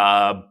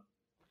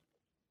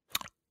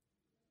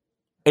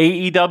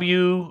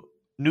 AEW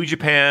New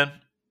Japan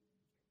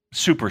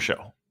Super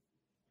Show.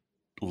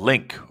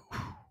 Link.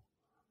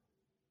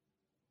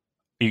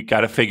 You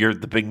got to figure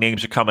the big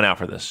names are coming out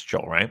for this,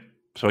 Joel, right?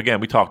 So again,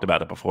 we talked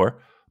about it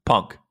before.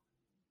 Punk,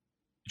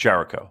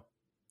 Jericho,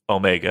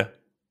 Omega,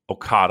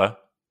 Okada,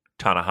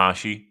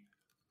 Tanahashi.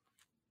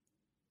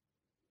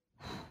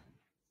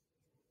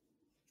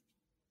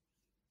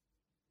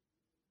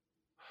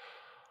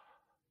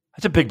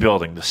 That's a big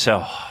building to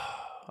sell.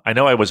 I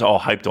know I was all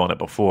hyped on it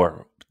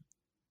before.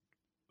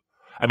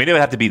 It would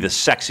have to be the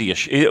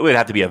sexiest. It would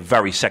have to be a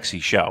very sexy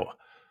show.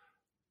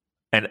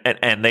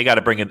 And they got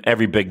to bring in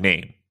every big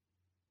name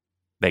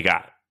they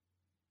got.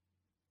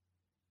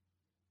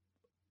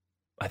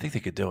 I think they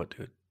could do it,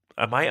 dude.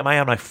 Am I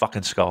on my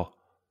fucking skull?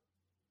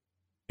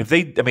 If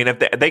they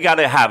got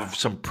to have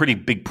some pretty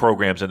big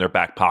programs in their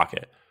back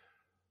pocket.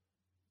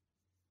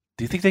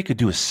 Do you think they could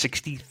do a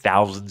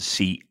 60,000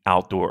 seat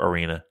outdoor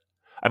arena?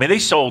 They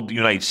sold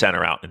United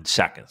Center out in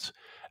seconds.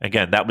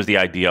 Again, that was the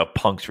idea of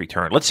Punk's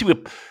return. Let's see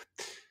what.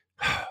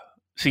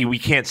 We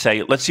can't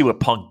say. Let's see what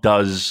Punk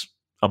does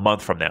a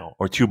month from now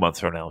or 2 months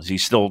from now. Is he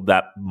still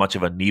that much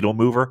of a needle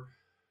mover?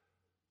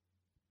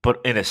 But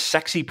in a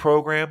sexy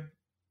program,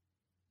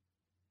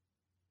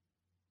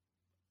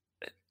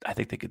 I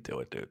think they could do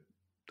it, dude.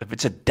 If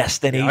it's a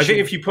destination. I think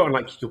if you put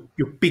on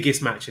your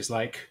biggest matches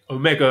like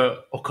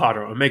Omega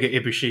Okada, Omega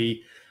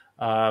Ibushi,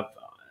 I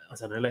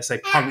don't know, let's say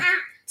Punk,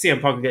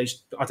 CM Punk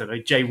against, I don't know,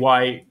 Jay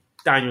White,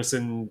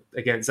 Danielson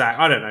against Zack,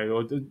 I don't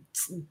know.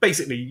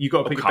 Basically, you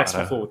got to put your best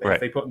foot forward there. Right.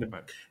 If they put in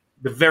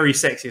the very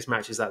sexiest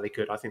matches that they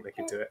could, I think they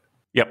could do it.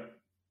 Yep.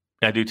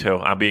 I do too.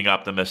 I'm being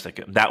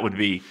optimistic. That would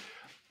be,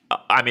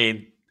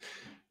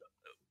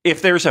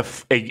 if there's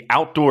a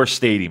outdoor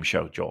stadium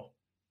show, Joel,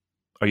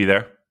 are you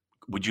there?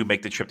 Would you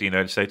make the trip to the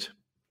United States?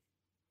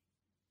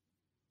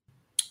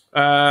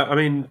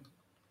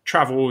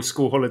 travel,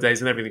 school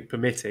holidays, and everything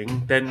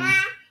permitting, then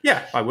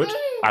yeah, I would.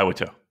 I would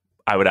too.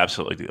 I would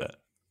absolutely do that.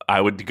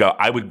 I would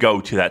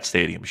go to that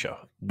stadium show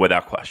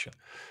without question.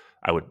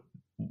 I would.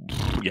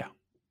 Yeah,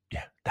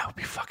 that would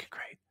be fucking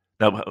great.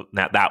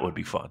 That would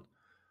be fun.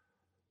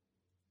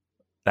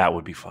 That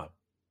would be fun.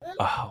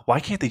 Why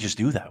can't they just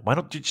do that? Why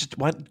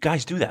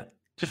guys do that?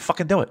 Just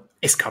fucking do it.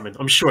 It's coming.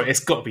 I'm sure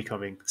it's got to be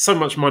coming. So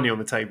much money on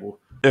the table.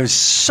 There's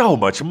so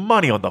much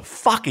money on the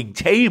fucking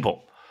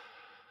table.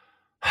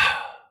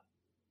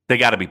 They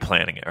got to be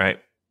planning it, right?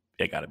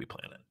 They got to be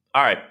planning it.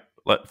 All right.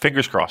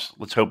 Fingers crossed.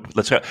 Let's hope.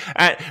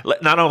 And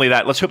not only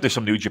that, let's hope there's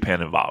some New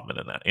Japan involvement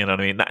in that. You know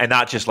what I mean? And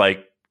not just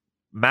like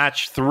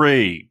match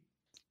 3,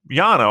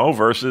 Yano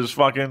versus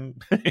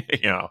fucking,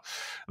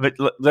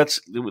 let's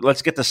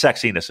get the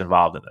sexiness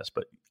involved in this.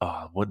 But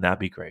wouldn't that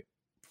be great?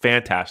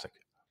 Fantastic.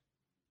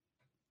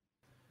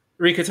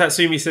 Rika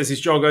Tatsumi says, is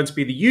Joel going to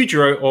be the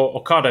Yujiro or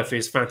Okada for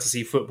his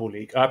fantasy football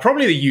league?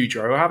 Probably the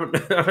Yujiro. I haven't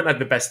had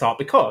the best start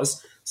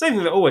because same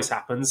thing that always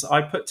happens.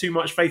 I put too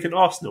much faith in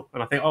Arsenal,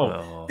 and I think,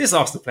 this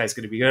Arsenal player is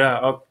going to be good.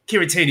 Or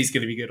Kiritini's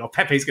going to be good. Or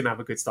Pepe's going to have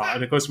a good start.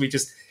 And of course, we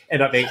just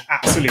end up being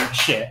absolute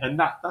shit. And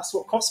that's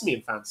what cost me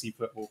in fantasy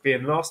football,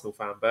 being an Arsenal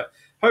fan. But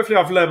hopefully,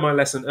 I've learned my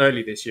lesson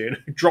early this year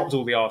and dropped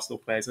all the Arsenal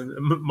players and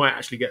might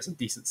actually get some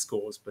decent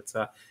scores. But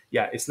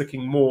it's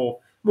looking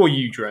more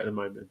Yujiro at the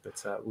moment.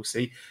 But we'll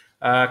see.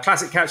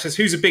 Classic Catch says,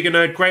 who's a bigger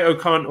nerd, Great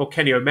Okan or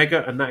Kenny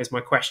Omega? And that is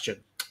my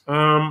question.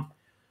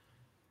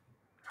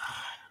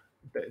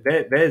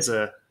 There's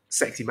a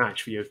sexy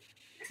match for your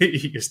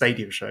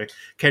stadium show.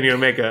 Kenny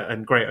Omega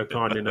and Great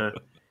Okan in a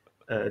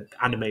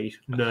anime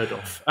nerd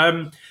off.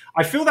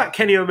 I feel that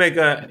Kenny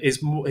Omega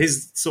is more,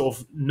 his sort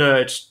of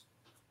nerd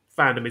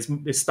fandom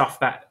is stuff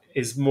that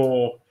is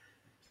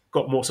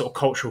got more sort of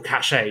cultural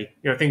cachet.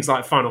 Things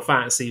like Final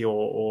Fantasy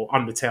or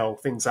Undertale,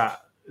 things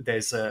that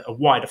there's a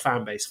wider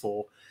fan base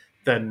for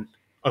than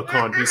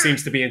Okan, who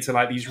seems to be into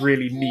like these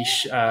really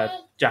niche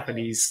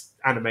Japanese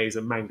animes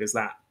and mangas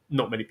that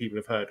not many people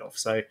have heard of.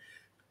 So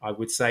I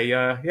would say,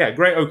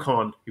 Great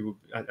Okan, who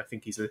I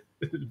think he's a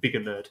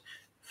bigger nerd.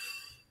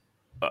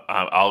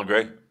 I'll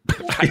agree.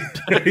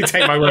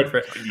 Take my word for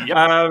it. Yep.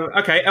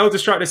 Okay, El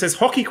Destructor says,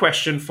 hockey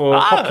question for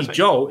Hockey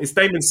Joel. Is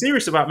Damon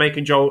serious about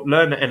making Joel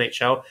learn the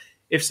NHL?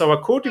 If so, I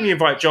accordingly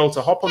invite Joel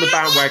to hop on the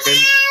bandwagon.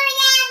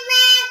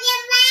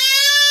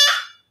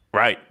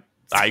 Right.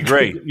 I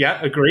agree.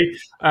 Yeah, agree.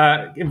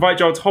 Invite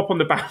Joel to hop on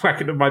the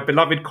bandwagon of my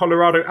beloved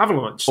Colorado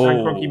Avalanche.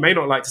 Stan Kroenke may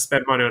not like to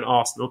spend money on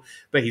Arsenal,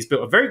 but he's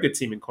built a very good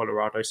team in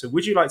Colorado. So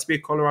would you like to be a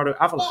Colorado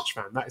Avalanche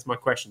fan? That is my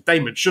question.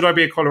 Damon, should I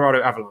be a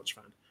Colorado Avalanche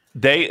fan?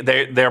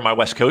 They're my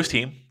West Coast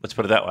team. Let's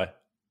put it that way.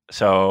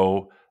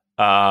 So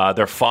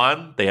they're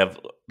fun. They have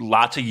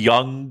lots of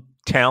young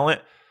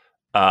talent.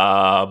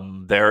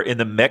 They're in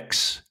the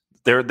mix.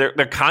 They're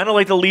kind of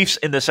like the Leafs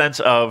in the sense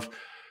of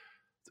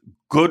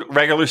good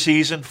regular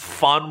season,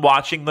 fun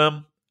watching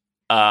them.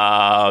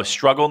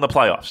 Struggle in the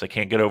playoffs. They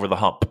can't get over the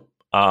hump.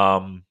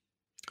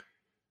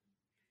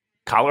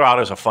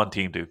 Colorado's a fun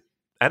team, dude.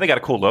 And they got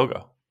a cool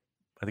logo.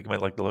 I think you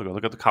might like the logo.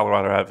 Look at the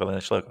Colorado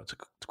Avalanche logo. It's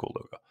a cool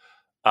logo.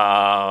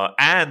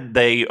 And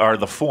they are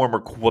the former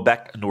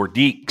Quebec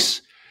Nordiques,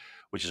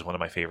 which is one of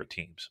my favorite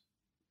teams.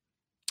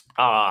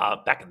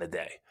 Back in the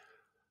day.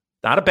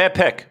 Not a bad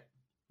pick,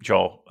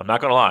 Joel. I'm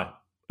not going to lie.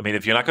 I mean,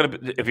 if you're not going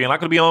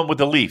to be on with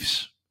the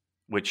Leafs,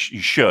 which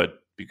you should,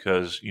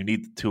 because you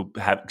need to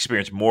have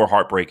experienced more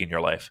heartbreak in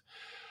your life.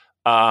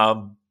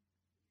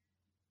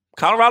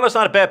 Colorado's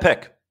not a bad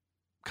pick.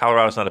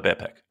 What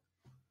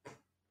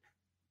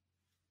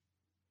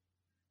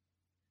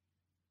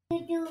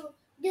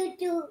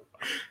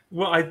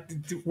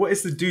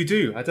is the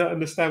doo-doo? I don't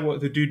understand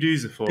what the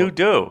doo-doos are for.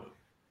 Doo-doo.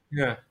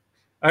 Yeah.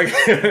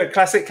 Okay.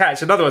 Classic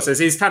Catch. Another one says,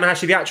 is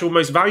Tanahashi the actual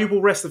most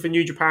valuable wrestler for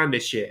New Japan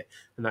this year?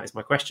 And that is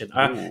my question.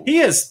 He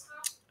is.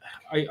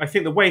 I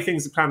think the way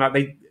things are planned out,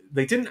 they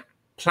didn't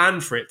plan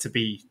for it to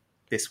be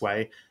this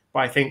way, but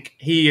I think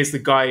he is the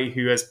guy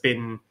who has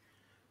been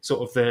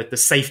sort of the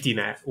safety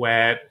net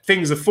where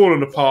things have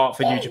fallen apart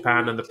for New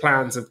Japan and the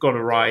plans have gone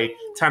awry.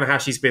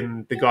 Tanahashi's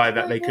been the guy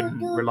that they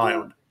can rely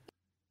on.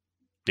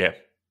 Yeah.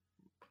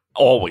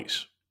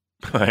 Always.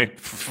 Right?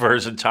 For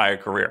his entire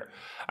career.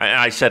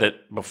 I said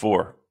it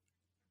before,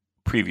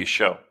 previous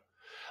show.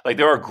 Like,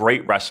 there are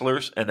great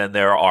wrestlers, and then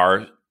there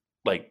are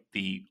like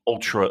the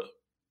ultra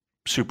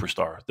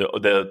superstar,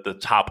 the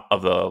top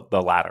of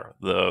the ladder,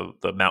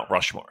 the Mount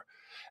Rushmore.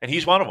 And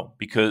he's one of them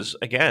because,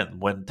 again,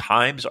 when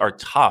times are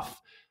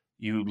tough,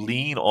 you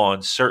lean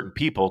on certain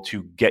people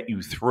to get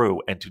you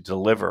through and to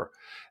deliver.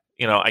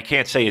 I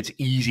can't say it's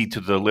easy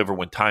to deliver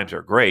when times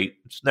are great.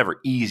 It's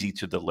never easy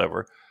to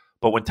deliver.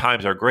 But when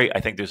times are great, I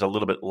think there's a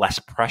little bit less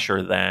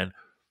pressure than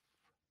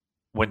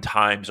when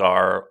times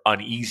are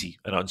uneasy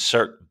and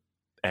uncertain.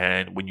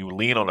 And when you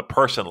lean on a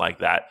person like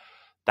that,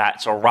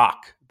 that's a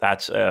rock.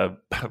 That's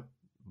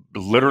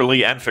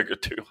literally and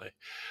figuratively.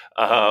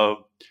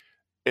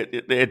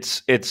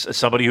 It's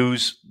somebody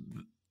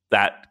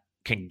that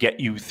can get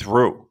you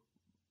through.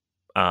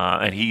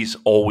 And he's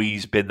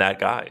always been that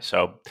guy.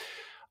 So,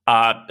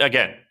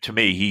 again, to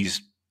me,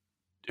 he's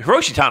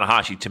Hiroshi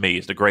Tanahashi, to me,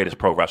 is the greatest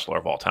pro wrestler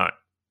of all time.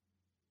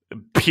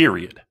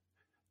 Period.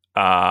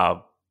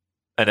 And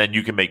then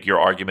you can make your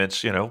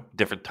arguments,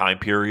 different time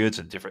periods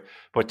and different.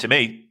 But to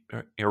me,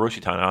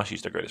 Hiroshi Tanahashi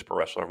is the greatest pro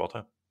wrestler of all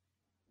time.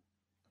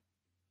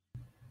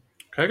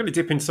 Okay, I'm going to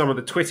dip into some of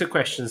the Twitter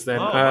questions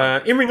then.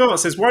 In-Ring Art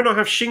says, why not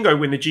have Shingo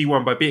win the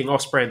G1 by beating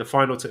Ospreay in the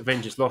final to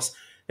avenge his loss?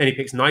 Then he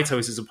picks Naito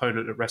as his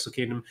opponent at Wrestle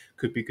Kingdom.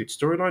 Could be a good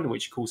storyline, in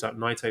which he calls out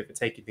Naito for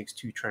taking things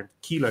too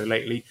tranquilo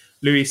lately.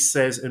 Luis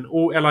says, an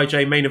all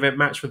LIJ main event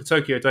match for the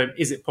Tokyo Dome.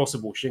 Is it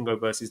possible? Shingo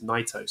versus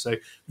Naito. So have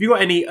you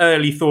got any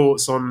early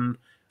thoughts on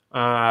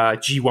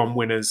G1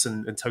 winners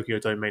and Tokyo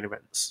Dome main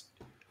events?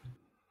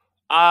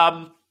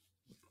 I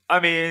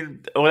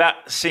mean, without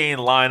seeing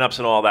lineups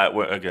and all that,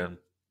 again,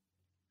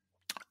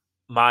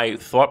 my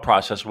thought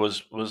process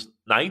was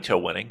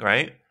Naito winning,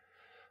 right?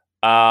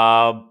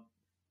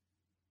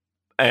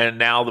 And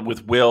now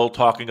with Will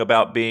talking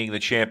about being the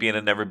champion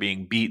and never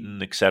being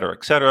beaten, et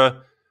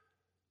cetera,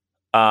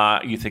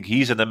 you think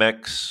he's in the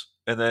mix.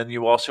 And then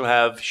you also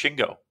have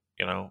Shingo,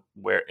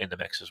 where in the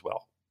mix as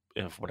well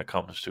when it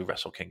comes to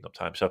Wrestle Kingdom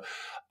time. So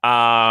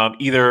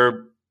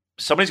either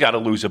somebody's got to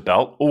lose a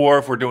belt, or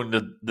if we're doing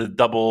the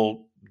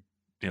double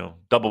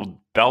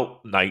belt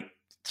night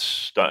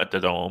at the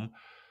Dome,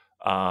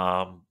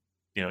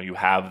 you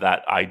have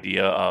that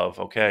idea of,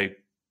 okay,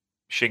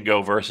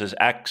 Shingo versus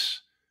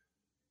X,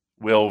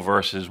 Will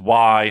versus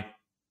Y,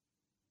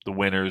 the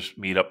winners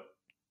meet up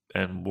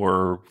and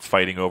we're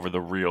fighting over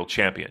the real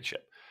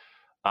championship.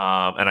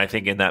 And I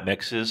think in that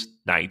mix is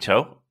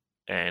Naito,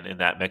 and in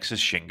that mix is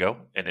Shingo,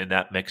 and in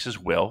that mix is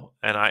Will.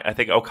 And I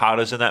think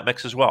Okada's in that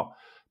mix as well.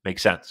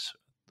 Makes sense.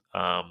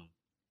 So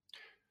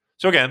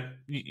again,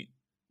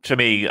 to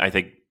me, I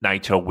think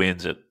Naito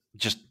wins it.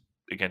 Just,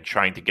 again,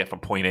 trying to get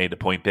from point A to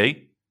point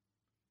B.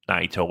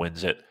 Naito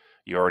wins it.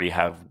 You already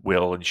have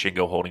Will and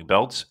Shingo holding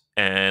belts,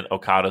 and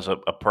Okada's a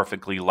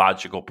perfectly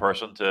logical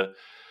person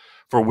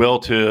for Will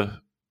to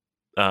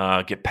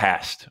get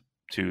past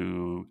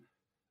to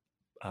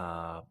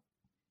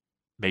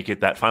make it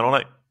that final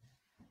night.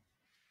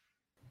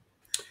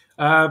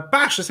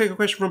 Bash, let's take a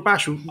question from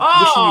Bash. Wishing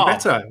you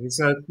better.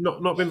 He's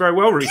not been very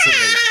well recently.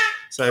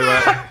 So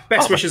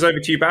best wishes over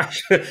to you,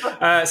 Bash.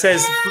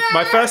 Says,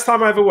 my first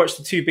time I ever watched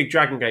the two big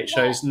Dragon Gate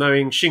shows,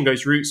 knowing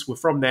Shingo's roots were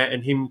from there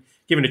and him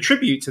giving a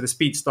tribute to the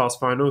Speed Stars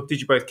final.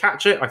 Did you both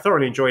catch it? I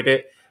thoroughly enjoyed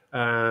it.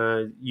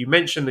 You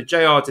mentioned the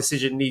JR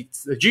decision the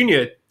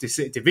junior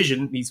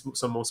division needs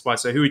some more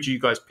spice. So who would you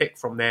guys pick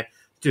from there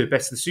to do the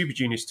best of the Super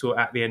Juniors tour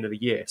at the end of the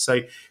year? So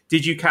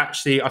did you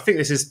catch I think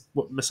this is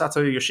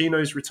Masato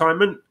Yoshino's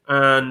retirement,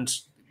 and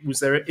is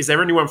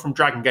there anyone from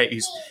Dragon Gate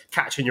who's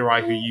catching your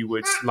eye who you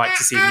would like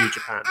to see in New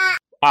Japan?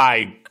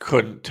 I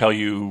couldn't tell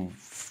you.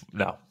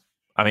 No,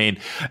 I mean,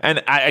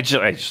 and I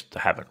just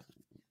haven't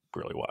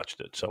really watched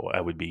it, so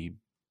I would be.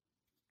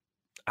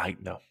 I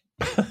know.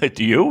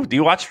 Do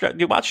you watch Dragon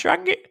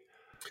Gate?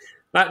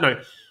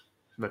 No.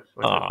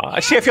 I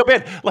see. I feel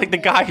bad. Like, the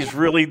guy is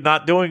really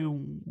not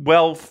doing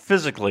well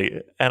physically,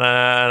 and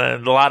a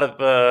lot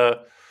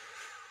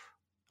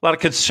of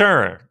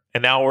concern.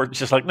 And now we're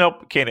just like,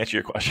 nope, can't answer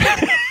your question.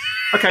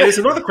 Okay, there's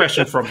another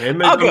question from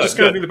him. I'm just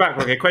going through the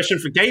background. A question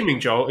for Gaming,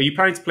 Joel. Are you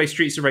planning to play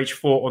Streets of Rage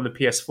 4 on the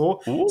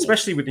PS4,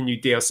 especially with the new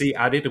DLC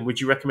added? And would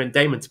you recommend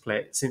Damon to play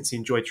it since he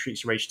enjoyed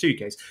Streets of Rage 2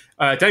 games?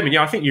 Damon,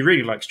 I think you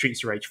really like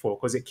Streets of Rage 4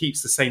 because it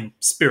keeps the same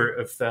spirit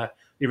of the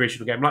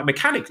original game. Like,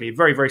 mechanically,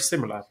 very, very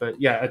similar. But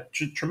yeah,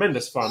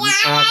 tremendous fun.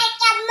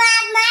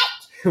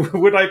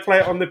 Would I play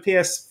it on the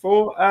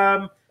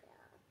PS4?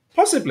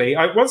 Possibly.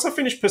 Once I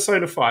finish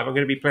Persona 5, I'm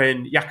going to be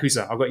playing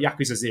Yakuza. I've got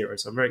Yakuza 0,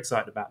 so I'm very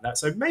excited about that.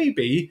 So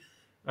maybe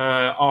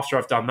after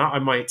I've done that, I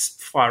might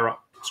fire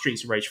up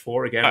Streets of Rage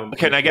 4 again.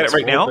 Can I get it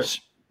right now?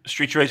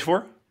 Streets of Rage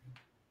 4?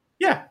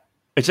 Yeah.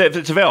 It's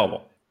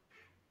available.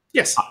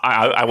 Yes.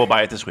 I will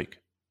buy it this week.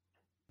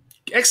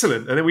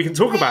 Excellent. And then we can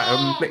talk about it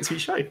on next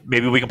week's show.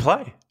 Maybe we can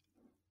play.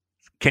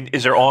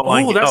 Is there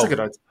online? Oh, that's a good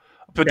idea.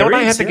 But don't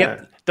I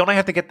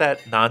have to get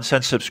that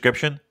nonsense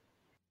subscription?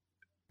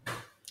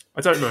 I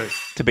don't know.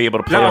 To be able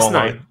to play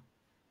online?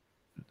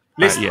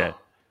 Yeah.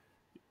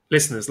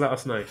 Listeners, let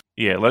us know.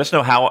 Yeah, let us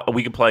know how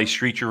we can play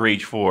Streets of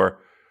Rage 4.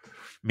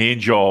 Me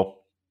and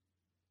Joel.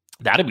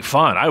 That'd be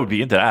fun. I would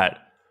be into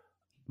that.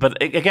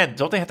 But again,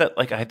 don't they have to,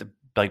 I had to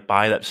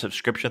buy that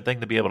subscription thing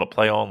to be able to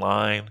play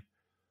online?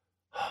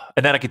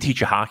 And then I could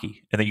teach you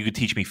hockey. And then you could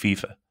teach me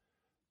FIFA.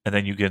 And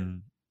then you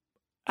can...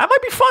 That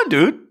might be fun,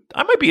 dude.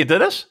 I might be into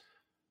this.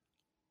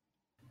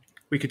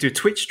 We could do a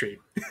Twitch stream.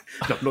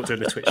 No, I'm not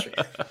doing a Twitch stream.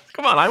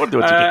 Come on, I want to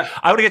do a Twitch stream.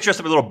 I want to get dressed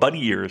up with little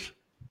bunny ears.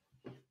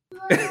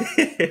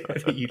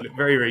 You look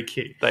very, very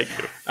cute. Thank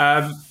you.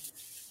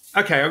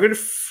 Okay, I'm going to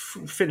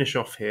finish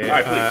off here. All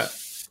right,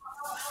 please.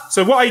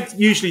 So what I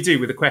usually do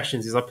with the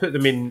questions is I put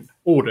them in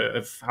order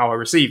of how I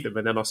receive them,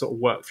 and then I sort of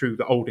work through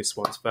the oldest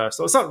ones first.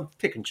 So I start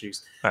pick and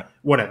choose. Right.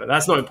 Whatever,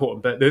 that's not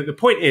important. But the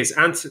point is,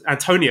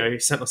 Antonio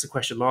sent us a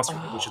question last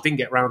week, which I didn't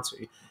get around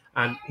to,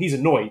 and he's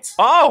annoyed.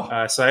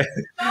 So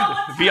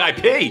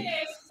VIP.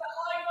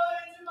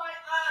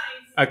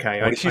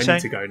 Okay, I need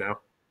to go now.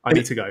 I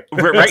need to go.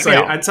 Right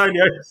now.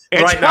 Antonio,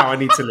 right now I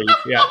need to leave.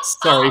 Yeah,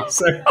 sorry.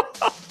 So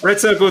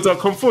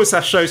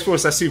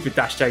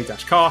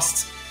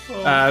redcircle.com/shows/super-j-cast.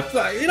 I'm not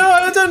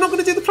going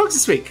to do the plugs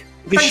this week.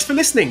 Thanks for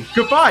listening.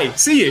 Goodbye.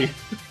 See you.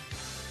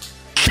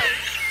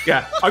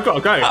 Yeah, I've got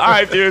to go. All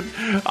right, dude.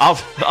 I'll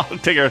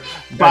take care.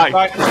 Bye.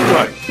 Bye.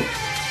 Bye.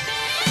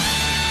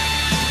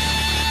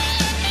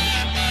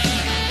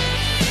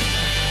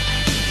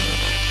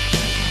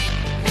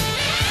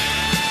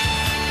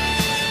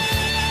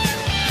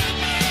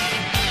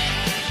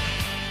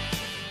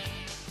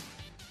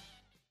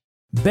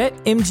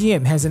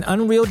 BetMGM has an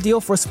unreal deal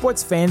for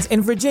sports fans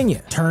in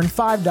Virginia. Turn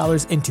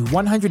 $5 into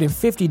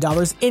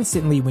 $150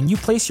 instantly when you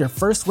place your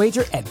first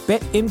wager at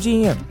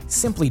BetMGM.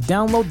 Simply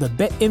download the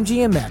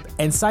BetMGM app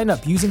and sign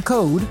up using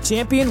code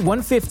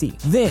Champion150.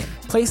 Then,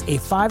 place a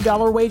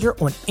 $5 wager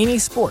on any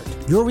sport.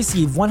 You'll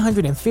receive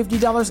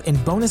 $150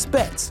 in bonus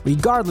bets,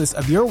 regardless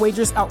of your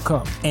wager's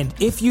outcome. And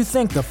if you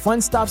think the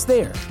fun stops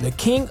there, the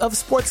king of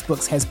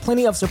sportsbooks has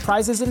plenty of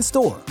surprises in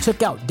store.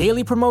 Check out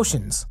daily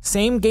promotions,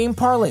 same-game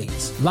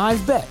parlays,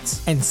 live bets,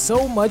 and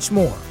so much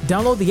more.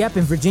 Download the app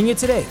in Virginia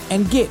today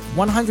and get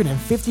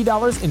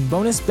 $150 in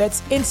bonus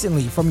bets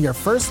instantly from your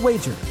first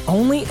wager.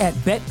 Only at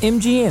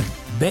BetMGM.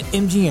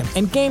 BetMGM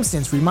and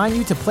GameSense remind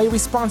you to play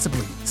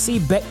responsibly. See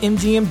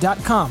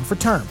BetMGM.com for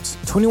terms.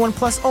 21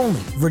 plus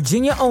only.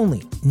 Virginia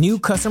only. New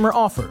customer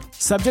offer.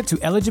 Subject to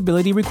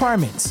eligibility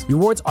requirements.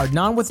 Rewards are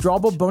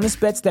non-withdrawable bonus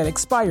bets that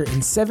expire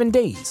in 7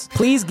 days.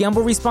 Please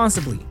gamble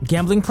responsibly.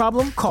 Gambling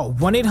problem? Call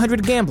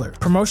 1-800-GAMBLER.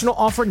 Promotional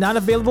offer not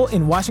available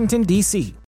in Washington, D.C.